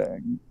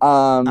everything.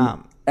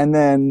 And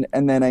then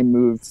I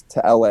moved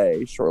to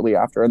LA shortly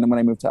after. And then when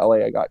I moved to LA,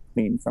 I got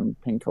clean from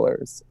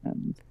painkillers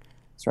and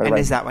started. And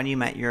is that when you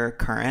met your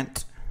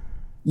current?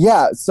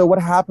 Yeah. So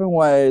what happened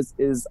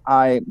is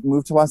I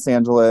moved to Los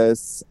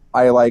Angeles.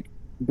 I like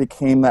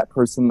became that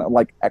person that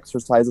like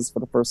exercises for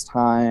the first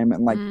time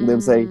and like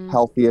lives a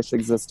healthy-ish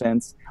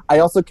existence. I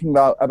also came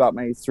out about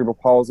my cerebral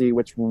palsy,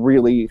 which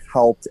really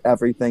helped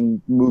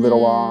everything move it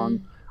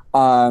along.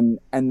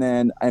 And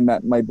then I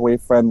met my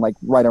boyfriend like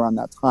right around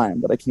that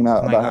time that I came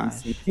out about having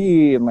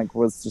CP and like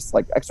was just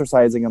like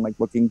exercising and like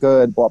looking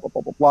good, blah, blah,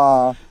 blah,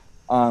 blah,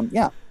 blah.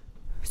 Yeah.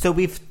 So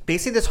we've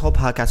basically this whole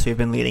podcast we've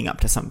been leading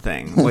up to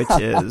something, which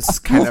is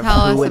kind of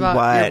who and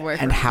what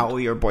and how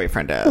your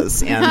boyfriend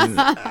is. And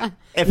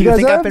if you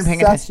think I've been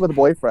paying attention with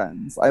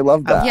boyfriends, I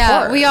love that.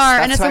 Yeah, we are.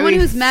 And as someone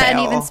who's met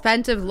and even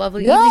spent a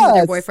lovely evening with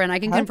your boyfriend, I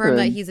can confirm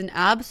that he's an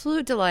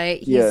absolute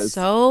delight. He's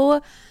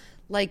so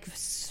like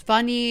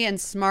funny and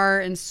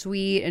smart and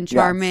sweet and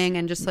charming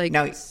and just like,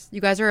 now,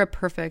 you guys are a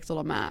perfect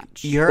little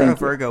match. You're a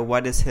Virgo.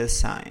 What is his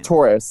sign?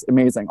 Taurus.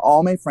 Amazing.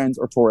 All my friends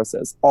are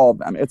Tauruses. All of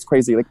them. It's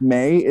crazy. Like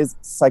May is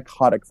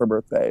psychotic for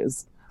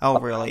birthdays.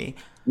 Oh, really?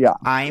 Yeah.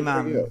 I'm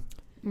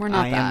We're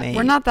not that.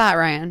 We're not that,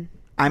 Ryan.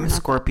 I'm a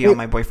Scorpio.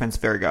 My boyfriend's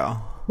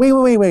Virgo.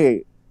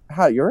 Wait.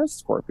 How, you're a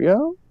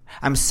Scorpio?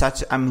 I'm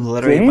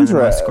literally one of the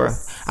most Scorpio.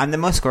 I'm the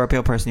most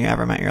Scorpio person you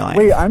ever met in your life.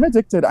 Wait, I'm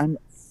addicted. I'm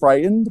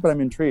frightened, but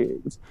I'm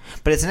intrigued.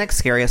 But isn't it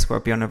scary, a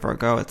Scorpio and a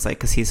Virgo? It's like,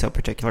 because he's so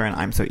particular and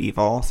I'm so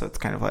evil, so it's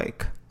kind of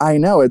like... I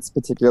know, it's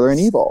particular and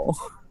evil.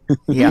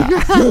 Yeah.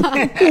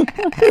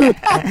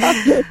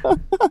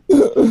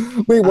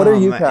 Wait, what are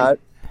you, Kat?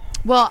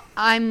 Well,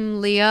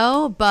 I'm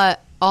Leo,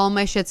 but all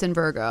my shit's in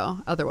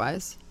Virgo,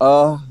 otherwise.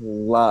 Love.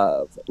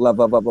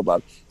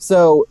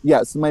 So,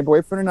 so my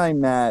boyfriend and I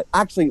met...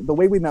 Actually, the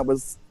way we met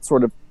was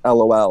sort of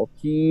LOL.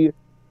 He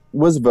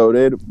was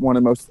voted one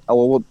of the most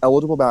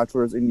eligible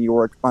bachelors in New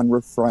York on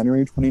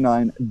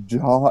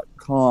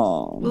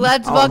refinery29.com.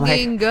 Let's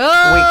fucking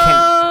go!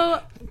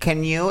 Wait,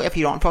 can you, if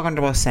you don't feel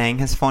comfortable saying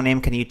his full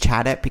name, can you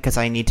chat it? Because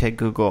I need to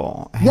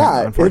Google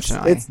him,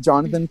 unfortunately. It's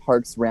Jonathan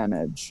Parks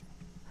Ramage.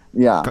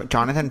 Yeah.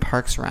 Jonathan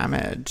Parks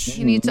Ramage.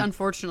 You need to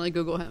unfortunately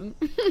Google him.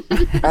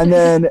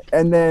 and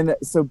then,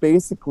 so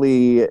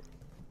basically...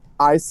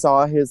 I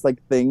saw his like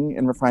thing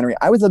in Refinery.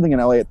 I was living in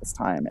LA at this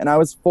time, and I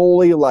was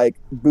fully like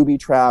booby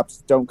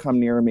trapped. Don't come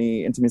near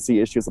me.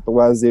 Intimacy issues at the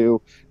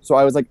wazoo. So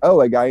I was like,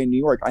 oh, a guy in New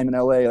York. I'm in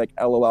LA. Like,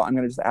 LOL. I'm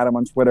gonna just add him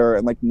on Twitter,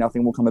 and like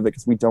nothing will come of it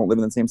because we don't live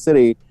in the same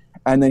city.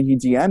 And then he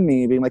DM'd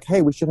me, being like,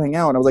 hey, we should hang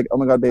out. And I was like, oh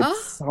my god, babe,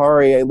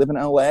 sorry, I live in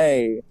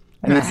LA.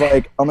 And he's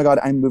like, oh my god,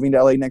 I'm moving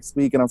to LA next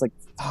week. And I was like,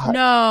 fuck.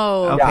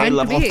 No. Okay,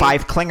 level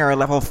 5 clinger.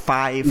 Level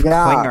 5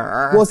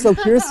 clinger. Well, so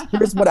here's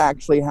what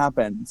actually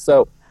happened.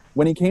 So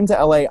when he came to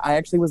LA, I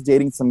actually was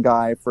dating some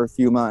guy for a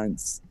few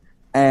months.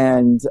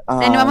 And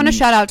I want to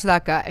shout out to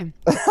that guy.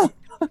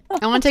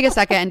 I want to take a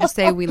second and just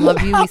say we love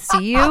you, we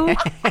see you,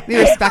 we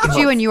respect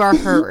you, and you are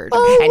heard.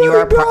 And you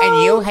are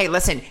hey,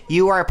 listen,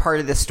 you are a part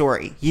of the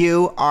story.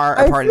 You are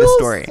a part of the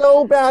story. I feel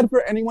so bad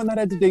for anyone that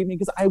had to date me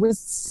because I was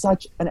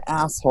such an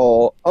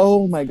asshole.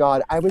 Oh my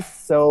god, I was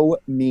so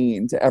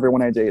mean to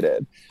everyone I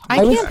dated. I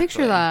can't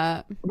picture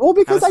that. Well,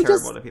 because I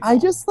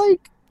just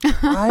like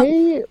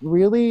I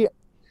really.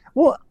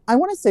 Well, I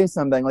want to say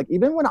something. Like,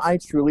 even when I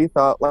truly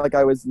thought like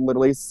I was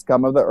literally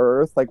scum of the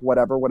earth, like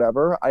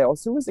whatever, I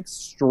also was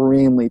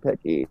extremely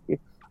picky.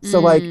 So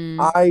like,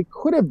 I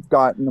could have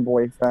gotten a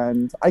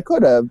boyfriend. I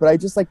could have, but I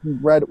just like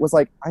was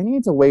like, I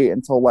need to wait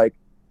until like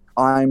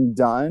I'm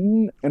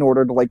done in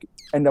order to like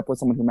end up with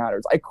someone who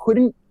matters. I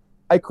couldn't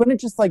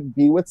just like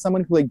be with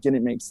someone who like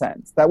didn't make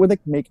sense. That would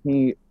like make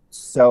me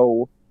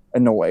so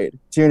annoyed.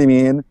 Do you know what I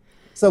mean?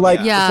 So like,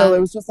 so it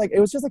was just like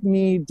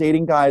me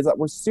dating guys that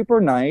were super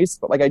nice,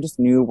 but like I just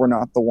knew we're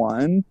not the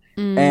one.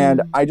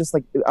 And I just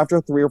like after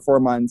 3 or 4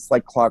 months,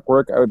 like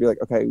clockwork, I would be like,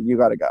 okay, you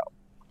got to go.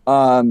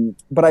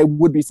 But I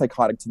would be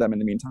psychotic to them in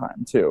the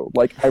meantime too.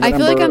 Like I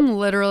feel like I'm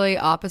literally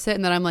opposite,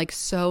 and that I'm like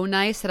so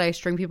nice that I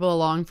string people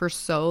along for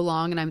so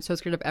long, and I'm so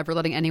scared of ever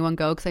letting anyone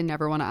go because I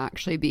never want to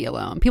actually be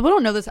alone. People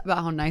don't know this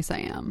about how nice I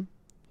am.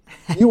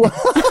 Well,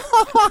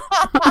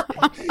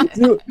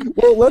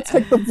 let's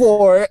take the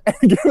floor and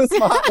give a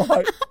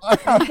spotlight on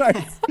how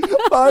nice.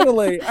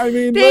 Finally, I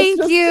mean,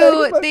 Thank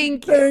you.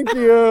 Thank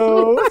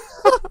you.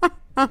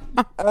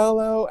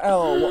 LOL.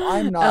 Well,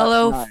 I'm not.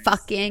 LO nice.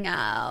 fucking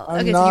L.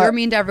 I'm Okay, not- so you're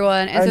mean to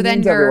everyone, and I so then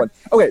mean to you're. everyone.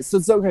 Okay,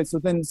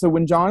 so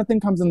when Jonathan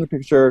comes in the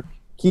picture,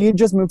 he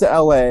just moved to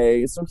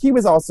LA, so he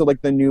was also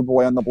like the new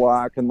boy on the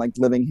block and like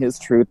living his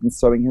truth and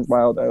sowing his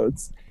wild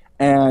oats.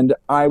 And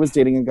I was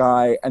dating a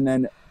guy, and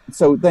then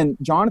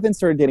Jonathan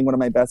started dating one of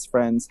my best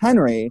friends,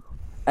 Henry,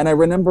 and I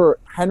remember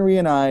Henry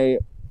and I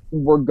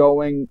were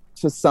going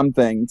to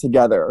something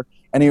together,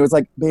 and he was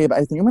like, "Babe,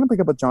 I think I'm gonna break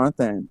up with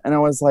Jonathan," and I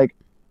was like,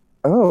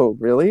 "Oh,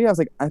 really?" I was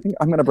like, "I think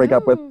I'm gonna break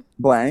up with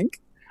blank."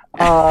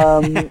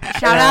 Shout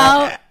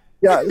out.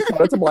 Yeah,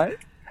 shout out to blank.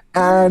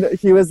 And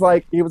he was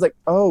like,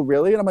 "Oh,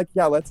 really?" And I'm like,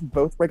 "Yeah, let's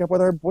both break up with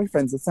our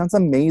boyfriends. It sounds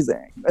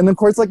amazing." And of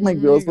course, like my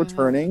wheels were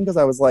turning because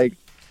I was like,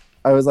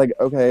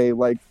 okay,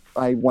 like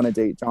I want to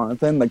date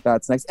Jonathan. Like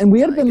that's next. And we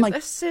had been like,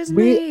 This is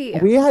me.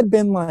 we had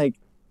been like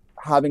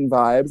having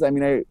vibes. I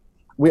mean,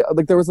 we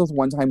like there was this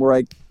one time where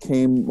I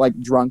came like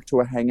drunk to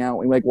a hangout.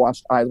 We like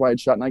watched Eyes Wide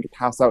Shut, and I could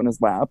pass out in his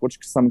lap, which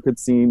some could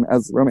seem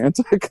as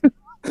romantic.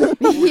 Yeah,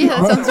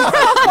 that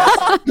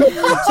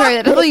sounds. Sorry,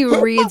 that definitely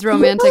reads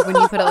romantic when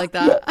you put it like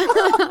that.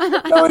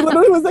 No, it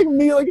literally was like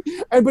me, like,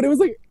 but it was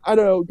like I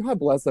don't know. God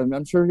bless him.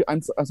 I'm sure.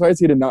 I'm sorry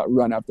he did not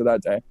run after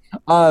that day.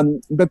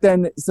 But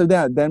then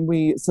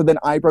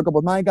I broke up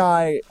with my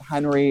guy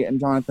Henry,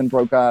 and Jonathan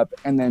broke up,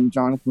 and then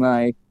Jonathan and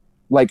I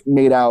like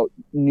made out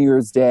New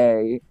Year's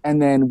Day,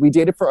 and then we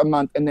dated for a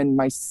month, and then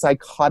my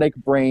psychotic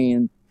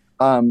brain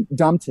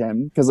dumped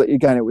him because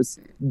again it was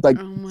like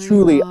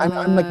truly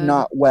I'm like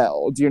not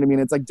well. Do you know what I mean?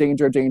 It's like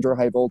danger,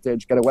 high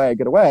voltage, get away.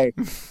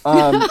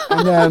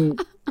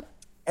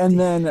 And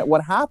then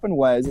what happened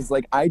was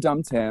like I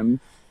dumped him,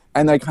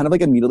 and I kind of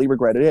like immediately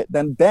regretted it.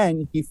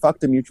 Then he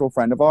fucked a mutual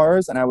friend of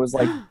ours, and I was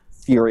like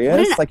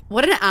furious.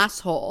 What an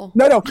asshole.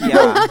 No,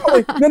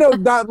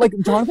 that like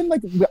Jonathan,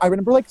 like I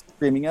remember like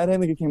screaming at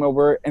him. Like he came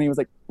over and he was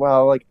like,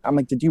 "Well, like I'm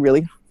like, did you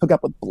really hook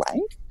up with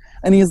blank?"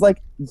 And he's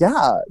like,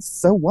 "Yeah,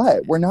 so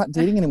what? We're not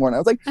dating anymore." And I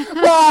was like,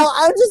 "Well,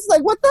 I'm just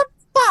like, what the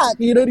fuck?"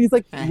 You know, and he's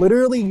like,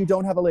 "Literally, you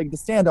don't have a leg to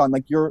stand on.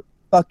 Like, you're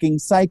fucking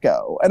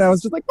psycho." And I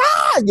was just like,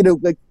 you know,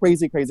 like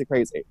crazy.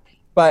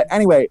 But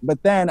anyway,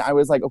 but then I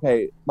was like,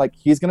 okay, like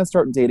he's going to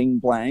start dating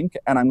blank,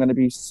 and I'm going to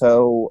be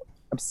so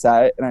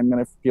upset, and I'm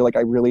going to feel like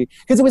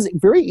because it was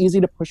very easy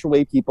to push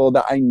away people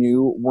that I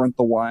knew weren't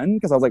the one,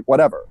 because I was like,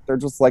 whatever. They're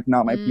just like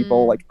not my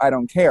people. Like, I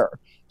don't care.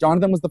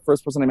 Jonathan was the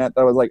first person I met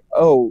that I was like,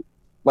 oh,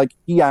 like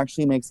he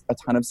actually makes a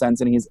ton of sense,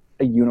 and he's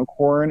a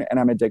unicorn, and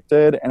I'm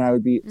addicted, and I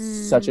would be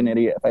such an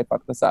idiot if I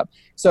fucked this up.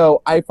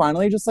 So I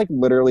finally just like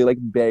literally like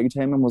begged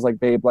him and was like,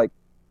 "Babe, like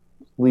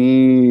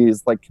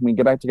please, like can we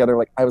get back together?"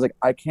 Like I was like,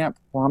 "I can't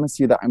promise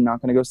you that I'm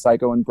not gonna go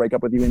psycho and break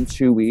up with you in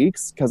 2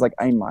 weeks, because like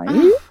I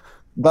might,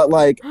 but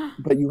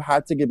you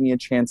had to give me a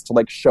chance to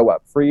like show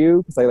up for you,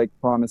 because I like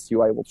promised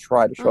you I will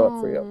try to show up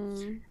for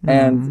you."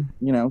 And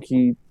you know,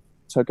 he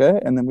took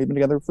it, and then we've been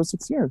together for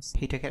 6 years.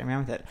 He took it and ran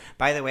with it.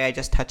 By the way,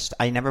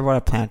 I never bought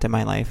a plant in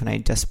my life, and I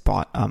just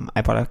bought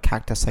a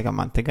cactus like a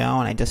month ago,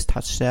 and I just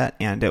touched it,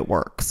 and it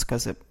works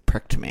because it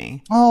pricked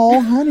me.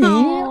 Oh, honey.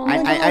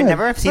 I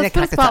never have seen Let's a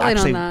put a cactus spotlight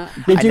actually. on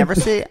that. I never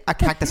see a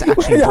cactus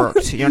actually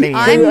worked. You know what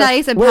I mean? I'm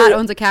nice, and Pat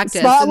owns a cactus.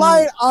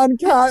 Spotlight on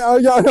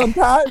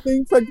Pat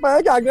being pricked by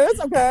a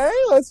cactus. Okay,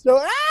 let's do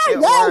it. It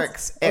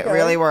works. It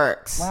really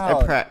works.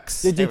 Wow. It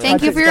pricks. Did you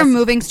Thank you for your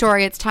moving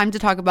story. It's time to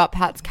talk about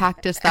Pat's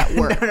cactus that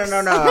works.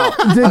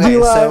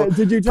 No.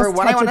 Did you just for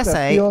what I touch want it to to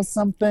say, feel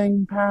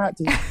something, Pat?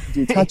 Did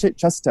you touch it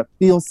just to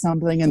feel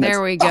something in There this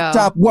we go. fucked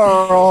up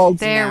world?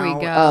 There we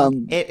Now,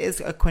 go. it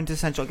is a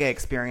quintessential gay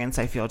experience,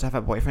 I feel, to have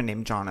a boyfriend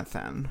named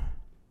Jonathan.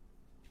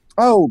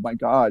 Oh my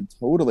God,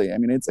 totally. I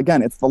mean, it's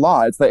the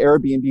law. It's the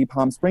Airbnb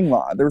Palm Spring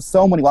law. There's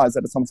so many laws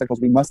that as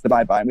homosexuals we must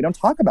abide by, and we don't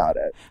talk about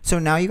it. So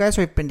now you guys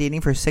have been dating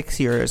for 6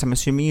 years. I'm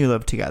assuming you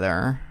live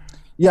together.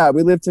 Yeah,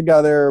 we live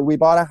together. We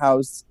bought a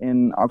house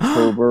in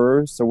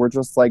October, so we're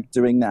just like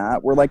doing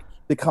that. We're like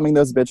becoming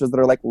those bitches that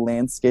are like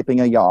landscaping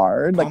a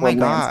yard. Like my we're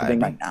God. landscaping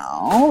right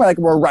now. Like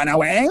we're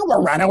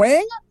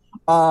running.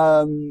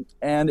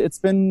 And it's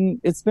been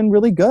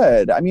really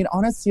good. I mean,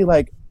 honestly,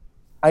 like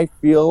I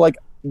feel like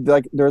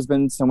there's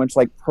been so much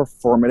like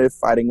performative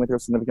fighting with your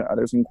significant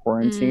others in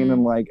quarantine,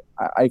 and like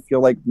I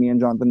feel like me and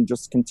Jonathan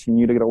just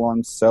continue to get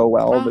along so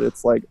well that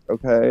it's like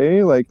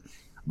okay, like.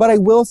 But I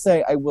will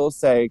say,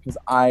 because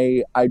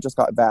I just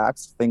got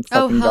vaxxed. Thank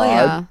fucking God.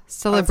 Yeah!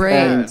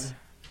 Celebrate.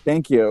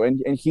 Thank you.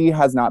 And he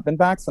has not been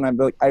vaxxed, and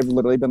I've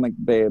literally been like,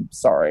 babe,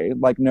 sorry,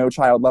 like no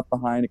child left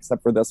behind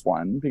except for this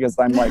one, because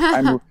I'm like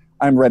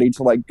I'm ready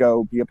to like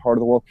go be a part of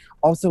the world.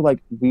 Also,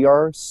 like we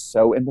are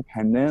so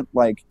independent.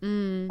 Like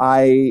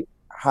I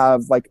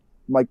have like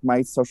like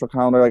my social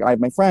calendar. Like I have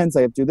my friends,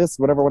 I have to do this,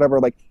 whatever.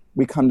 Like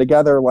we come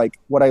together. Like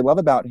what I love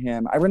about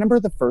him, I remember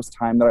the first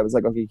time that I was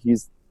like, okay,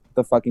 he's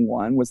the fucking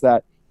one, was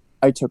that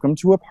I took him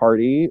to a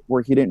party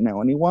where he didn't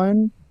know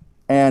anyone.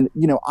 And,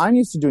 you know, I'm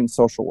used to doing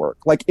social work,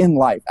 like in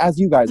life, as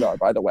you guys are,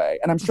 by the way.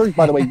 And I'm sure,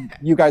 by the way,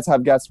 you guys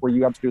have guests where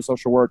you have to do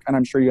social work. And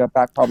I'm sure you have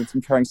back problems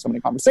from carrying so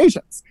many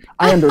conversations.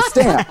 I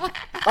understand.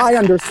 I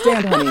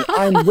understand, honey.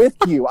 I'm with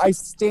you. I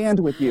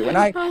stand with you. And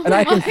I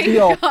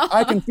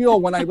can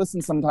feel when I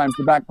listen sometimes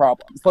the back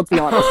problems. Let's be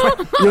honest. You know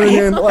what I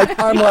mean? Like,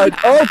 I'm like,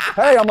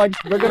 okay. I'm like,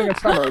 they're getting a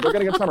tremor.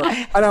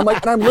 And I'm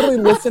like, and I'm literally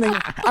listening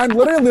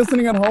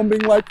at home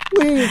being like,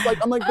 please. Like,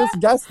 I'm like, this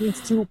guest needs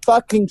to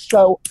fucking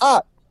show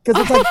up.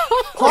 Because it's like,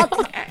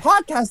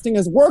 podcasting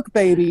is work,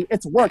 baby.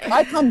 It's work.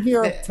 I come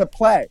here to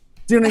play.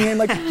 Do you know what I mean?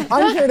 Like,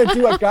 I'm here to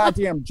do a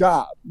goddamn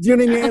job. Do you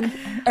know what I mean?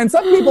 And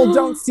some people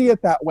don't see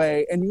it that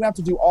way, and you have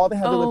to do all the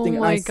heavy lifting,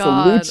 and I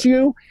salute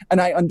you, and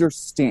I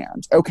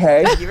understand,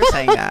 okay? You were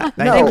saying that.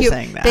 No. Thank you for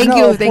saying that. Thank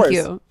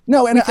you.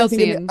 No, and I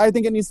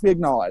think it needs to be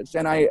acknowledged,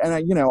 and I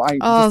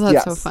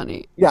that's so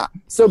funny. Yeah.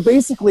 So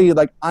basically,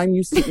 like, I'm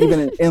used to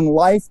even in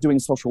life doing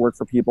social work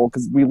for people,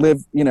 because we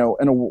live, you know,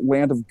 in a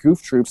land of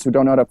goof troops who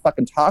don't know how to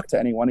fucking talk to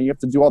anyone, and you have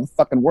to do all the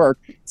fucking work.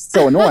 It's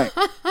so annoying.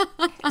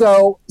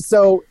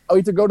 So I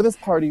had to go to this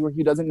party where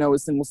he doesn't know a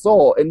single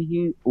soul, and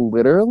he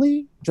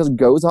literally just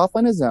goes off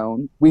on his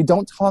own. We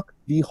don't talk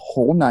the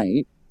whole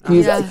night.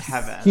 He's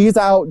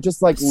out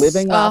just like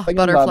living, laughing,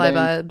 butterfly and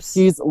loving. vibes.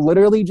 He's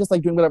literally just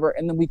like doing whatever,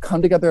 and then we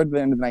come together at the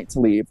end of the night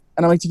to leave.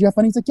 And I'm like, "Did you have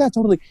fun?" He's like, "Yeah,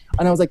 totally."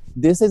 And I was like,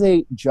 "This is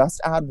a just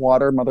add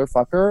water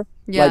motherfucker.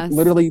 Yes. Like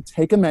literally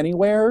take him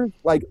anywhere.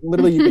 Like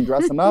literally you can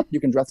dress him up, you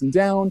can dress him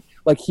down.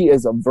 Like he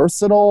is a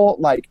versatile.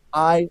 Like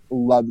I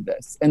love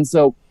this." And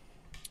so,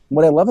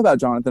 what I love about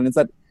Jonathan is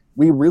that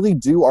we really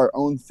do our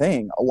own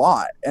thing a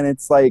lot, and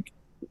it's like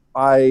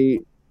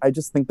I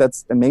just think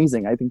that's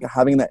amazing. I think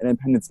having that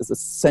independence is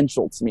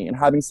essential to me, and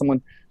having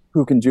someone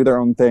who can do their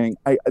own thing.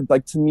 I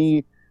like, to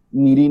me,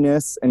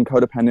 neediness and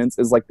codependence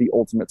is like the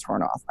ultimate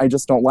turnoff. I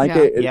just don't like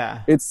it.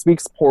 It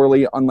speaks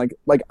poorly on like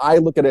I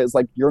look at it as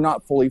like, you're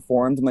not fully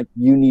formed, and like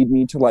you need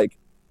me to like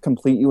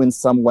complete you in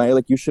some way.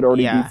 Like you should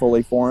already be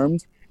fully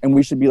formed, and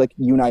we should be like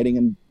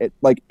uniting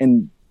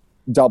and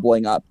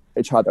doubling up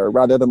each other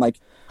rather than like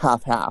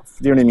half.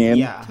 Do you know what I mean?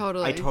 Yeah,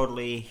 totally. I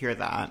totally hear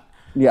that.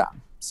 Yeah.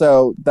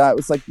 So that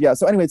was like,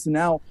 so anyway, so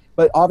now,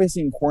 but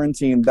obviously in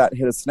quarantine that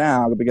hit a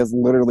snag, because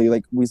literally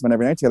like we spent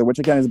every night together, which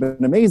again has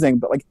been amazing,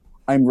 but like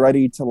I'm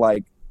ready to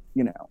like,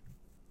 you know,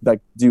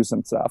 like do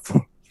some stuff.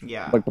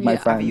 Yeah. Like with my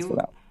friends for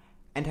that.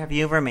 And have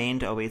you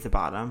remained always a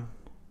bottom?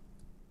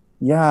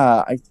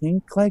 Yeah, I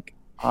think like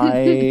that's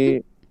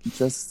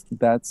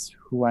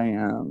who I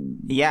am.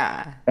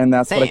 Yeah. And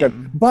that's what I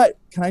could. But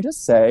can I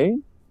just say,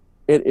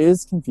 it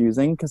is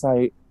confusing because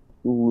I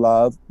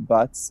love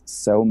butts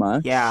so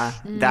much. Yeah,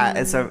 that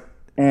is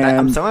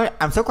I'm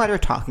so glad you're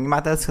talking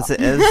about this, because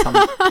it is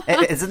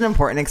it's an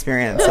important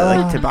experience. So,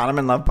 like, to bottom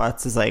and love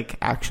butts is like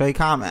actually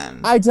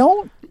common. I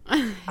don't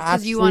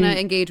because you want to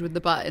engage with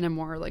the butt in a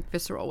more like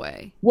visceral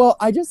way. Well,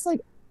 I don't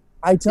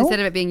instead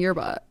of it being your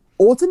butt.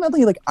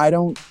 Ultimately, like I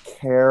don't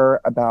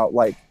care about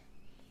like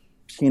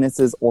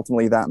penises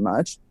ultimately that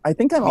much. I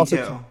think I'm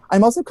also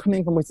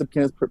coming from a place of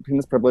penis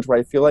privilege, where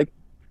I feel like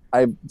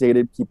I've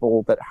dated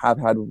people that have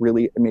had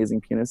really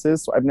amazing penises,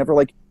 so I've never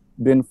like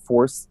been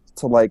forced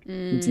to like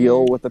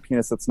deal with a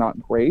penis that's not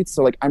great.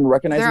 So like I'm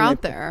recognizing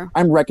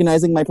I'm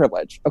recognizing my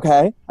privilege.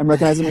 Okay, I'm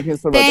recognizing my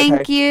penis privilege.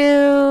 Thank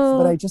you.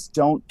 But I just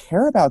don't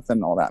care about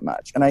them all that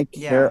much, and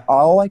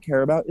all I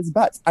care about is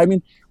butts. I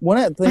mean,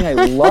 one thing I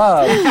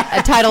love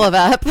a title of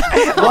up.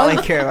 All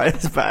I care about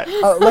is butt.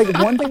 Like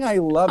one thing I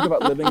loved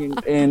about living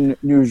in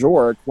New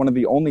York, one of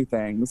the only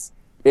things,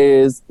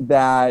 is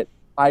that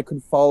I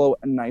could follow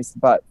a nice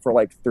butt for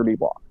like 30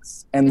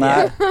 blocks, and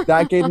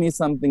that gave me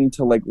something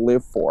to like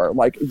live for.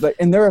 Like,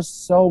 and there are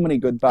so many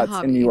good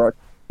butts in New York,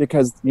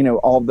 because you know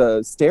all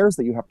the stairs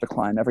that you have to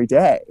climb every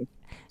day.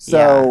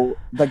 So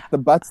like the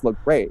butts look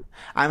great.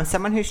 I'm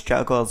someone who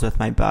struggles with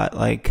my butt.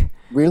 Like,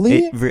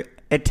 really,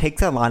 it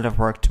takes a lot of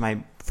work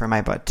for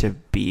my butt to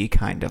be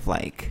kind of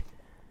like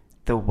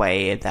the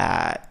way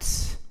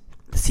that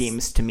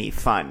seems to me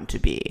fun to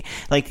be.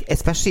 Like,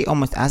 especially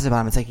almost as a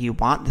bottom, it's like you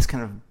want this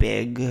kind of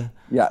big,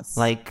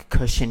 like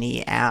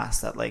cushiony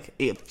ass that like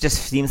it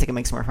just seems like it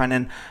makes more fun,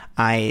 and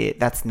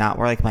that's not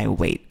where like my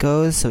weight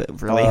goes, so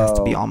it really has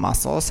to be all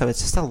muscle, so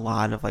it's just a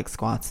lot of like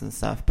squats and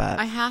stuff. But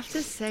I have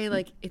to say,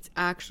 like, it's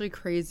actually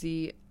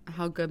crazy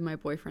how good my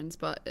boyfriend's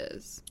butt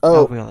is.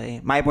 Oh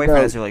really? My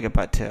boyfriend has a really good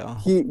butt too.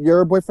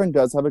 Your boyfriend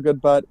does have a good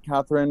butt,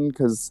 Catherine,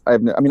 because I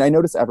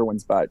notice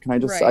everyone's butt. Can I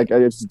just I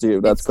just do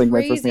that's like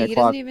my first thing I clock. He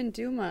doesn't even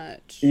do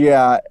much.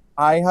 Yeah,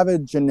 I have a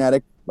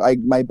genetic.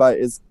 My butt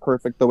is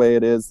perfect the way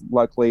it is.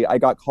 Luckily, I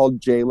got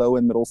called J-Lo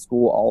in middle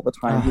school all the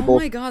time. People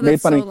my God, made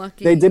that's fun of so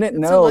lucky. They didn't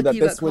know so that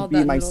this would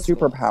be my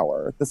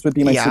superpower. This would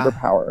be my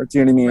superpower. Do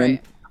you know what I mean?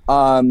 Right.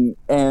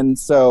 And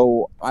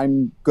so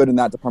I'm good in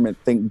that department,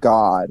 thank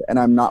God. And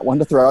I'm not one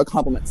to throw out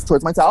compliments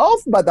towards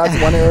myself, but that's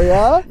one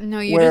area No,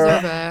 you where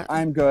deserve it.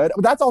 I'm good.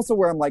 That's also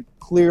where I'm like,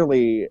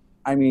 clearly,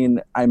 I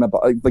mean,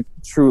 like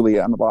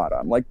truly I'm a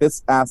bottom. Like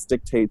this ass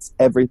dictates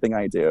everything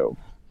I do.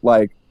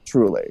 Like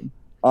truly.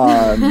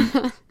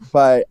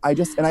 But I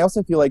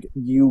also feel like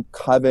you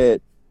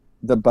covet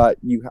the butt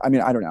I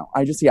don't know.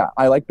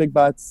 I like big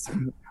butts.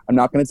 I'm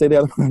not going to say the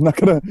other one. I'm not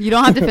going to. You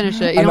don't have to finish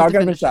it. You I'm don't not have to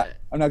going to finish finish that.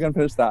 it. I'm not going to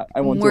finish that. I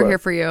won't We're do it. here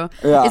for you.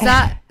 Yeah. Is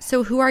that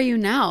so? Who are you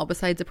now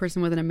besides a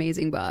person with an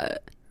amazing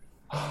butt?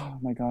 Oh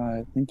my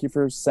God. Thank you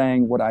for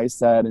saying what I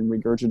said and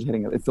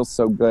regurgitating it. It feels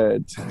so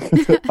good.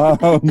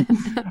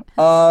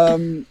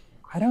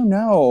 I don't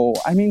know.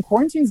 I mean,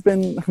 quarantine's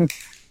been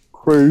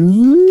crazy.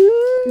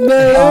 You're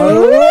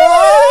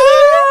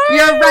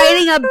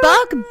writing a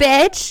book,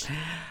 bitch.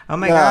 Oh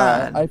my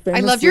God.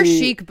 I love your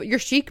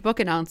chic book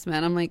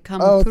announcement. I'm like,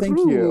 come through. Thank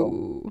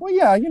you. Well,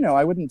 yeah,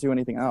 I wouldn't do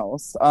anything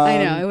else.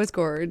 I know, it was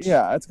gorge.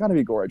 Yeah, it's got to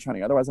be gorge,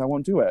 honey. Otherwise, I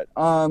won't do it.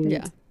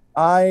 Yeah.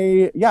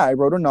 I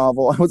wrote a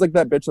novel. I was like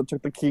that bitch that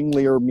took the King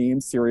Lear meme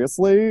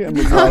seriously. And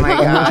was Oh like, my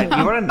God.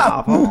 You wrote a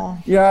novel?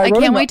 Yeah, I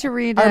can't wait to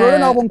read it. I wrote a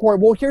novel in court.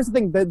 Well, here's the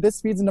thing.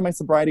 This feeds into my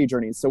sobriety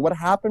journey. So what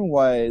happened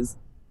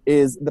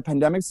is the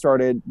pandemic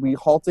started. We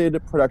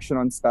halted production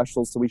on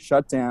specials, so we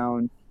shut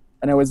down.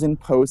 And I was in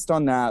post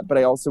on that, but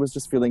I also was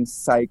just feeling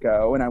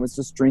psycho, and I was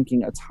just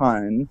drinking a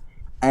ton.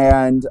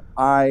 And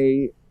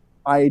I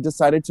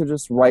decided to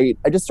just write.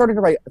 I just started to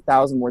write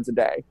 1,000 words a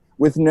day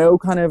with no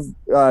kind of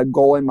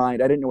goal in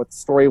mind. I didn't know what the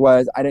story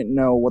was. I didn't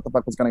know what the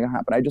fuck was going to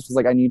happen. I just was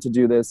like, I need to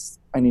do this.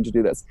 I need to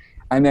do this.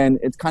 And then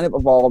it's kind of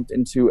evolved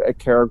into a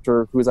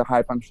character who is a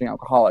high functioning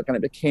alcoholic, and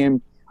it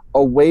became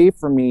a way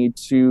for me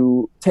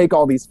to take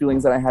all these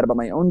feelings that I had about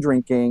my own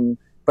drinking,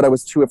 but I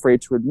was too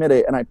afraid to admit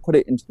it, and I put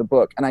it into the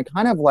book. And I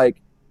kind of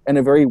like, in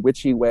a very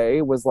witchy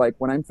way, was like,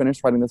 when I'm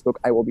finished writing this book,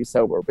 I will be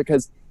sober.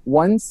 Because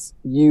once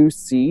you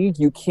see,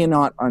 you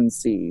cannot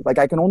unsee. Like,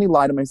 I can only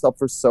lie to myself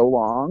for so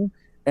long.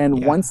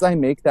 And once I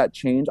make that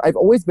change, I've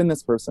always been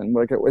this person.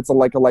 Like, it's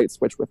like a light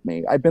switch with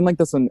me. I've been like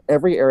this in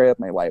every area of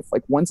my life.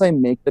 Like, once I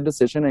make the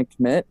decision and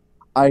commit,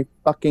 I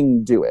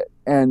fucking do it.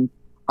 And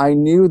I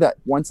knew that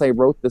once I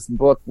wrote this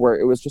book where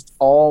it was just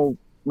all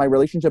my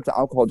relationship to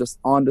alcohol just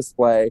on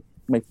display,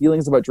 my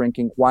feelings about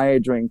drinking, why I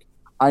drink,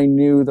 I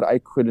knew that I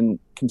couldn't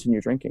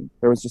continue drinking.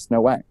 There was just no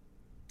way.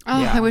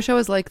 Oh, I wish I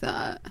was like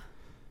that.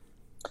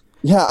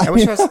 Yeah. I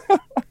wish I was...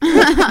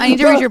 I need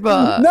to read your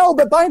book. No,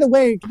 but by the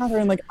way,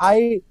 Catherine, like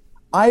I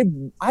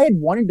had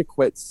wanted to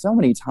quit so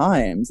many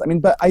times. I mean,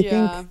 but I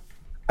think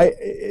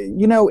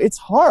it's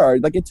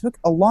hard. Like, it took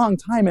a long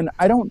time, and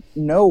I don't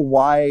know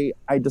why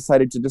I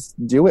decided to just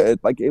do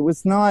it. Like, it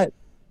was not.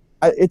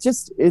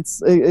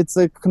 It's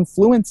a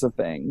confluence of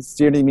things.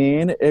 Do you know what I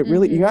mean? It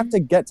really, you have to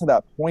get to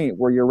that point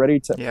where you're ready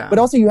to, but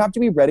also you have to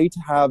be ready to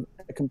have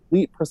a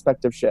complete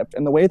perspective shift.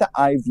 And the way that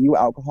I view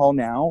alcohol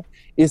now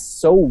is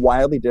so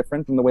wildly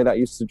different from the way that I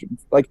used to,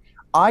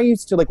 I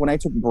used to, when I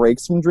took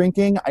breaks from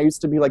drinking, I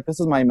used to be like,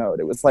 this is my mode.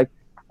 It was like,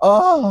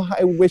 oh,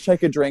 I wish I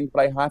could drink,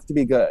 but I have to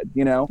be good,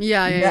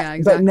 Yeah,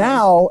 exactly. But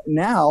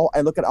now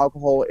I look at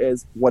alcohol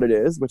as what it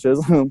is, which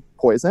is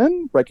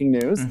poison, breaking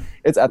news.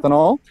 It's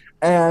ethanol.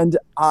 And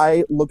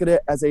I look at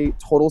it as a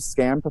total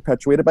scam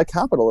perpetuated by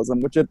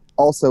capitalism, which it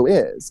also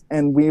is.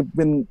 And we've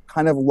been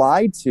kind of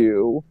lied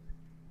to,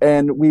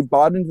 and we've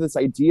bought into this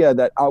idea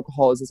that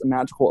alcohol is this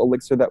magical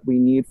elixir that we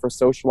need for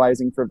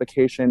socializing, for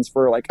vacations,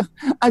 for like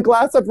a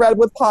glass of red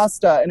with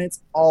pasta. And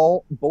it's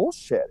all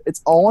bullshit.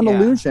 It's all an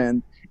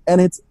illusion.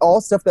 And it's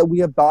all stuff that we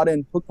have bought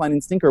in hook, line,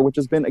 and sinker, which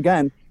has been,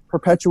 again,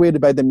 perpetuated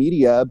by the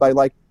media, by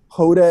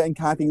Hoda and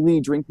Kathy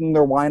Lee drinking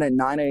their wine at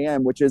 9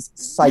 a.m., which is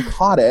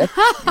psychotic.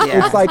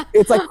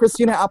 It's like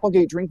Christina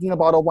Applegate drinking a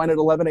bottle of wine at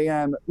 11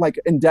 a.m.,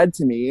 and dead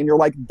to me. And you're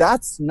like,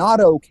 that's not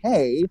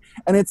okay.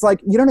 And it's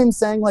like, you know what I'm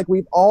saying? Like,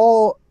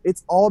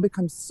 it's all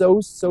become so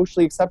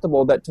socially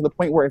acceptable that to the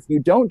point where if you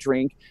don't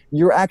drink,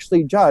 you're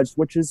actually judged,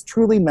 which is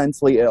truly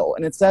mentally ill.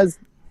 And it says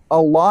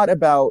a lot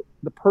about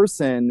the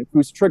person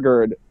who's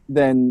triggered.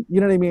 Then, you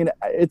know what I mean?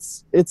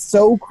 It's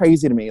so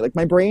crazy to me. Like,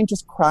 my brain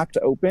just cracked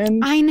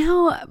open. I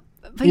know.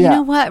 But you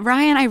know what,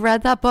 Ryan? I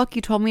read that book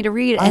you told me to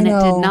read, and it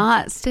did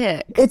not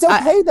stick. It's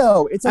okay,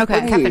 though. It's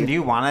okay. Catherine, do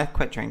you want to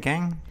quit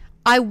drinking?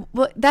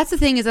 Well, that's the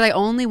thing, is that I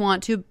only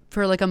want to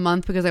for a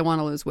month because I want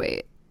to lose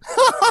weight.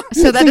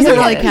 So that doesn't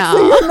really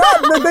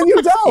count. Then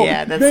you don't.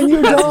 Yeah, then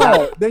you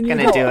don't. Then you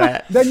gonna do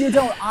it. Then you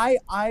don't.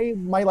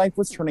 My life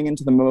was turning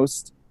into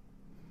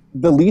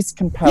the least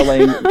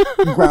compelling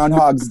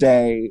Groundhog's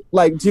Day.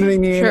 Do you know what I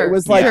mean? Sure, it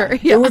was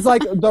it was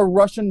like the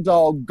Russian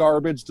doll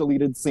garbage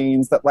deleted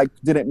scenes that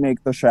didn't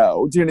make the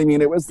show. Do you know what I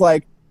mean? It was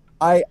like,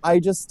 I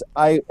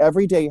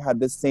every day had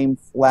this same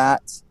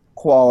flat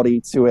quality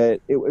to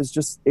it. It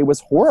was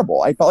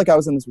horrible. I felt like I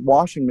was in this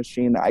washing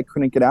machine that I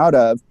couldn't get out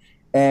of,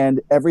 and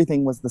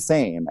everything was the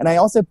same. And I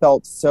also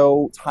felt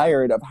so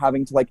tired of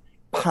having to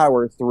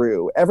power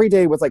through. Every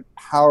day was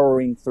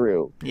powering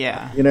through.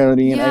 Yeah. You know what I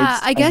mean? Yeah,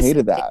 I guess I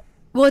hated that.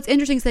 Well, it's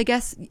interesting because I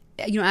guess,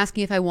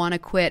 asking if I want to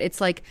quit, it's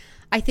like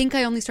I think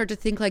I only start to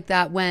think like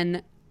that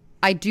when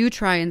I do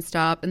try and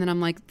stop, and then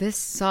I'm like, this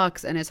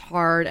sucks and is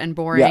hard and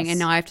boring, and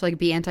now I have to like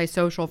be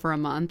antisocial for a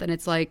month, and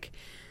it's like,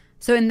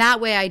 so in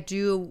that way, I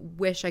do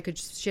wish I could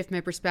shift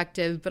my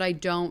perspective, but I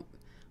don't.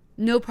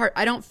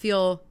 I don't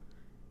feel.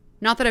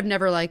 Not that I've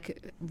never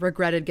like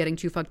regretted getting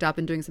too fucked up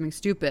and doing something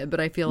stupid, but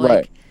I feel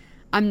like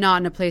I'm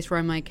not in a place where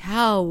I'm like,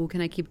 how can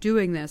I keep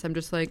doing this? I'm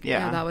just like,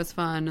 yeah, that was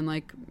fun, and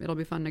like it'll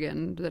be fun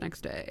again the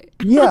next day.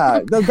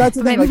 Yeah, that's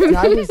the thing. Like,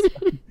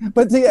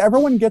 but see,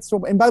 everyone gets to,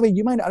 and by the way,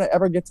 you might not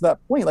ever get to that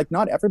point. Like,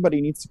 not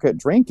everybody needs to quit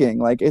drinking.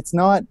 Like, it's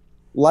not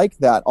like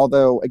that.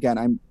 Although, again,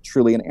 I'm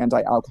truly an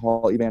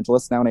anti-alcohol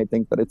evangelist now, and I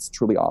think that it's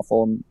truly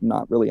awful, and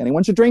not really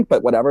anyone should drink.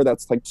 But whatever,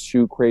 that's like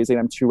too crazy, and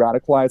I'm too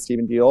radicalized to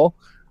even deal.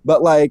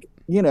 But like,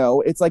 you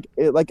know, it's like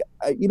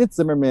Edith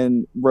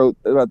Zimmerman wrote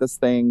about this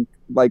thing,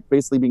 like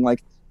basically being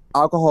like,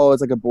 alcohol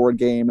is like a board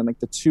game, and like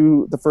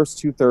the first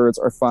 2/3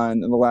 are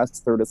fun, and the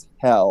last third is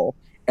hell.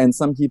 And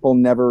some people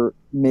never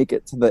make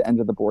it to the end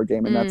of the board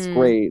game, and that's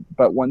great.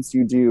 But once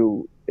you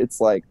do,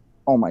 it's like,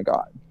 oh my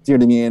God, do you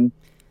know what I mean?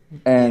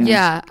 And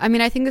yeah, I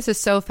mean, I think this is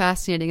so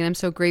fascinating, and I'm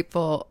so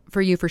grateful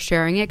for you for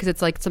sharing it, because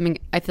it's like something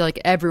I feel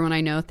like everyone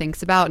I know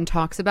thinks about and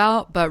talks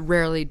about, but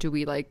rarely do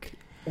we like.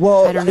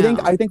 Well,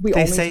 I think we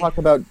only talk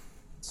about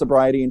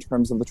sobriety in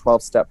terms of the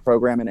 12-step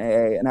program in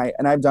AA,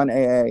 and I've done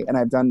AA and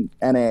I've done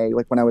NA,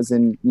 like when I was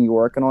in New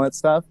York and all that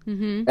stuff,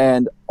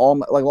 and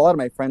like a lot of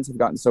my friends have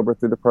gotten sober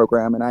through the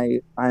program,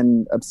 and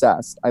I'm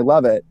obsessed. I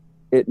love it.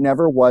 It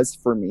never was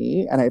for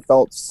me, and I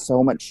felt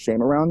so much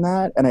shame around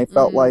that, and I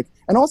felt like,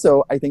 and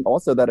also I think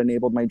also that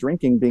enabled my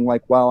drinking, being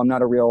like, well, I'm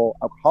not a real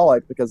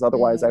alcoholic, because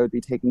otherwise I would be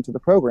taken to the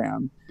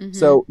program.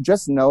 So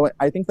just know,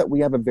 I think that we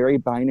have a very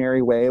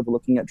binary way of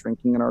looking at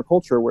drinking in our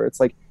culture, where it's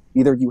like,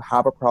 either you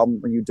have a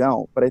problem or you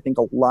don't. But I think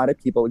a lot of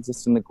people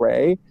exist in the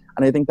gray.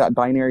 And I think that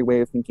binary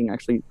way of thinking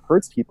actually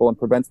hurts people and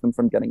prevents them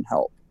from getting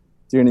help.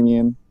 Do you know what I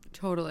mean?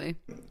 Totally.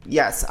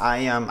 Yes,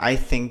 I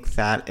think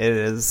that it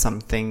is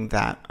something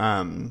that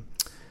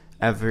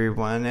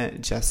everyone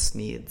just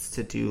needs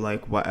to do,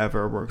 like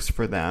whatever works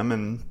for them.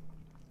 And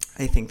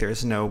I think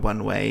there's no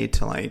one way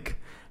to like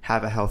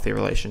have a healthy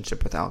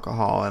relationship with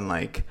alcohol, and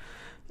like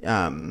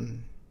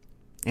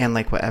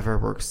whatever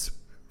works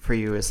for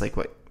you is like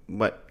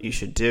what you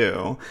should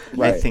do.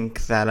 Right. I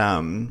think that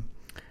I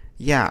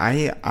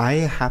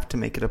have to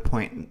make it a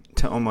point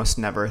to almost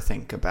never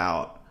think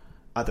about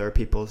other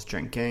people's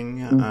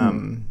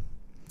drinking,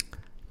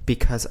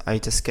 because I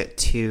just get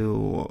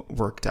too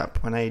worked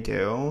up when I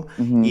do,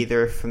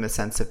 either from the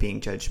sense of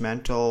being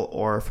judgmental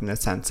or from the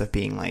sense of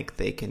being like,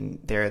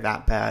 they're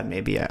that bad,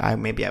 maybe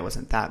I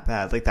wasn't that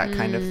bad, like that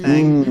kind of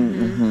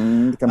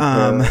thing.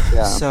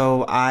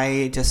 So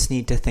I just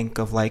need to think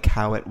of like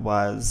how it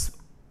was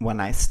when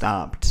I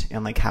stopped,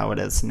 and like how it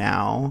is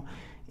now,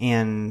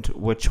 and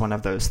which one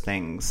of those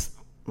things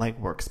like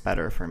works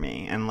better for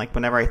me. And like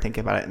whenever I think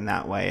about it in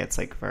that way, it's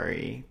like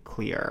very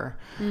clear.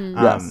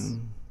 Yes.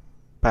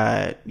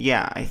 But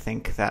yeah, I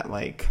think that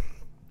like,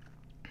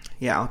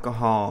 yeah,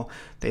 alcohol,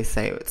 they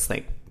say it's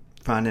like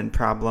fun and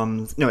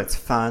problems. No, it's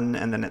fun,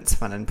 and then it's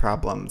fun and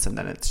problems, and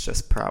then it's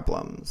just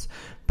problems.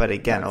 But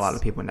again, a lot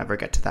of people never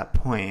get to that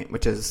point,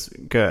 which is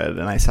good,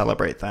 and I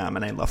celebrate them,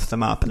 and I lift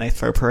them up, and I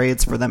throw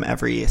parades for them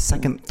every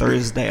second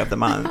Thursday of the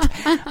month.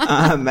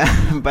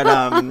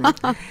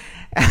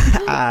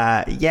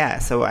 Yeah,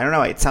 so I don't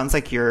know. It sounds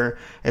like you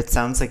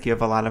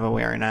have a lot of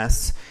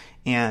awareness,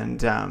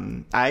 and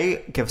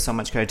I give so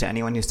much credit to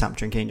anyone who stopped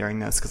drinking during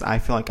this, because I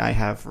feel like I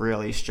have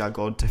really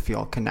struggled to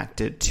feel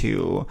connected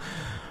to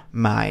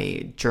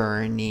my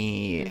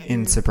journey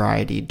in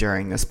sobriety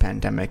during this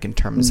pandemic, in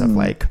terms of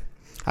like,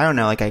 I don't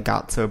know, like I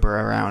got sober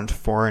around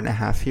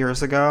 4.5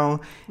 years ago.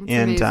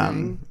 That's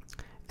amazing.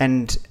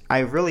 And I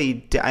really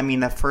did, I mean,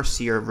 that first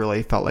year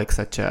really felt like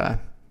such a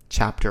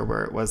chapter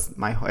where it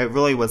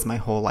really was my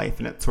whole life,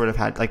 and it sort of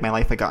had like, my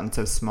life had gotten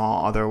so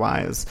small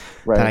otherwise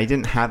that I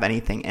didn't have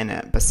anything in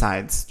it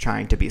besides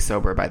trying to be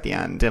sober by the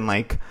end. And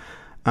like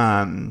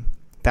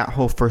that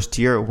whole first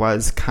year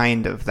was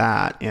kind of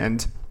that,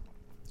 and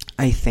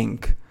I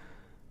think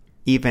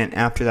even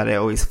after that, I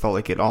always felt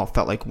like it all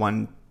felt like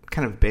one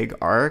kind of big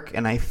arc,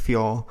 and I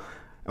feel,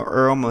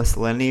 or almost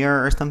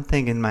linear or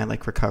something in my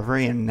like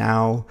recovery. And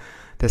now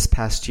this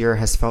past year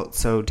has felt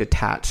so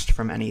detached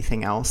from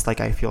anything else. Like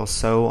I feel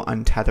so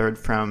untethered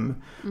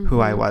from who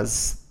I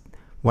was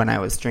when I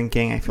was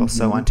drinking. I feel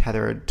so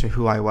untethered to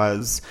who I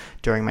was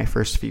during my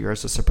first few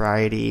years of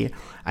sobriety.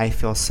 I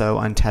feel so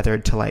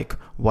untethered to like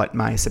what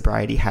my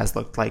sobriety has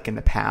looked like in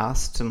the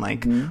past, and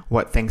like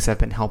what things have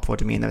been helpful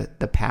to me in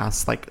the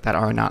past, like that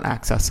are not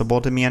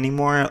accessible to me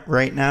anymore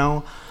right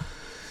now.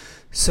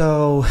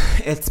 So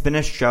it's been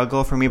a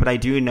struggle for me, but I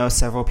do know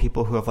several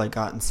people who have like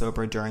gotten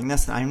sober during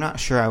this, and I'm not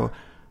sure I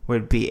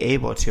would be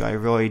able to. I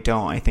really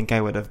don't. I think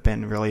I would have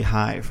been really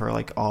high for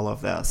like all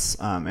of this,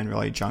 and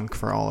really drunk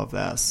for all of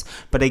this.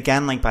 But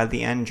again, like by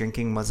the end,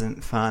 drinking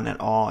wasn't fun at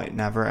all. It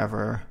never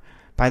ever.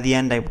 By the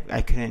end,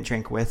 I couldn't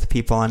drink with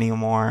people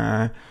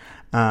anymore.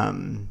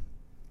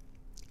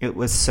 it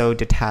was so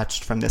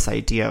detached from this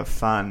idea of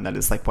fun that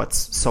is like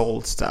what's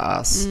sold to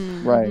us.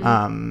 Right.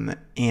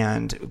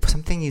 And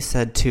something you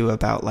said too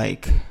about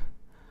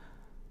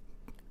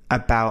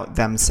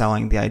them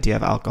selling the idea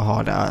of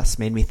alcohol to us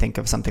made me think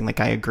of something. Like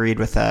I agreed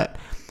with it,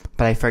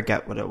 but I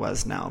forget what it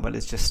was now. But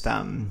it's just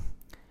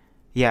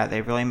yeah,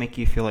 they really make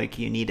you feel like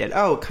you need it.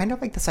 Oh, kind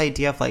of like this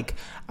idea of like,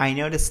 I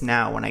notice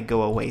now when I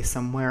go away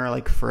somewhere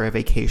like for a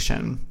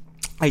vacation,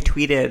 I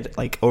tweeted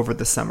like over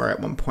the summer at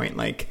one point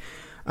like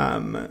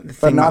the But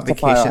thing not about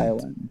to Fire vacation.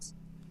 Island.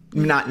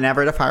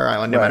 Never to Fire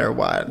Island, no Right, matter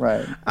what.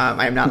 right.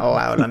 I'm not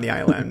allowed on the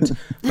island.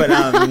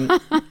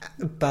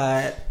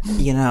 But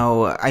you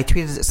know, I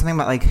tweeted something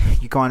about like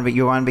you go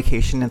on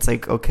vacation. It's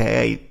like,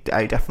 okay,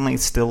 I definitely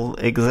still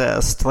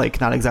exist.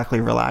 Like not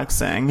exactly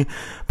relaxing,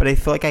 but I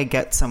feel like I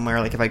get somewhere.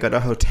 Like if I go to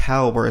a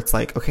hotel where it's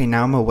like, okay,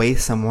 now I'm away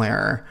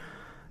somewhere.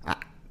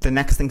 The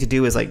next thing to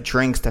do is like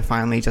drinks to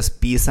finally just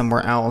be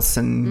somewhere else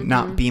and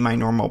not be my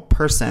normal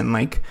person.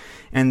 Like,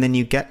 and then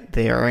you get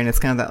there and it's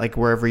kind of that like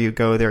wherever you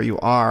go, there you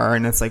are.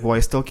 And it's like, well, I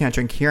still can't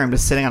drink here. I'm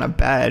just sitting on a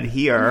bed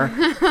here.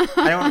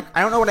 I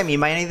don't know what I mean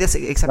by any of this,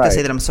 except to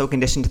say that I'm so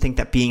conditioned to think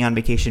that being on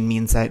vacation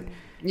means that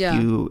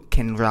you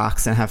can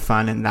relax and have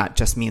fun. And that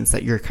just means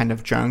that you're kind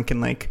of drunk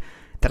and like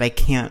that I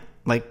can't,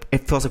 like,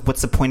 it feels like,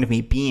 what's the point of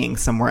me being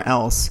somewhere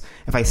else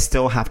if I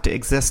still have to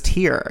exist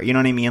here? You know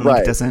what I mean?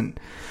 Like, it doesn't,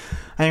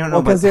 I don't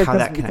know how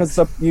that connects.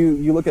 Because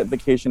you look at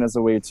vacation as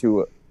a way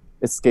to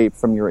escape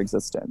from your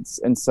existence,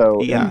 and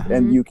so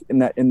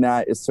and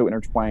that is so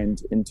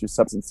intertwined into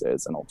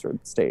substances and altered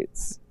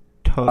states.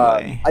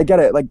 Totally. I get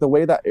it. Like the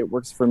way that it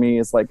works for me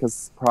is like,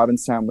 because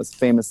Provincetown was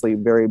famously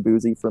very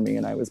boozy for me,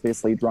 and I was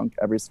basically drunk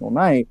every single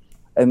night.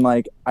 And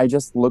like, I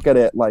just look at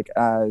it like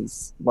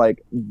as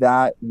like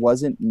that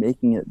wasn't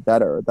making it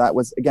better. That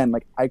was, again,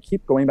 like I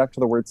keep going back to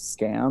the word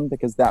scam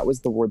because that was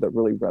the word that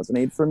really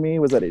resonated for me,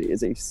 was that it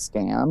is a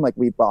scam. Like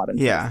we bought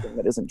into something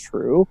that isn't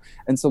true.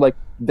 And so like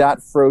that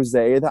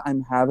frosé that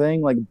I'm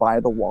having like by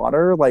the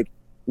water, like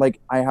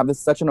I have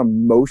such an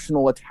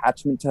emotional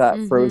attachment to that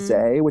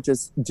frosé, which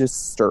is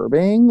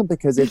disturbing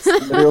because it's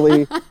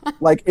literally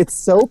like, it's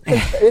so,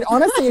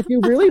 honestly, if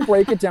you really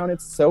break it down,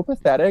 it's so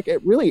pathetic.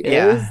 It really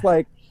is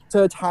like,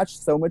 to attach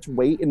so much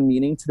weight and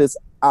meaning to this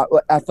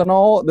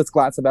ethanol, this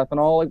glass of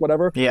ethanol, like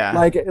whatever. Yeah.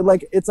 Like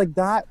it's like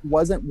that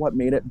wasn't what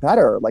made it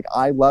better. Like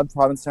I love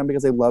Provincetown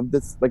because I love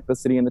this, like the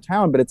city and the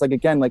town. But it's like,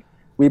 again, like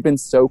we've been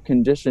so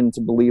conditioned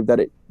to believe that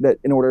that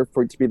in order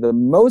for it to be the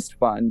most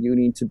fun, you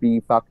need to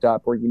be fucked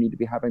up or you need to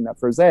be having that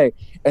frosé,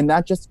 and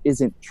that just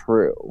isn't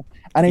true.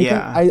 And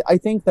I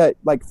think that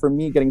like for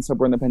me, getting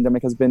sober in the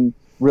pandemic has been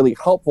really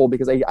helpful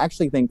because I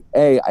actually think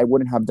I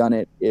wouldn't have done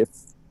it if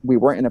we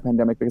weren't in a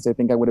pandemic, because I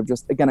think I would have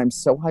just, again, I'm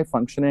so high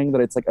functioning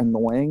that it's like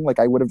annoying. Like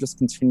I would have just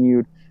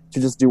continued to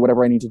just do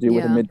whatever I need to do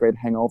with a mid-grade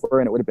hangover,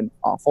 and it would have been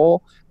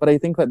awful. But I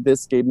think that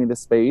this gave me the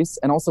space.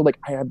 And also like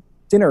I had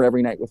dinner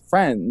every night with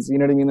friends, you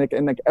know what I mean? Like,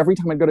 and like every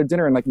time I'd go to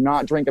dinner and like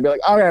not drink, I'd be like,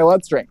 okay,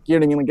 let's drink. You know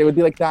what I mean? Like it would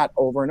be like that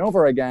over and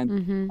over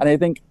again. And I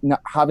think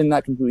having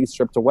that completely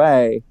stripped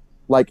away,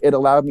 like it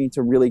allowed me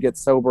to really get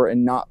sober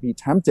and not be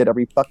tempted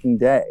every fucking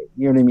day.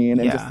 You know what I mean?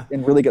 And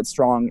and really get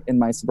strong in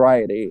my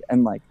sobriety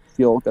and like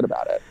feel good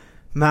about it.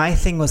 My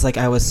thing was like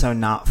I was so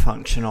not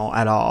functional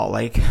at all.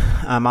 Like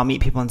I'll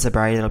meet people in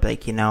sobriety that'll be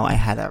like, you know, I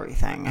had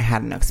everything. I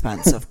had an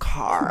expensive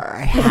car.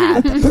 I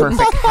had the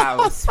perfect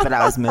house, but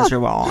I was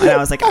miserable. And I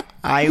was like,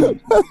 I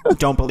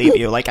don't believe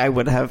you. Like I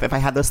would have, if I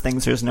had those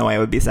things, there's no way I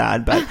would be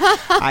sad. But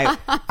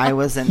I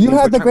wasn't. You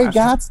had the Great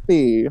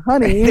Gatsby,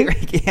 honey.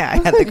 Yeah,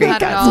 I had the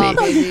Great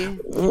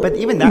Gatsby. But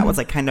even that was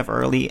like kind of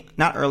early,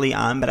 not early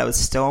on, but I was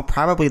still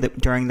probably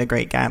during the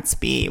Great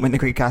Gatsby, when the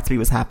Great Gatsby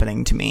was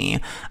happening to me,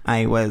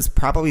 I was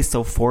probably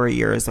still 4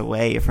 years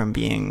away from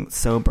being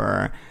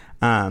sober,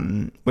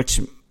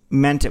 which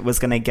meant it was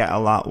going to get a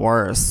lot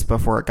worse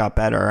before it got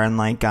better. And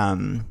like,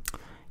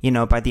 you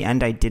know, by the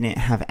end I didn't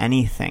have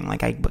anything.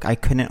 Like I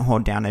couldn't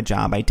hold down a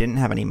job. I didn't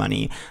have any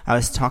money. I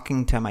was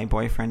talking to my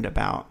boyfriend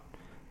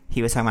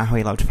he was talking about how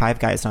he loved Five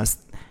Guys, and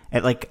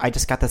I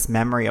just got this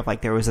memory of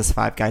like there was this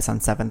Five Guys on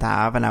 7th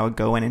Ave, and I would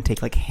go in and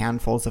take like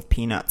handfuls of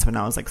peanuts when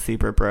I was like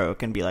super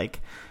broke, and be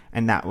like,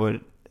 and that would,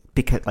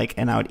 because like,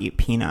 and I would eat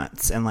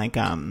peanuts, and like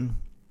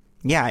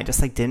yeah, I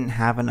just like didn't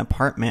have an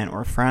apartment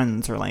or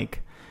friends, or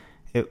like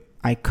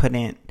I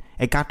couldn't.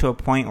 It got to a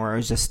point where it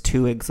was just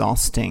too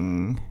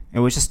exhausting. It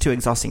was just too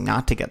exhausting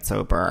not to get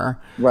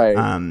sober. Right.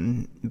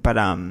 But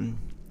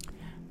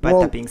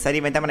that being said,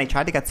 even then when I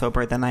tried to get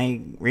sober, then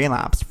I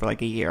relapsed for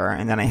like a year,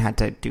 and then I had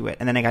to do it,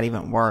 and then it got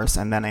even worse,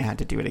 and then I had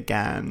to do it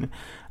again,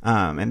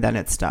 and then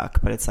it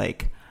stuck. But it's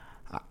like,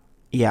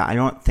 yeah, I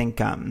don't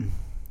think.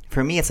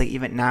 For me, it's like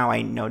even now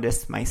I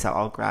notice myself,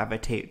 I'll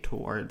gravitate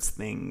towards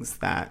things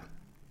that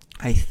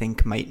I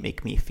think might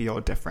make me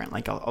feel different.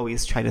 Like I'll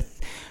always try to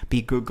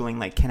be Googling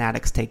like, can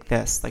addicts take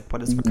this? Like what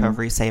does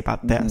recovery say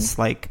about this?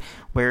 Like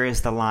where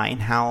is the line?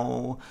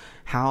 How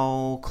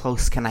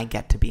close can I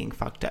get to being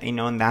fucked up? You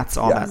know, and that's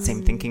all that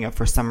same thinking of,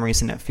 for some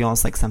reason it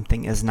feels like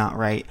something is not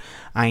right.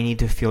 I need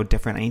to feel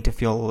different. I need to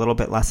feel a little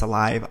bit less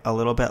alive, a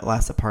little bit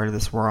less a part of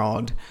this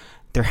world,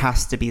 there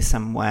has to be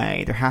some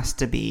way. There has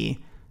to be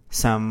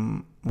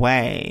some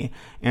way.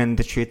 And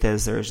the truth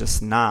is there's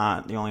just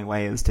not. The only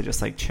way is to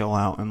just like chill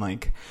out and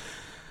like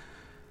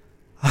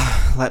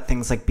let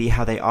things like be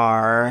how they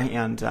are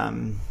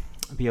and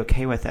be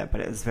okay with it.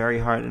 But it's very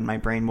hard, and my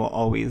brain will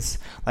always,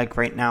 like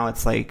right now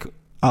it's like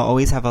I'll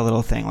always have a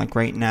little thing. Like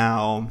right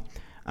now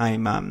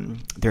I'm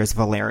there's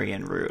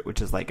valerian root,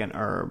 which is like an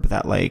herb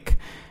that like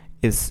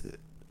is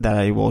that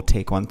I will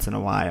take once in a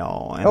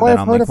while. And then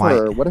I've heard of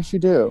her. What does she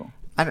do?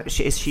 I don't,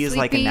 she's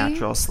like a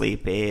natural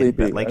sleep aid,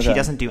 but like she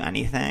doesn't do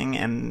anything.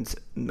 And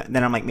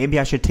then I'm like, maybe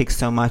I should take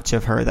so much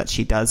of her that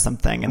she does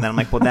something. And then I'm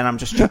like, well, then I'm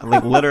just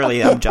like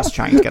literally, I'm just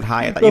trying to get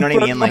high. You know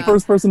what I mean? Like the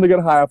first person to get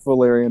high off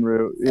valerian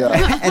root.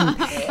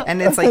 Yeah.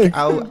 and it's like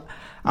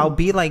I'll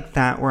be like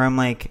that where I'm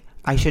like,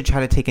 I should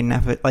try to take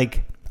enough of it.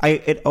 Like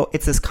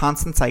it's this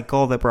constant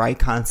cycle that where I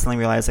constantly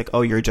realize like,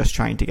 oh, you're just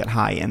trying to get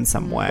high in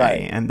some way,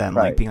 right, and then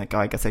like being like, oh,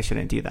 I guess I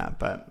shouldn't do that,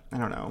 but I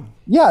don't know.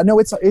 Yeah, no,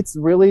 it's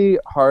really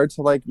hard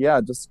to like,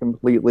 just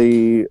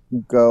completely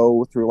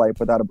go through life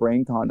without a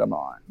brain condom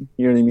on.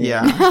 You know what I mean?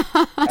 Yeah,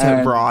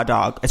 to raw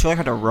dog. It's really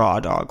hard to raw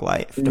dog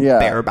life, to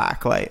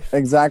bareback life.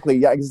 Exactly.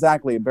 Yeah,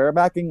 exactly.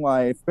 Barebacking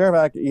life,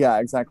 bareback. Yeah,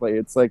 exactly.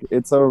 It's like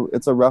it's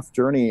a rough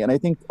journey, and I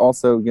think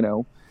also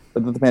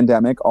with the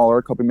pandemic, all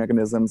our coping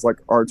mechanisms like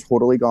are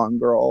totally gone,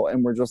 girl,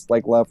 and we're just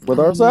like left with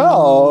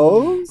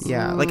ourselves.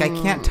 Yeah, like I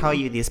can't tell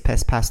you this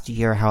past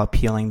year how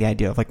appealing the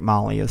idea of like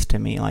Molly is to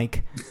me.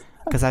 Like,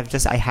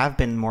 because I have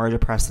been more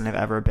depressed than I've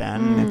ever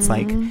been. It's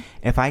like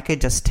if I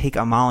could just take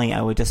a Molly,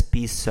 I would just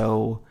be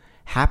so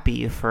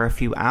happy for a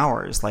few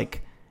hours.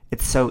 Like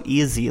it's so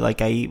easy.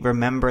 Like I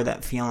remember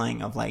that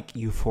feeling of like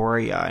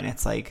euphoria, and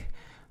it's like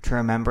to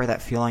remember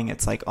that feeling.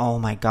 It's like, oh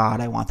my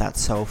God, I want that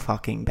so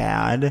fucking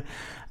bad.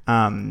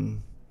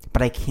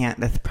 But I can't,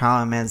 the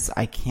problem is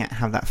I can't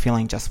have that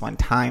feeling just one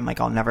time. Like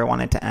I'll never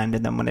want it to end.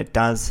 And then when it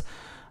does,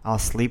 I'll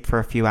sleep for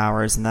a few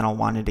hours and then I'll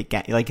want it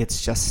again. Like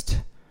it's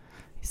just,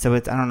 so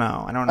it's, I don't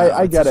know.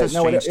 I get it.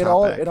 No,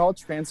 it all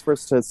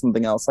transfers to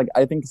something else. Like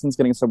I think since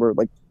getting sober,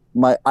 like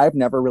I've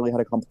never really had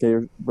a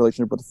complicated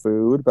relationship with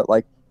food, but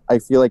like, I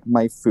feel like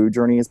my food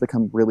journey has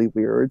become really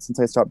weird since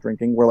I stopped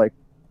drinking, where like,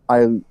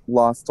 I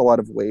lost a lot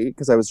of weight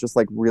because I was just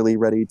like really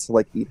ready to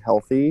like eat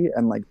healthy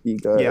and like be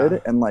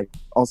good and like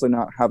also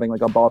not having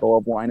like a bottle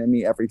of wine in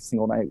me every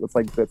single night was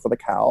like good for the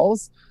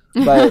cows.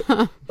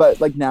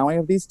 But like now I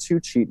have these 2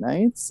 cheat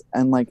nights,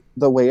 and like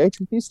the way I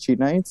treat these cheat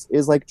nights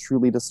is like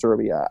truly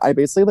disturbia. I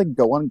basically like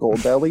go on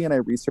Goldbelly and I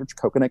research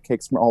coconut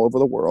cakes from all over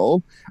the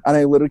world, and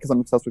I literally, because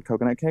I'm obsessed with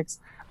coconut cakes,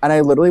 and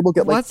I literally will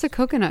get like, what's a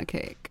coconut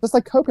cake? Just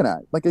like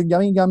coconut, like a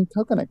yummy yum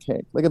coconut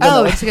cake, like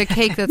it's like a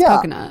cake that's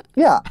coconut.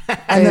 Yeah,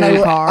 and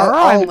then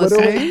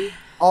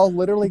I'll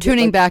literally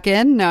tuning back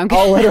in. No, I'm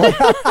kidding. I'll literally.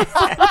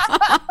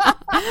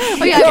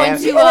 Oh yeah,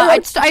 I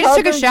just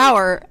took a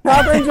shower.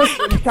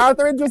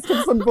 Catherine just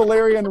took some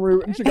valerian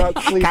root and she got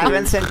sleepy.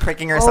 Catherine's been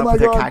pricking herself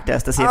with her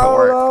cactus to see if it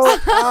works.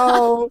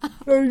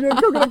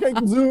 Coconut cake,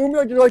 zoom,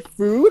 like you're like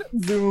food,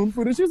 zoom,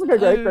 food. And she's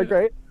like, okay,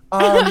 great.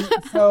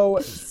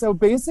 So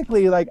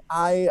basically, like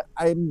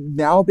I'm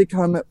now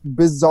become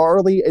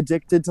bizarrely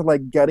addicted to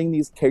like getting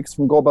these cakes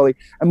from Goldbelly,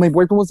 and my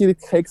boyfriend will see the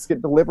cakes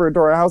get delivered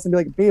to our house and be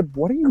like, babe,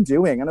 what are you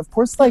doing? And of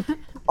course, like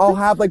I'll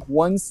have like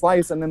one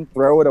slice and then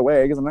throw it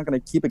away because I'm not going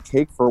to keep a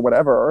cake for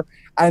whatever.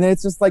 And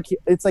it's just like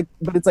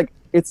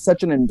it's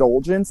such an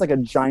indulgence, like a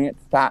giant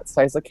fat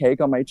slice of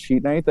cake on my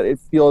cheat night, that it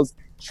feels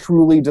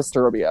truly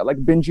disturbia, like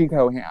Benji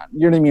Cohan.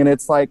 You know what I mean?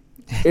 It's like,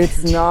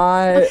 it's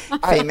not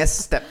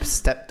famous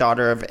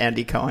stepdaughter of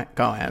Andy Cohen.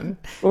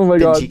 Oh my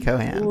God, Benji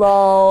Cohan.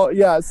 Lol.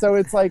 Yeah, so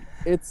it's like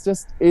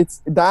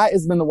that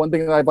has been the one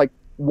thing that I've like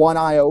one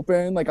eye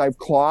open, like I've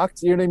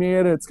clocked. You know what I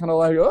mean? It's kind of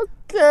like,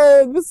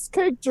 okay, this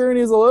cake journey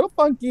is a little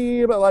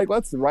funky, but like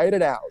let's write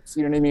it out.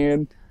 You know what I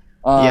mean?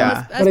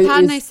 As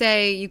Pat and I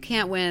say, you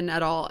can't win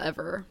at all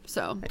ever.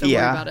 So don't worry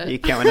about it. You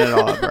can't win at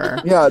all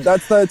ever. Yeah,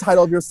 that's the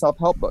title of your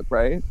self-help book,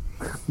 right?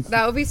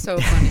 That would be so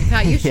funny.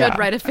 Pat, you should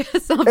write a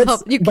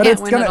self-help. You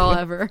can't win at all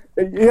ever.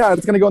 Yeah,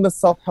 it's gonna go in the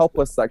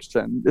self-helpless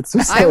section. It's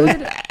just I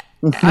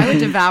would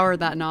devour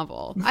that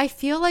novel. I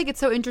feel like it's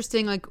so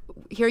interesting. Like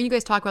hearing you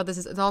guys talk about this,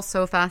 it's all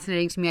so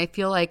fascinating to me. I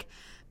feel like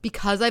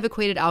because I've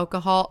equated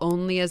alcohol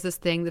only as this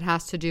thing that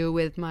has to do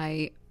with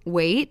my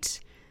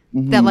weight,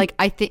 that like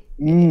I think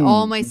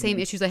all my same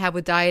issues I have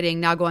with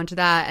dieting now go into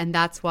that, and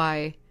that's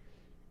why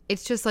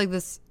it's just like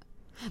this.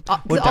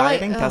 Well,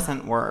 dieting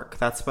doesn't work.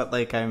 That's what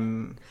like I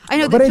know,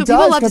 but so it people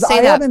does, love to say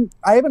I that.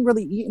 I haven't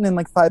really eaten in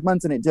like 5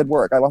 months, and it did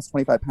work. I lost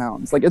 25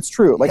 pounds. Like it's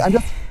true. Like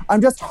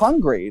I'm just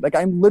hungry. Like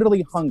I'm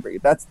literally hungry.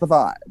 That's the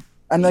vibe.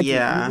 And like we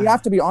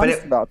have to be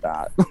honest about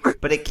that.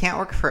 But it can't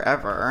work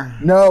forever.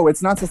 No,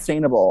 it's not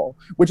sustainable.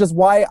 Which is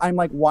why I'm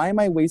like, why am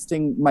I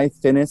wasting my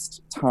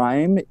thinnest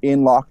time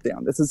in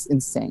lockdown? This is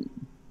insane.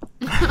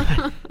 You know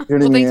what I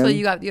mean? Thankfully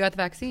you got the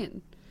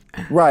vaccine.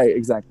 Right,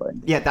 exactly.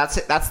 Yeah, that's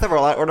it. That's the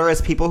rollout order is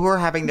people who are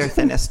having their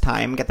thinnest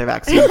time get their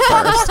vaccine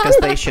first because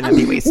they shouldn't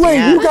be wasting Wait,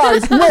 it. you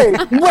guys,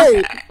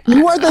 wait.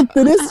 You are the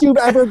thinnest you've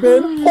ever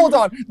been? Hold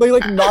on. They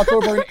like knock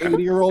over an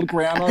 80-year-old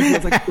grandma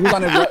who's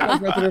on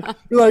a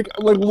like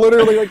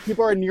literally like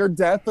people are near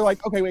death. They're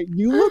like, okay, wait,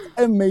 you look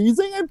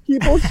amazing and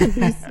people should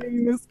be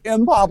seeing this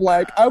in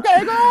public.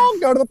 Okay, girl,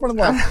 go to the front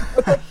of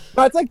the line.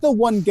 That's like the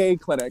one gay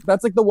clinic.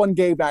 That's like the one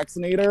gay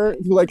vaccinator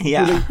who like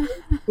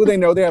who they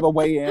know they have a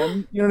way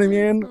in. You know what I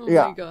mean? Oh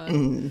my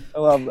God. I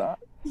love that.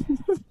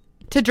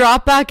 To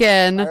drop back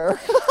in.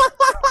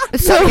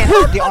 So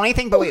the only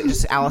thing, but wait,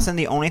 just Allison,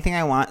 the only thing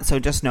I want, so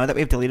just know that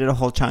we've deleted a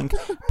whole chunk,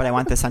 but I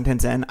want the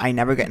sentence in, I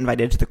never get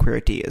invited to the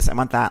queer teas. I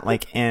want that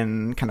like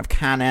in kind of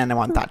canon. I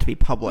want that to be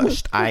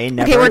published. I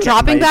never Okay, we're get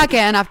dropping invited back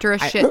in after a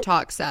shit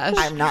talk sesh.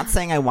 I'm not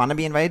saying I want to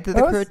be invited to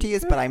the queer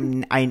teas, but I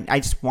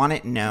just want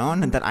it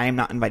known that I am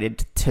not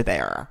invited to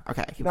there.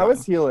 Okay. That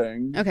was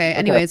healing. Okay,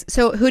 anyways,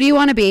 so who do you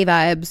want to be,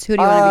 Vibes? Who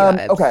do you want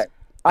to be, Vibes? Okay.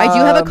 I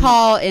do have a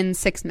call in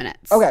 6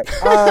 minutes. Okay.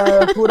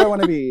 Who do I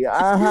want to be?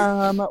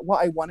 Well,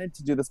 I wanted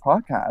to do this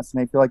podcast,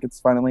 and I feel like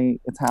it's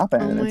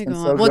happened. Oh my It's been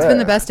God. so Well, it's been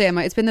the good. best day of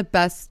my. It's been the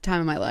best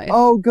time of my life.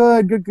 Oh,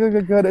 good.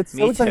 It's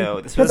Me so too.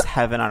 exciting. This was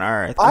heaven on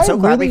earth. I'm so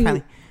glad we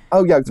finally.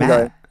 Oh yeah, so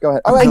Matt. go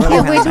ahead. I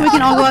can't wait till we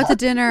can all go out to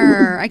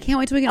dinner. I can't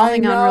wait till we can all I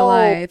hang out in real know.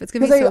 life. It's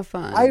gonna be 'Cause so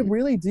fun. I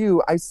really do.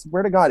 I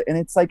swear to God. And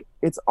it's like,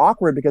 it's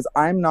awkward because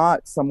I'm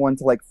not someone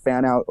to like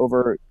fan out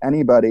over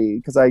anybody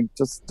because I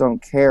just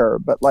don't care.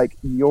 But like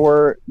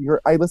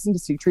I listen to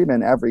Seek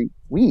Treatment every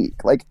week.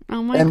 Like,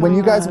 oh my and when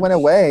you guys gosh. went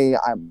away,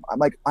 I'm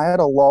like, I had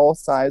a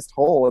lull-sized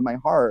hole in my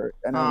heart.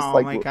 And I was Oh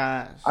like, my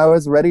gosh. I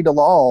was ready to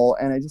lull.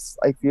 And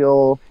I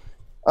feel,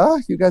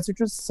 you guys are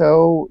just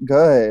so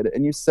good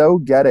and you so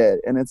get it.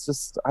 And it's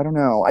just, I don't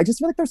know. I just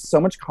feel like there's so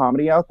much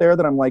comedy out there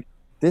that I'm like,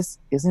 this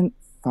isn't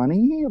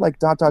funny.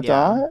 Like, ...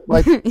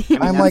 Like,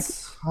 I'm like,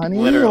 honey,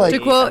 literally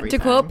like, to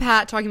quote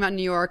Pat talking about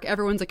New York,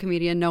 everyone's a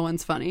comedian, no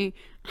one's funny.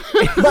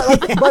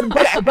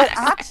 but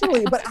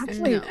actually,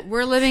 No,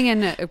 we're living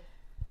in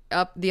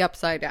the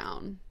upside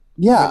down.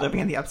 yeah, We're living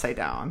in the upside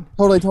down.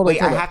 totally.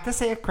 Wait, I have to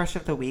say a crush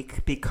of the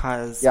week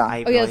because Yeah. I Oh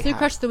yeah, really let's do have-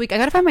 crush of the week. I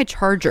gotta find my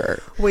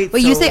charger. Wait,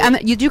 you so- say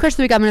you do crush of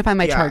the week. I'm gonna find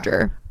my Yeah.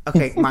 charger.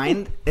 Okay,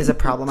 mine is a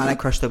problematic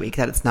crush of the week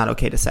that it's not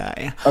okay to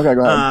say. Okay,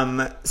 go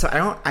ahead. So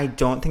I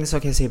don't think it's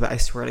okay to say, but I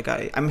swear to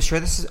God, I'm sure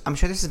this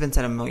has been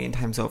said a million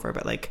times over,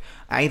 but like,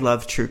 I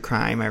love true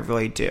crime, I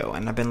really do,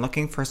 and I've been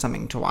looking for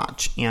something to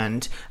watch,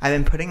 and I've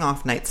been putting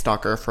off Night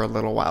Stalker for a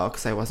little while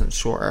because I wasn't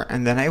sure,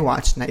 and then I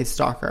watched Night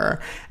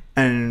Stalker,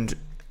 and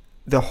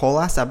the whole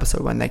last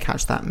episode when they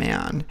catch that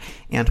man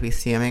and we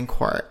see him in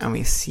court and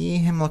we see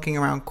him looking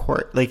around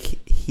court, like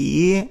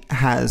he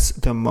has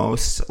the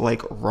most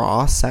like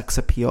raw sex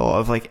appeal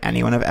of like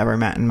anyone I've ever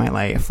met in my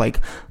life. Like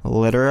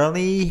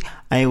literally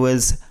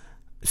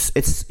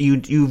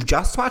you've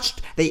just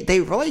watched, they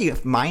really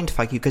mind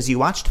fuck you because you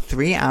watched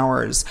 3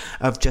 hours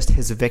of just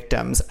his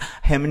victims,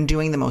 him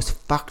doing the most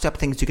fucked up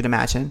things you could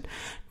imagine,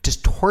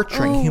 just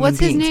torturing human what's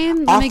his beings.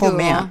 name? Let me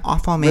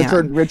Awful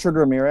man. Richard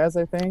Ramirez,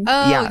 I think.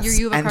 Oh, Yes.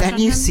 you have a And crush then on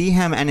you him? see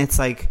him and it's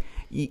like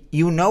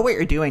you know what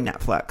you're doing,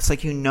 Netflix.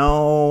 Like, you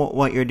know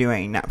what you're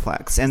doing,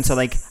 Netflix. And so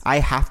like I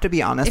have to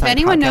be honest, If on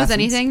anyone knows podcasts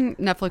anything,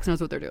 Netflix knows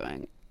what they're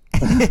doing.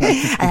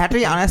 I have to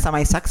be honest on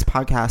my sex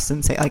podcast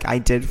and say like I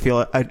did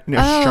feel a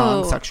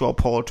strong sexual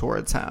pull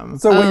towards him.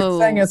 So what you're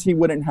saying is he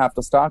wouldn't have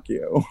to stalk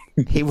you.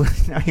 He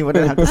wouldn't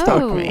have to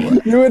stalk me.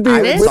 You would be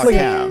I would stalk really-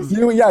 him.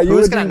 you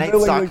Who's would gonna be night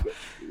really, stalk? like,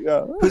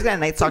 yeah. Who's gonna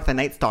night stalk the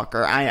Night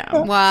Stalker? I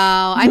am.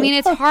 Wow. I mean,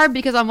 it's hard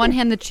because on one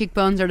hand the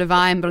cheekbones are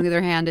divine, but on the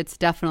other hand, it's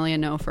definitely a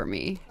no for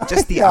me.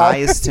 Just the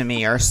eyes to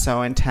me are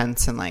so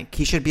intense and like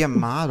he should be a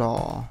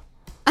model.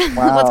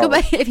 Wow. Let's go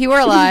back. If he were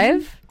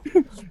alive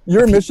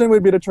Your mission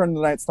would be to turn the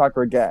Night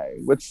Stalker gay,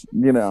 which,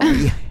 you know.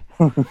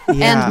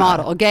 Yeah. and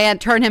model, gay, and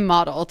turn him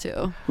model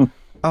too.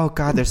 Oh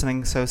God, there's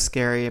something so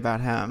scary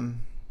about him.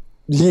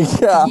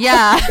 Yeah.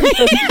 Yeah.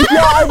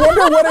 Yeah, I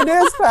wonder what it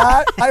is,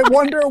 Pat. I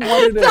wonder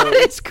what it That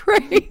is. is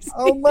crazy.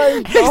 Oh my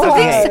Okay,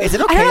 God. is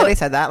it I okay don't- that they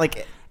said that?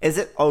 Like, is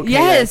it okay that they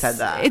Yes, said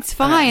that? it's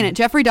fine. Okay.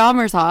 Jeffrey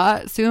Dahmer's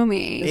hot. Sue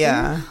me.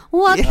 Yeah.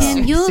 What Yeah.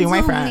 can you Sue my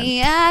do friend.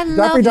 me? I love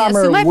Jeffrey you. Sue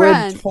Dahmer my would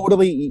friend.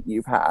 totally eat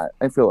you, Pat.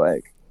 I feel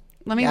like.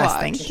 Let me Yes, watch.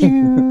 thank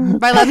you.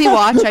 By let me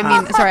watch, I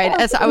mean, sorry,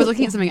 I was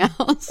looking at something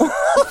else.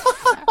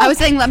 I was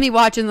saying let me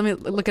watch and let me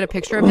look at a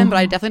picture of him, but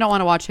I definitely don't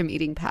want to watch him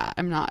eating Pat.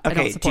 I'm not. I don't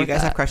Okay, do support you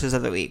guys that. have crushes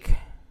of the week?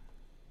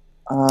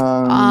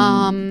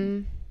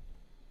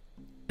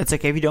 It's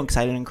okay if you don't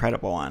cite an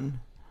incredible one.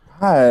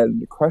 God,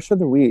 crush of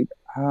the week.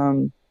 I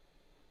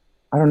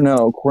don't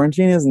know.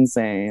 Quarantine is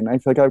insane. I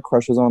feel like I have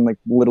crushes on like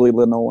literally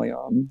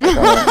linoleum. Like,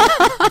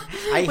 I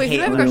Wait, who hate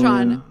do I have a crush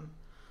linoleum. on?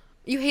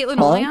 You hate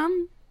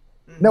linoleum?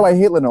 no, I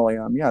hate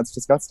linoleum. Yeah, it's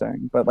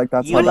disgusting. But like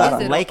that's You how What bad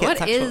don't is I it? am. like it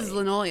What is sexually.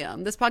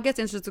 linoleum? This podcast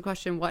answers the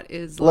question, what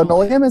is linoleum?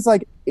 Linoleum is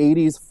like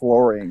 80s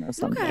flooring or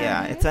something. Okay.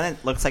 Yeah, it's when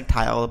it looks like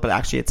tile, but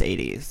actually it's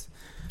 80s.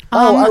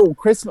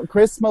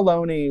 Chris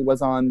Maloney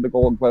was on the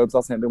Golden Globes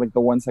last night. Like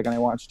the 1 second I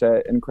watched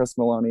it, and Chris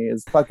Maloney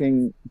is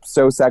fucking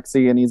so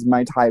sexy, and he's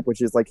my type,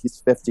 which is like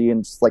he's 50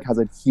 and just like has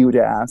a huge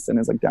ass and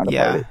is like down to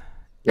party.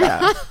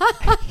 Yeah.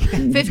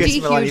 50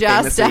 huge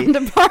ass down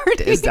to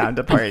party. Is down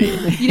to party.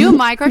 You know,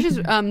 my crush is,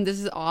 this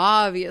is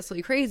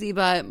obviously crazy,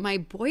 but my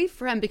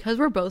boyfriend, because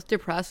we're both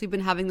depressed, we've been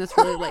having this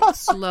really like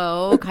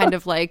slow, kind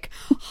of like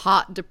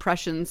hot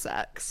depression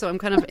sex. So I'm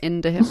kind of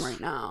into him right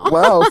now.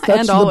 Wow,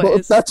 such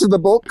the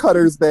bolt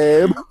cutters,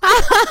 babe.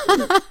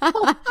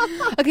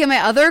 Okay, my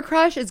other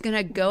crush is going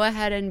to go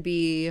ahead and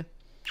be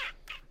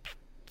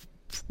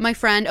my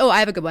friend. Oh, I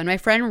have a good one. My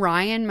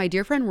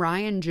dear friend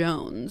Ryan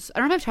Jones. I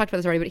don't know if I've talked about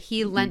this already, but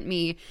he lent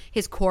me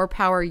his Core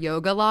Power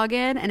Yoga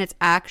login, and it's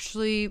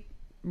actually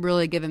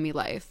really given me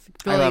life.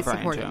 Really I love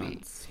supported Ryan me.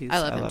 Jones. I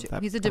love him too.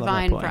 that- He's a I love that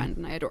divine boy. friend,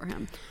 and I adore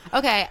him.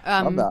 Okay.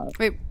 Love that.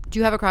 Wait, do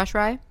you have a crush,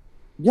 Rye?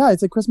 Yeah,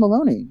 it's like Chris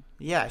Maloney.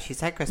 Yeah, she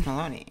said Chris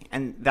Maloney.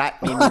 And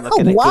that made me look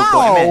at a Wow.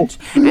 Google image.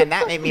 And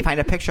that made me find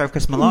a picture of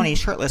Chris Maloney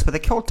shirtless with a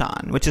kilt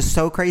on, which is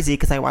so crazy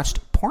because I watched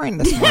porn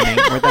this morning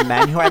where the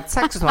men who had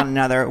sex with one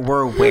another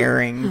were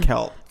wearing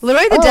kilts.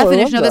 Literally, the I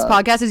definition of love this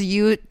that. podcast is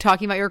you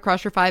talking about your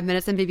crush for 5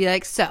 minutes and be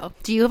like, so,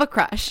 do you have a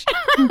crush?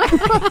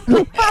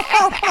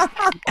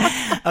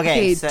 Okay,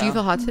 Hey, so... do you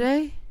feel hot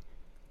today?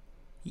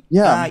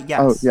 Yeah. yes.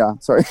 Oh, yeah.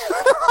 Sorry.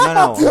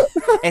 No.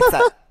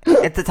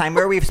 It's a time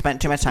where we've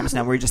spent too much time, so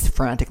now we just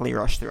frantically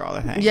rush through all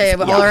the things. Yeah,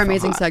 but I all our feel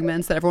amazing hot.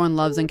 segments that everyone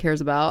loves and cares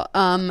about.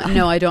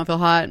 No, I don't feel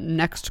hot.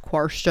 Next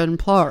question,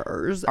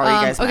 please. Are you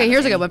guys mad okay, at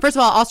here's a me? good one. First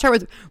of all, I'll start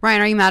with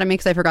Ryan. Are you mad at me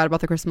because I forgot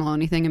about the Chris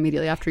Maloney thing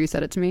immediately after you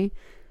said it to me?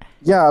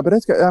 Yeah, but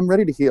it's good. I'm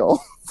ready to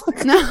heal.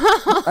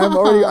 I'm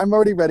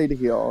already ready to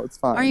heal. It's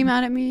fine. Are you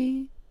mad at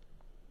me?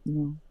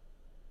 No.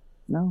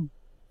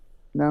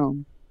 No.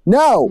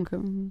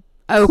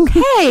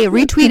 Okay,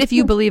 retweet if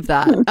you believe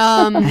that.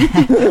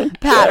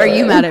 Pat, are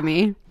you mad at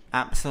me?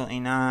 Absolutely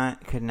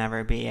not. Could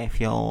never be. I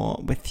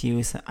feel with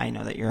you. So I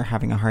know that you're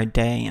having a hard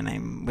day, and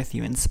I'm with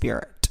you in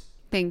spirit.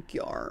 Thank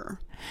you.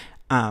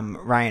 Ryan,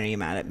 are you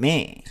mad at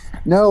me?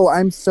 No,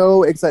 I'm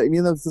so excited. I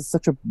mean, this is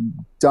such a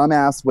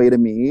dumbass way to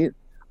meet.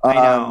 I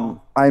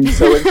know. I'm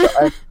so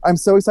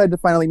excited to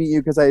finally meet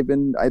you because I've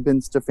been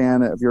such a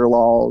fan of your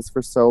lols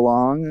for so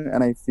long,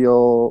 and I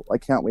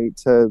can't wait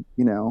to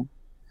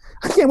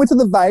I can't wait till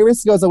the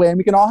virus goes away and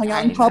we can all hang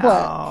out in public.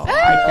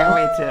 I can't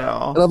wait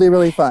to. It'll be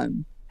really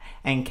fun.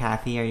 And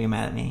Kathy, are you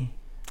mad at me?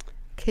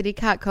 Kitty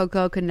Cat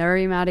Coco could never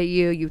be mad at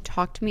you. You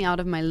talked me out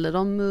of my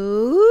little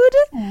mood.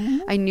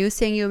 I knew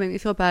saying you would make me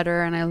feel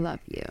better, and I love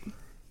you.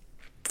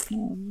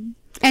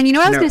 And you know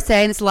what I was going to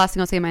say, and this is the last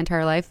thing I'll say in my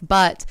entire life,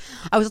 but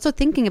I was also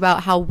thinking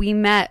about how we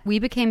met. We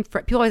became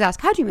people always ask,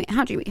 how'd you meet?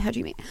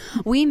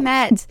 We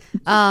met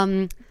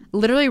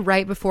literally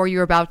right before you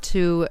were about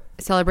to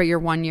celebrate your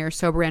 1 year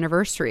sober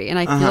anniversary. And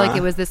I feel like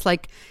it was this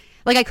like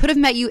I could have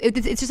met you.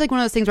 It's just like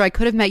one of those things where I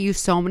could have met you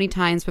so many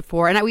times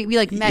before. And we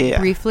like met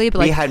briefly, but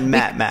like we had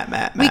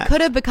met. We could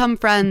have become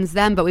friends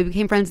then, but we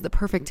became friends at the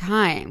perfect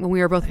time when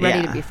we were both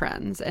ready to be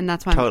friends. And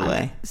that's why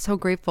I'm so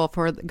grateful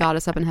for the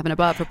goddess up in heaven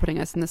above for putting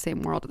us in the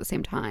same world at the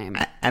same time.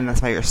 And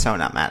that's why you're so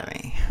not mad at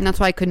me. And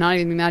that's why I could not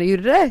even be mad at you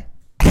today.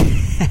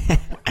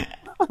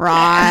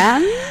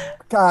 Ryan?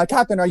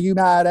 Captain, are you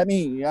mad at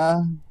me?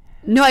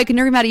 No, I could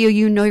never be mad at you.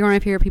 You know you're one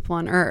of my favorite people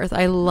on earth.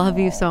 I love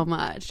you so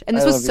much. And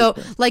this was so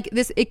like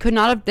this. It could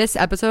not have. This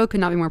episode could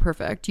not be more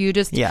perfect. You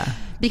just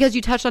because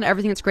you touched on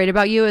everything that's great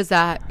about you is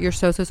that you're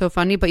so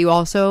funny, but you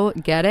also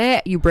get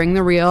it. You bring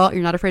the real.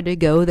 You're not afraid to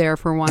go there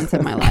for once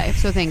in my life.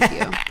 So thank you.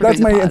 That's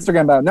my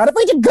Instagram bio. Not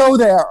afraid to go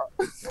there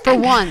for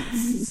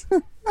once.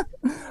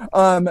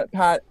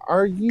 Pat,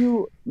 are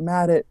you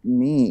mad at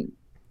me?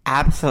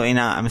 Absolutely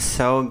not. I'm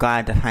so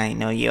glad to finally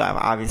know you. I've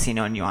obviously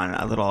known you on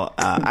a little...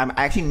 I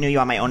actually knew you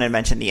on my own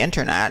adventure, the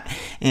internet,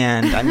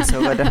 and I'm so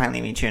glad to finally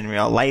meet you in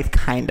real life,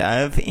 kind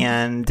of.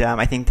 And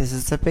I think this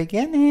is the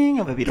beginning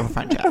of a beautiful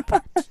friendship.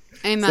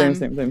 Amen.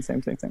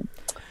 Same.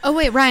 Oh,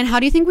 wait, Ryan, how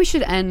do you think we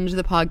should end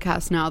the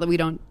podcast now that we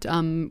don't...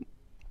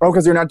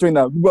 because you're not doing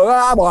the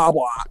blah, blah,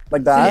 blah,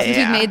 like that? Since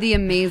we've made the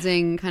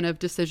amazing kind of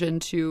decision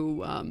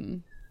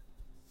to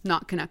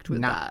not connect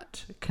with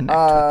that.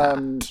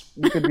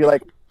 You could be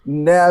like...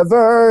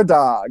 Never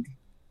dog.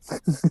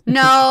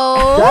 No.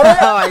 Got it?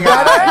 Oh my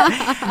God.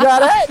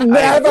 Got it?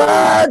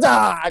 Never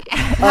dog.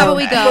 How about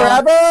we go?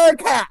 Forever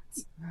cat.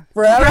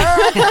 Forever.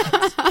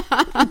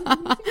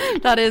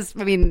 That is,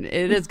 I mean,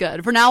 it is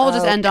good. For now, we'll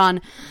just end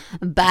on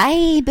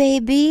bye,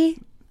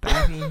 baby.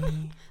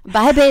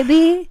 Bye,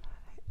 baby.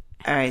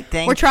 All right.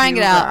 Thank you. We're trying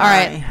it out. All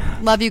right.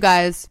 Love you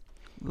guys.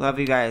 Love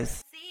you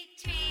guys. Seek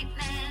treatment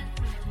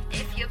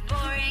if you're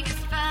boring as